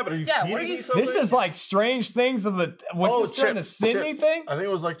is happening? Are you Yeah, feeding what are you- me something? This is like strange things of the. Was this during the Sydney chips. thing? I think it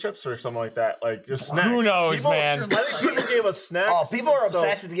was like chips or something like that. Like just snacks. Who knows, People- man? I think people gave us snacks. Oh, people are so-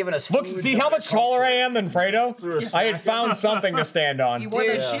 obsessed with giving us Look, food see from how their much taller I culture. am than Fredo? Through a I had found something to stand on. You wore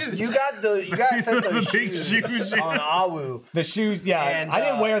those shoes. You got some of those The big shoes shoes. on Awu. The shoes, yeah. And, I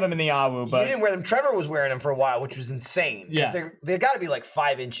didn't wear them in the Awu, You but didn't wear them. Trevor was wearing them for a while, which was insane. 'Cause Yeah. they got to be like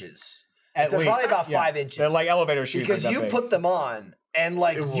 5 inches. at They're least probably about yeah. 5 inches. They're like elevator shoes. because like that you big. put them on, and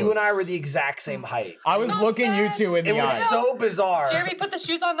like It you and I was- were the exact same height. I was looking you two in It the was eye. so bizarre. Jeremy put the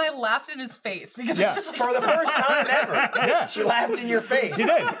shoes on and I laughed in his face because Yeah. it's just like for the first time ever. Yeah. She laughed in your face. She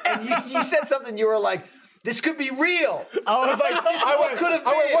did. And you said something. You were like, "This could be real." I was like, what could have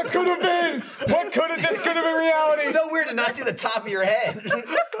I went, been. what could have been? What could have? This could have been reality. It's so weird to not see the top of your head.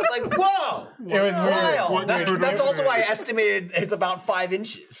 I was like, "Whoa!" It was weird. Wild. That's also why I estimated it's about 5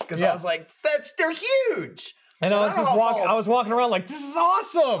 inches because I Yeah. was like, "They're huge." And I was I don't just know how walking. tall- I was walking around like, this is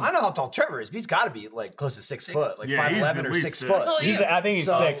awesome. I know how tall Trevor is, but he's got to be like close to 6 foot, like Yeah, he's 5'11" at or least 6 six. foot. Totally. I think he's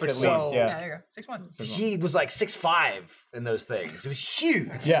So- 6 at so- least. Yeah, Yeah. there you go. 6'1". He was like 6'5" in those things. It was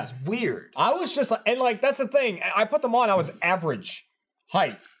huge. Yeah. It was weird. I was just like, and like that's the thing. I put them on. I was average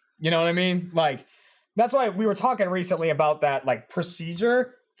height. You know what I mean? Like that's why we were talking recently about that like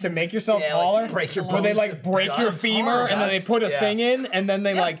procedure to make yourself Yeah, like, taller. break your where they bones like to break your dust. femur and then they Dust, put a yeah. thing in and then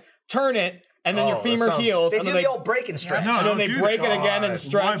they like turn it and then your Oh, that femur sounds- heals They and do then the old break and stretch. No, and then don't they do break that. it again and Why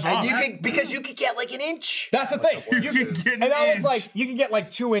stretch. bother? Because you could get like an inch. That's the thing. You can get an and I was inch. like, you can get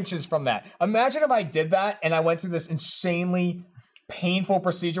like 2 inches from that. Imagine if I did that and I went through this insanely painful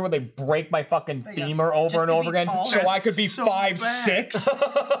procedure where they break my fucking you go. femur over Just and to over be again tall? so I could be That's so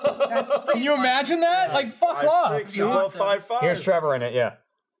 5'6". That's pretty Can you fun. imagine that? Like, fuck off. You're awesome. 5'5". Here's Trevor in it, yeah.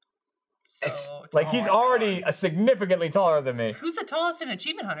 So Like, he's already significantly taller than me. who's the tallest in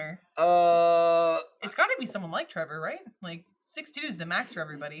Achievement Hunter? It's got to be someone like Trevor, right? Like 6'2" is the max for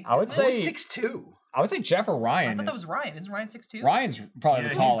everybody. I would isn't it? say- 6'2". I would say Jeff or I Ryan. thought that was Ryan. Isn't Ryan 6'2"? Ryan's probably Yeah, the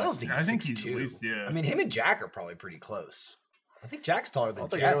he's- I don't tallest. think I he's think he's 6'2". at least, yeah. I mean, him and Jack are probably pretty close. I think Jack's taller than I don't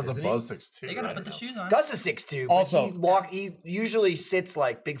think Jeff, anyone's isn't above he? 6'2". They gotta right put the now. shoes on. Gus is 6'2", but Also- he usually sits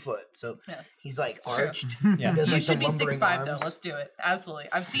like Bigfoot, so Yeah. he's like true. arched. Yeah. He does, You like, should the be lumbering 6'5" though. arms. Let's do it. Absolutely.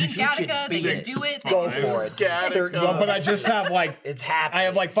 I've seen You should Gattaca. They be can it. do it. Go for it. Gattaca. 13. Well, but I just have like, It's happening. I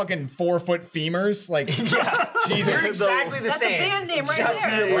have like fucking 4-foot femurs. Like, yeah. They're Jesus. exactly the That's a same. band name right Just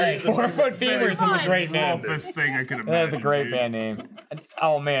there. your legs. 4-foot femurs is a great name. Smallest thing I could imagine. That is a great dude. band name. And-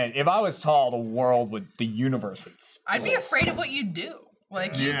 oh man, if I was tall, the universe would. I'd be afraid of what you do.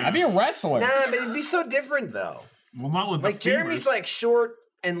 Like you. Yeah. I'd be a wrestler. Nah, but it'd be so different though. Well, not with Like the Jeremy's femurs. like short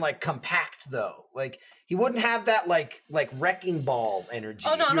and like compact though. Like he wouldn't have that like wrecking ball energy.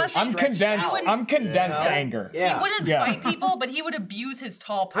 Oh, no, if I'm you not were saying- I'm stretched condensed. out. I'm condensed Yeah. anger. Yeah. He wouldn't Yeah. fight people, but he would abuse his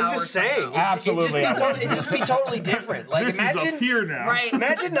tall power. I'm just saying. somehow. Absolutely, I would. It'd just be totally different. Like this is imagine up here now. Right.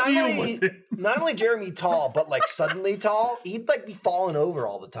 Imagine Deal with it. not only Jeremy tall, but like suddenly tall, he'd like be falling over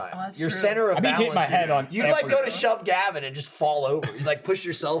all the time. Oh, that's Your true. center of I'd be balance. hitting my head on. You'd like go to everything. shove Gavin and just fall over. You'd like push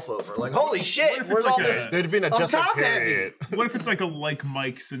yourself over. Like holy shit, if it's where's like all a- this? There'd been a I'm just a top heavy. period. What if it's like a like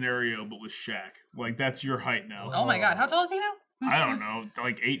Mike scenario, but with Shaq? Like that's your height now. Oh my god, how tall is he now? I don't know,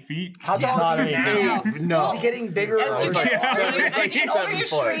 like 8 feet. How tall not is he eight now? feet. No. Is he getting bigger? As or you is get he- older, he's as like you get older, 7 you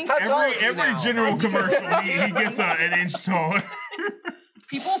foot. shrink. How tall is he Every now? general commercial, he gets an inch taller.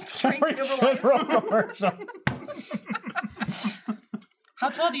 People shrink Every over life. general commercial. How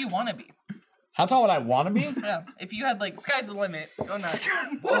tall do you want to be? How tall would I want to be? Yeah. If you had like sky's the limit, go nuts.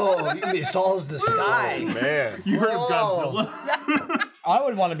 Whoa, you can be as tall as the sky. Man. You heard of Whoa. Godzilla? I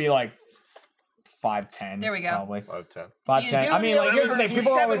would want to be like 5'10". There we go. Probably 5'10". 5'10". I mean, like here's the thing: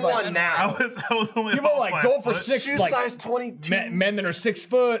 people are always like, 7'1" now. I was only people are about like 5 go for foot. 6, Shoe like size 22. men that are 6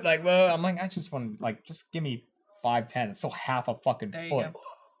 foot. Like, well, I'm like, I just want to like just give me 5'10". It's still half a fucking There you foot. go.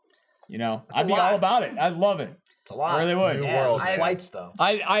 You know, a I'd be lot. all about it. I'd love it. It's a lot. I really would. New Yeah, world I- flights though.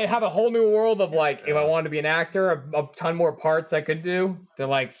 I have a whole new world of like, if I wanted to be an actor, a ton more parts I could do. They're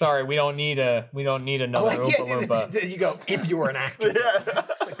like, sorry, we don't need I another like the Oompa idea Loompa. that you go if you were an actor,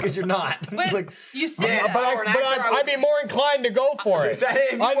 because you're not. Wait, Like, you said Yeah, that. But, Or an actor, I I'd be more inclined to go for it. Is that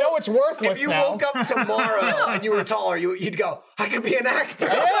it? If you I know woke- it's worthless if you now. woke up tomorrow and you were taller, you'd go, I could be an actor.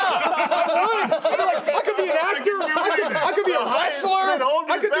 Yeah, I would. I'd be like, I could be an actor. I could be a wrestler.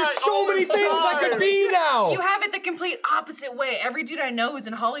 I could do so many things I could be now. You have it the complete opposite way. Every dude I know who's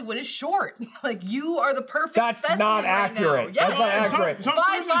in Hollywood is short. Like you are the perfect. That's specimen not right accurate. Now. That's not Yes. accurate. Tom Five,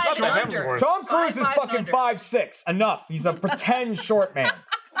 Cruise is five, and short. under. Hemsworth. Tom Cruise is 5'5" fucking under. 5'6". Enough. He's a pretend short man.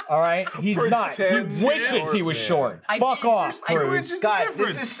 All right, he's not. He Pretend wishes he was short. I Fuck did- off, I- Cruise. God, this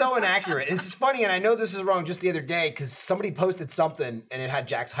difference. is so inaccurate. This is funny, and I know this is wrong just the other day because somebody posted something and it had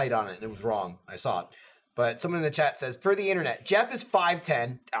Jack's height on it, and it was wrong. I saw it. But someone in the chat says, per the internet, Jeff is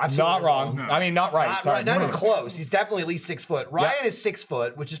 5'10". Absolutely Not wrong. I mean, not right. Not, Sorry. not even close. He's definitely at least 6 foot. Ryan is 6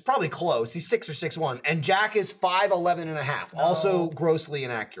 foot, which is probably close. He's 6 or 6'1". And Jack is 5'11" and a half. Also grossly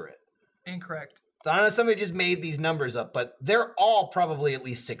inaccurate. Incorrect. I don't know, somebody just made these numbers up, but they're all probably at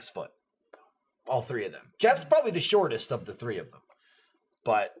least 6 foot. All three of them. Jeff's probably the shortest of the three of them.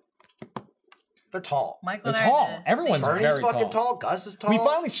 But they're tall. Michael They're and I tall. are the Everyone's same. Bernie's very fucking tall. tall. Gus is tall. We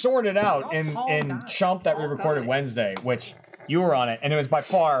finally sorted out All in tall guys. Chump that we Tall recorded guys. Wednesday, which you were on it, and it was by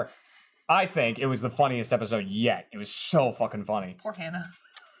far, I think, it was the funniest episode yet. It was so fucking funny. Poor Hannah.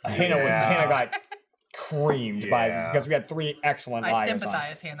 Hannah got creamed because we had 3 excellent I liars on.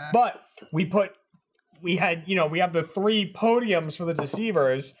 sympathize, Hannah. But we had, we have the 3 podiums for the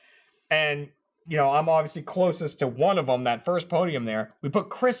Deceivers, and I'm obviously closest to one of them, that first podium there. We put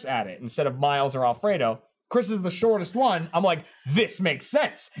Chris at it instead of Miles or Alfredo. Chris is the shortest one. I'm like, this makes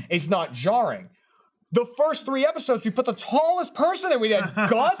sense. It's not jarring. The first 3 episodes, we put the tallest person there. We had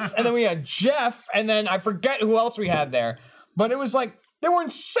Gus, and then we had Jeff, and then I forget who else we had there. But it was like, they were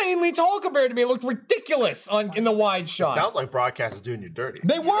insanely tall compared to me. It looked ridiculous in the wide shot. Sounds like broadcast is doing you dirty.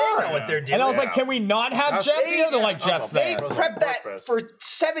 They were. know what they're doing. And I was like, can we not have That's- Jeff here? They're like, Jeff's They there. prep that Purpose. for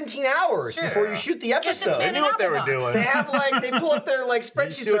 17 hours Sure. before you shoot the Get this episode. man They an knew what they apple were box. doing. They have they pull up their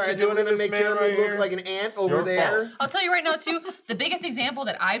spreadsheets. see what Right, you're we're doing gonna to this make man Jeremy right look here? like an ant over your there. fault. I'll tell you right now, too, the biggest example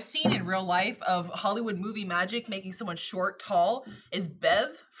that I've seen in real life of Hollywood movie magic making someone short tall is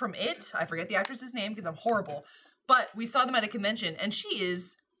Bev from It. I forget the actress's name because I'm horrible. But we saw them at a convention, and she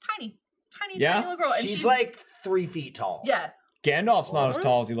is tiny. Tiny little girl. And She's like 3 feet tall. yeah. Gandalf's not as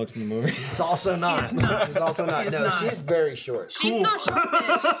tall as he looks in the movie. He's also not. He's not. He's also not. He is No, not. she's very short. She's so short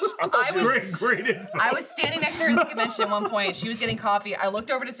that Great info. I was standing next to her at the convention at one point. She was getting coffee. I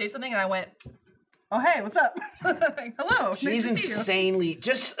looked over to say something, and I went, "Oh, hey, what's up? Hello. She's nice to see you." insanely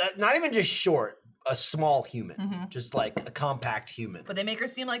just not even just short, a small human, just like a compact human. But they make her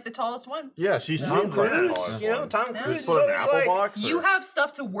seem like the tallest one. Yeah, she Tom seemed like the Cruise, tallest you know, one. Tom Yeah. Cruise Just is put an always apple like, box. You or- have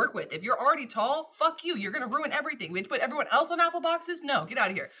stuff to work with. If you're already tall, fuck you. You're gonna ruin everything. We had to put everyone else on apple boxes. No, get out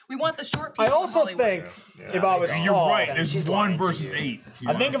of here. We want the short people. I in also Hollywood. think if I was You're tall, right. There's she's 1 lying to versus you. 8.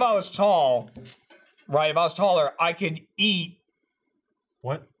 I think if I was tall, right, if I was taller, I could eat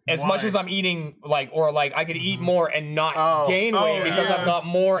What? as Why? much as I'm eating, or I could eat more and not Oh. gain weight Oh, because yeah. I've got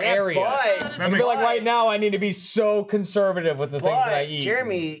more area. but That I is feel like why. right now I need to be so conservative with the things that I eat.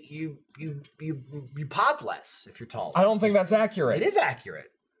 Jeremy, you pop less if you're tall. I don't think that's accurate. It is accurate.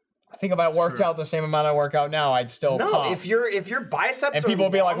 I think if I worked out the same amount I work out now, I'd still No, pop. if your biceps and are people will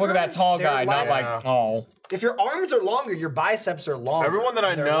be like, look at that longer, tall they're guy, not less- like, oh. If your arms are longer, your biceps are longer. Everyone that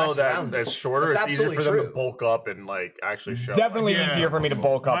I They're know less that rounded. is shorter, That's it's easier absolutely for them to true. bulk up and actually show. Definitely Yeah. easier for me to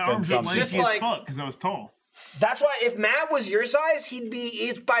bulk up My than arms are something. Just lanky as like- fuck because I was tall. That's why if Matt was your size,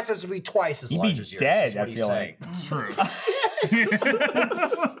 his biceps would be twice as He'd large be as yours. dead, is what I he's feel saying. It's true.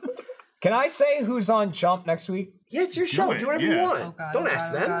 Can I say who's on Chump next week? Yeah, it's your show. it, Do whatever yeah. you want. Oh God, Don't oh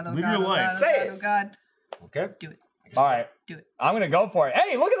ask God, them. Oh God, oh Live God, your oh life. God, oh Say God, it. Oh God. Okay. Do it. All right. Do it. I'm going to go for it.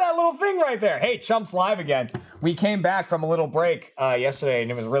 Hey, look at that little thing right there. Hey, Chump's live again. We came back from a little break yesterday,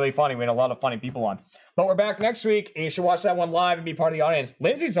 and it was really funny. We had a lot of funny people on. But we're back next week, and you should watch that one live and be part of the audience.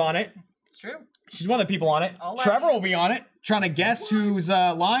 Lindsay's on it. It's true. She's one of the people on it. I'll let Trevor you- will be on it, trying to guess who's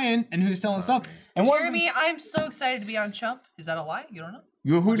lying and who's telling stuff. And one of Jeremy, these- I'm so excited to be on Chump. Is that a lie? You don't know?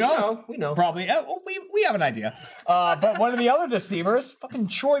 who knows? We know. Probably. Well, we have an idea. But one of the other deceivers, fucking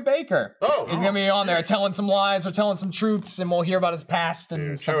Troy Baker, is gonna be on there telling some lies or telling some truths, and we'll hear about his past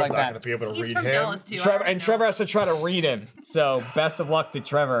and stuff Trevor's like not that. going to be able to He's read from him. Dallas too. I Trevor already and know. Trevor has to try to read him. So best of luck to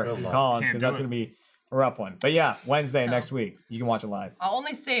Trevor Collins, Can't because do that's it. gonna be a rough one. But yeah, Wednesday next week, you can watch it live. I'll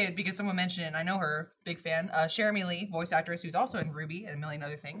only say it because someone mentioned it and I know her. Big fan. Jeremy Lee, voice actress who's also in Ruby and a million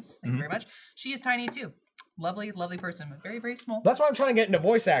other things. Thank you very much. She is tiny too. Lovely, lovely person, but very, very small. That's why I'm trying to get into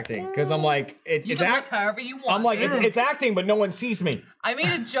voice acting, because I'm like, You it's can act. look however you want. I'm like, babe. it's acting, but no one sees me. I made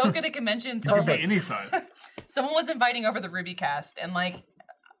a joke at a convention. Could be any size. Someone was inviting over the Ruby cast, and like,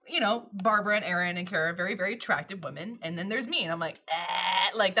 you know, Barbara and Aaron and Kara, very, very attractive women. And then there's me, and I'm like,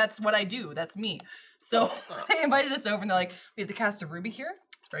 like that's what I do. That's me. So they invited us over, and they're like, we have the cast of Ruby here.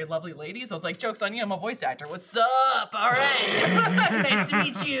 It's very lovely ladies. I was like, joke's on you. I'm a voice actor. What's up? All right. Nice to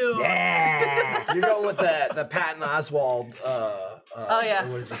meet you. Yeah. You're going with the Patton Oswalt. Oh, yeah.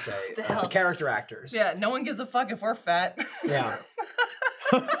 What does he say? The hell? Character actors. Yeah, no one gives a fuck if we're fat. Yeah.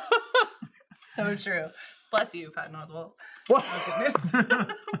 So true. Bless you, Patton Oswalt. What? Oh,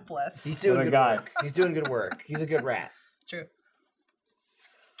 goodness. Bless. He's doing What a good guy. work. He's doing good work. He's a good rat. True.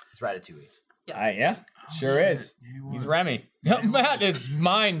 He's Ratatouille. Yeah, sure is. He's Remy. Matt is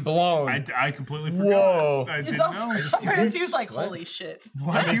mind blown. I completely forgot. Whoa. I It's didn't all know. Ratatouille's like, holy shit.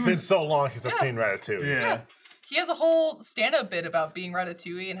 What? It's He been was, so long since I've seen Ratatouille. yeah. He has a whole stand-up bit about being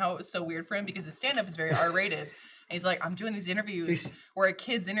Ratatouille and how it was so weird for him because his stand-up is very R-rated. And he's like, I'm doing these interviews where a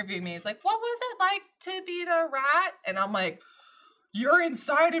kid's interviewing me. He's like, what was it like to be the rat? And I'm like, you're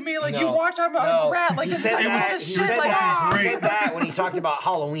inside of me. Like, you No. watch, I'm a rat. Like, he this said is that. this He shit. said Like, that. ah. He said that when he talked about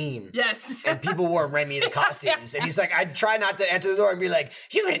Halloween. Yes. And people wore Remy the costumes. And he's like, I'd try not to answer the door and be like,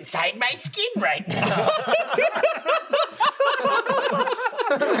 you're inside my skin right now.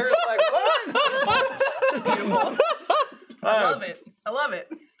 They're just like, what? Beautiful. I love it. I love it.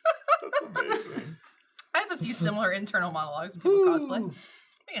 That's amazing. I have a few similar internal monologues when people cosplay.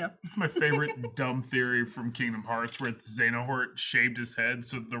 But, you know. It's my favorite dumb theory from Kingdom Hearts where it's Xehanort shaved his head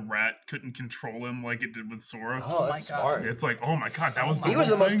so the rat couldn't control him like it did with Sora. Oh, my that's God. smart. It's like, oh my god, that was the He was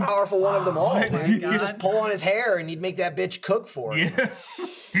the whole most thing? powerful one of them all. my Dude. He'd just God. pull on his hair and he'd make that bitch cook for him. Yeah.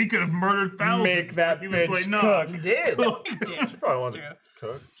 He could have murdered thousands. Make that but he was bitch like, no. cook. He did. He did. Probably It's wanted true. to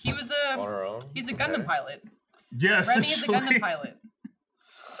cook He was on her own. he's a Gundam pilot. Yes, Remy is a essentially. Gundam pilot.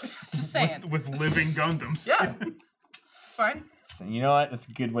 Just saying. With living Gundams. Yeah. It's fine. So, you know what? That's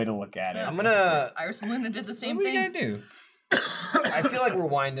a good way to look at it. I'm gonna. Iris and Luna did the same What are you thing. gonna do? I feel like we're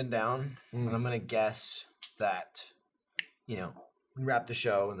winding down, and I'm gonna guess that, you know, we wrap the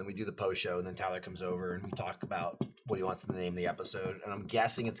show and then we do the post show, and then Tyler comes over and we talk about what he wants to name the episode, and I'm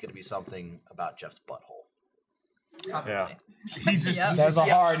guessing it's gonna be something about Jeff's butthole. Probably. Yeah. He just. Yep. That's a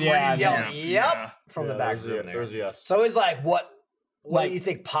hard, yeah. Yep, no. yep, from the back there's room a, there. there's a yes. So it's like, what Like, do you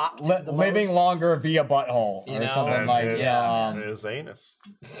think popped? the Living most? longer via butthole You or know? something And like his- yeah. and his anus.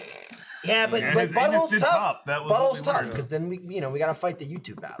 Yeah, but Yeah, but his anus butthole's did tough. pop. That was what Butthole's we tough learned. because then we gotta fight the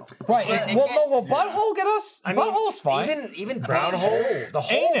YouTube battle. Right. But it Will can't- butthole get us? I mean, Butthole's fine. Even Brown hole, the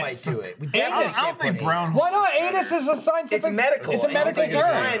hole Anus. might do it. We Anus. definitely I can't don't think put brown. anus. Why not? Anus is a scientific. It's medical. It's a I don't medical think it's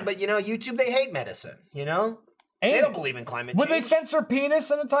term. fine, but you know, YouTube they hate medicine. You know, they Anus. don't believe in climate Would they change. censor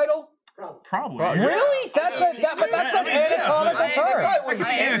penis in the title? Probably. Really? That's a but that's an anatomical They term. probably wouldn't It's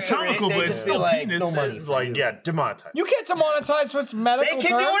censor it. anatomical, They'd but just it's be still like, penis. no money for Like, you. yeah, demonetized. You can't demonetize what's medical They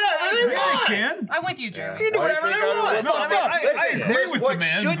can do terms. whatever they Yeah, want. they can. I'm with you, Jeremy. They can do Why do you whatever they think I want. was No, fucked up. I Listen, agree there's with what the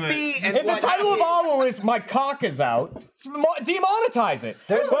man, should but- be and If the what title of is. Owl is "My Cock Is Out," demonetize it.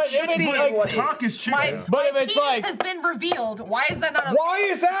 There's what But if should it's be and like- what Cock is chicken. My, But if my it's penis like- has been revealed. Why is that not okay? Why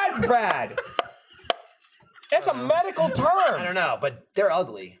is that bad? It's a medical I term. don't know, but they're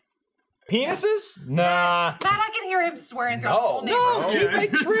ugly. Penises? Nah. Matt, I can hear him swearing through the No. whole No, neighborhood.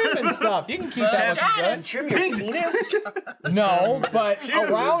 keep it trim and stuff. You can keep that looking Trim your penis? good. No, but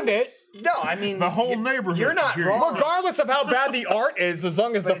around it, No, I mean The whole neighborhood. You're not Here. wrong. regardless of how bad the art is, as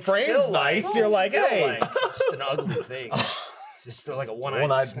long as But the it's frame's still nice, you're it's like, still hey. it's just an ugly thing. It's just like a one-eyed,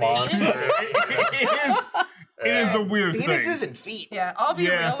 One-eyed snake. monster. It is a weird Penises thing. and feet. Yeah, I'll be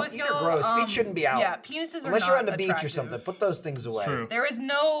Yeah. real with Feet are y'all. gross. Feet shouldn't be out. Yeah, penises are Unless you're not on the beach or attractive. something, put those things away. True. There is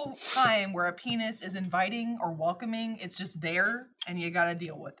no time where a penis is inviting or welcoming. It's just there. and you gotta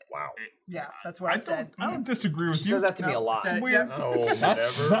deal with it. Wow. Yeah, that's what I said. I don't disagree with She you. says that to me a lot. said it, Weird. yeah. No,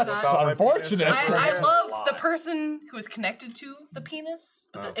 That's never without my unfortunate. penis. I That's love a lot. the person who is connected to the penis.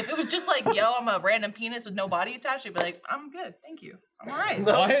 But if it was just like, yo, I'm a random penis with no body attached, you'd be like, I'm good, thank you. I'm all right.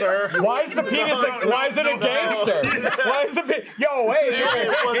 No, sir. Why is the penis? Why is it a gangster? Why is it? Yo,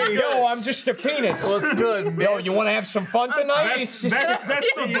 hey, yo, I'm just a penis. What's good, man? Yo, you want to have some fun tonight? That's the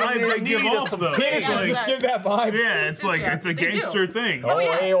vibe they give off, though. Penises Yeah, just give that vibe. Yeah, it's like Yeah, it's a they do. gangster thing. Oh,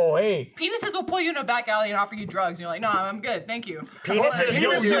 yeah. hey, oh, hey. Penises will pull you in a back alley and offer you drugs, and you're like, no, I'm good, thank you. Penises You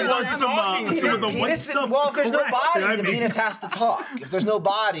will want some of the white stuff? well, if there's no correct, body, I the mean. penis has to talk. If there's no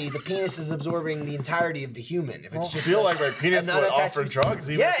body, the penis is absorbing the entirety of the human. If it's I just feel like my penis not would attached offer to- drugs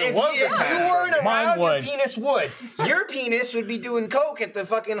even yeah, if it if was you attached. weren't Mine around, your would. penis would. Your penis would be doing coke at the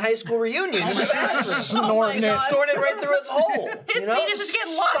fucking high school reunion. Snorting it. Snorted right through its hole. His you know? penis is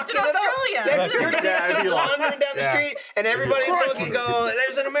getting lost Sucking in it up. Australia. Yeah, your dick's Yeah, just it'd be lost. wandering down the Yeah. street, and everybody look and go,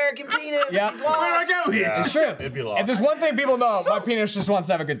 "There's an American penis. Yeah. He's Where'd I lost." go here? It's true. It'd be lost. If there's one thing people know, my penis just wants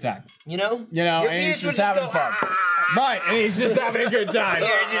to have a good time. You know? You know, Your and he's penis would just having go, fun. "Ah." Right, and he's just having a good time. Yeah,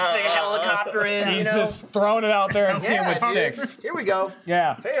 just like a helicopter in. He's you know? just throwing it out there and seeing what dude. sticks. Here we go.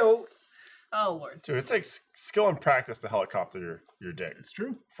 Yeah. Hey-oh. Oh, Lord. Dude, it takes skill and practice to helicopter your dick It's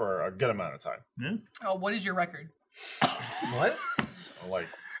true. for a good amount of time. Yeah. Oh, what is your record? What? Like,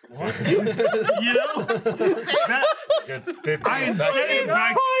 You know, that, good 15 I didn't say it, seconds. but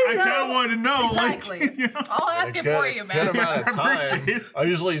I kind of wanted to know. Exactly. Like, you know. I'll ask it for you, Good man. amount of time. Appreciate it. I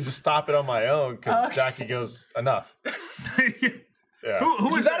usually just stop it on my own because Jackie goes, enough. Yeah. Who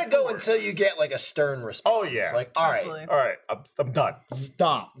You is gotta that go for? until you get like a stern response. Oh, yeah. Like, all right. Absolutely. All right, I'm done.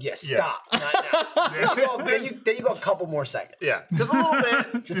 Stop. Yes, Yeah. stop. Not now. then you go a couple more seconds. Yeah, just a little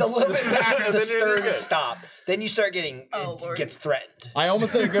bit. Just a little bit past And the then you're stern good. stop. Then you start getting, Oh, it Lord. gets threatened. I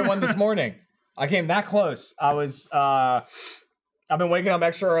almost did a good one this morning. I came that close. I was I've been waking up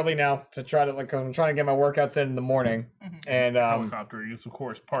extra early now to try to like I'm trying to get my workouts in the morning. And Helicopter is, of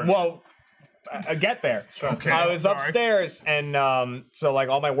course, part of well, I get there. Okay, I was sorry. upstairs, and so like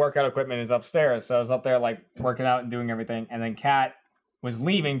all my workout equipment is upstairs. So I was up there like working out and doing everything, and then Kat was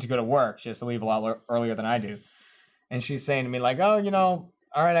leaving to go to work. She has to leave a lot earlier than I do, and she's saying to me like, "Oh, you know,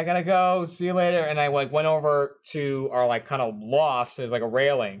 all right, I gotta go. See you later." And I like went over to our like kind of loft. There's like a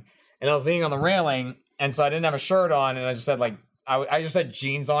railing, and I was leaning on the railing, and so I didn't have a shirt on, and I just had like I just had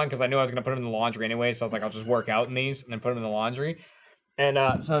jeans on because I knew I was gonna put them in the laundry anyway. So I was like, I'll just work out in these and then put them in the laundry. And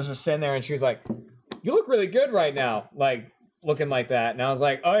so I was just sitting there, and she was like, "You look really good right now, like looking like that." And I was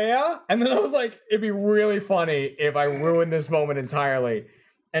like, "Oh yeah." And then I was like, "It'd be really funny if I ruined this moment entirely."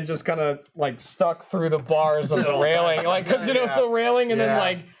 And just kind of like stuck through the bars of the railing, like because you know it's the railing, and then Yeah.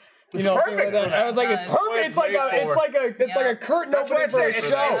 like you It's know perfect that. for I was like, it's that. perfect. It's like a curtain That's what opening I for a said.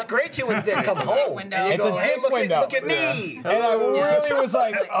 show. It's great to when they come home. window. And you It's go, a hey, dick look window. at me. And I really was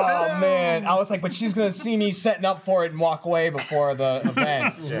like, oh man. I was like, but she's gonna see me setting up for it and walk away before the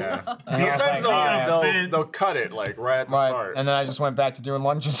event. Yeah. And I was Sometimes like, all right. they'll cut it like right at the Right. start. And then I just went back to doing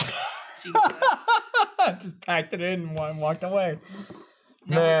lunches. Jesus. Just packed it in and walked away.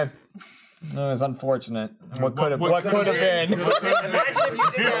 Man, it was unfortunate. What could have been? Imagine if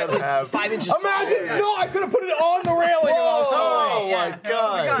you did that with 5 inches Imagine, tall. no, I could have put it on the railing. Oh Yeah. my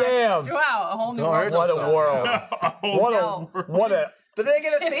god. Damn. Wow, a whole new Don't world. hurt What a yourself. world. What a. But then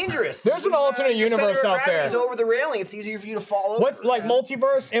again, that's dangerous. There's an alternate Your center universe of out there. gravity's over the railing. It's easier for you to fall over. What's like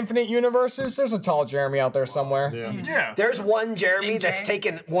multiverse, infinite universes? There's a tall Jeremy out there somewhere. Yeah. There's one Jeremy Big that's J.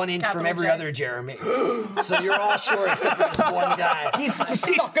 taken 1 inch from Capital every J. other Jeremy. So you're all short except for this one guy. He's just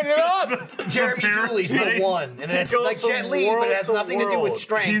sucking it up. Jeremy Dooley's the parasite. one. And it's goes like from Jet Li, but it world has to nothing to do with world.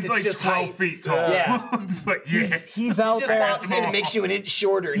 strength. He's it's like just 12 height. feet tall. Yeah. It's like, yes. He's out Just there. pops in and makes you an inch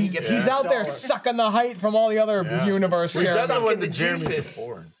shorter. And he gets He's out there sucking the height from all the other universe He's Jeremys. sucking when the the Jeremys juices. are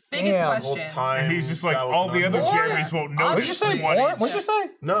born. Biggest Damn. Whole question. time. And he's just like, travel all the other none. Jeremys won't know. What'd you say? Born? What'd you say?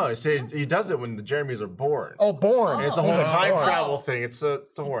 No, he does it when the Jeremys are born. Oh, born. It's a whole time born. travel thing. It's a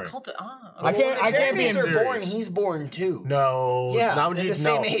don't worry. I can't be in Jeremys are born. series. He's born too. No. Yeah, not when they're you the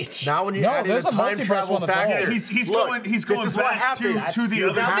same no. age. Not when you No, add in there's the a time multiverse travel one that's factor. older. He's Look, going this is what back happened. to the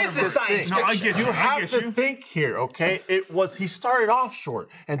other Now half this of is the science thing. No, I fiction. get You you. I have get to you. think here, okay? He started off short,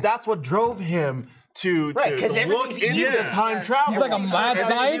 and that's what drove him to Right, 'cause look everything's into easy. time Yes. travel. He's like a mad And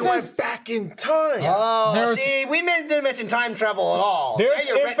then he scientist? went back in time. Oh, There's- see, we didn't mention time travel at all. There's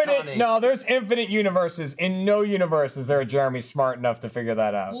Now you're infinite. retconning. No, there's infinite universes. In no universe is there a Jeremy smart enough to figure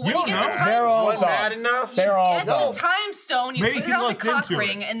that out. Well, when don't you get the know. time They're all Wasn't dumb. bad enough. They're all get dumb. the time stone, you Maybe put he it on the looked cock into it.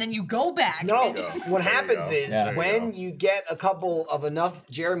 ring, and then you go back. No, And- what happens go. is Yeah. when you get a couple of enough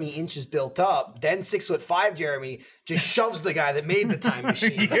Jeremy inches built up, then 6'5" Jeremy just shoves the guy that made the time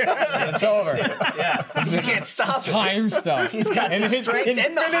machine. It's over. Yeah, you can't stop it. Time stuff. He's got and the his strength and the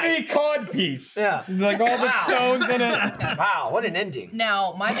infinity height. cod piece. Yeah. Like all the tones in it. Wow, what an ending.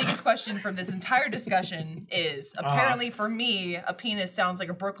 Now, my biggest question from this entire discussion is apparently for me, a penis sounds like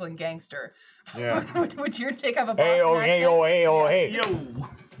a Brooklyn gangster. Yeah. Would your take have a Boston Hey, oh, accent? hey, oh, hey, oh, hey. Yo,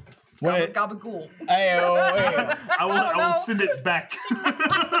 Gabagool. Hey, oh, hey. I will send it back.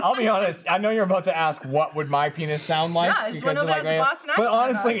 I'll be honest. I know you're about to ask what would my penis sound like. Yeah, I just wanna because know you're if it has a "Hey." Boston But accent or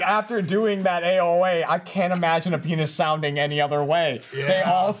honestly, not. after doing that AOA, I can't imagine a penis sounding any other way. They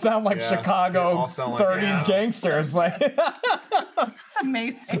all sound like Yeah. They Chicago all sound like 30s ass. gangsters. Like, It's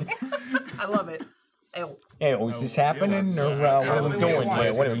amazing. I love it. Ew. hey, is this happening? Or what are we doing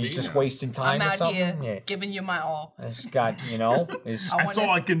here? What are you just wasting time I'm or out something? here Yeah. giving you my all. It's got, it's That's all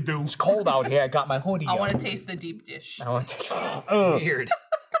I can do. cold out here. I got my hoodie I on. want to taste the deep dish. I want to. Ugh. Weird.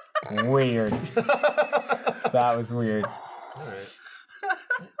 Weird. That was weird. I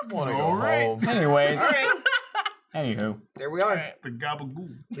want to go All right. home. Anyways. Anywho. There we are. Right. The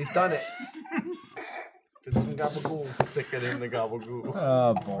gabagool. We've done it. Did some gabagool. Stick it in the gabagool.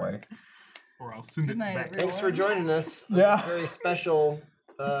 Oh boy. Or I'll send Good it night, back. everyone. Thanks for joining us. on Yeah. this very special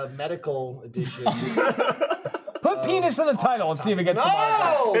medical edition. Put penis in the title and see if it gets to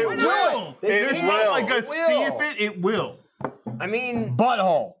No! It We're will. not. It's It not will. like a It will. see if it will. I mean,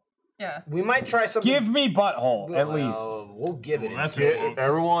 butthole. Yeah. we might try something. Give me butthole at least. We'll give it. Well, that's instead. it.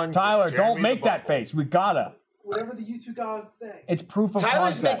 Everyone, Tyler, Jeremy don't make the that butthole. face. We gotta. Whatever the YouTube gods say. It's proof of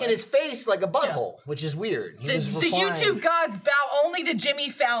Tyler's concept. making his face like a butthole, which is weird. He The was replying- YouTube gods bow only to Jimmy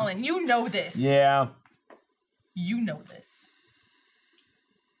Fallon. You know this. Yeah. You know this.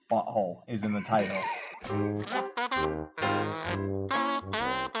 Butthole is in the title.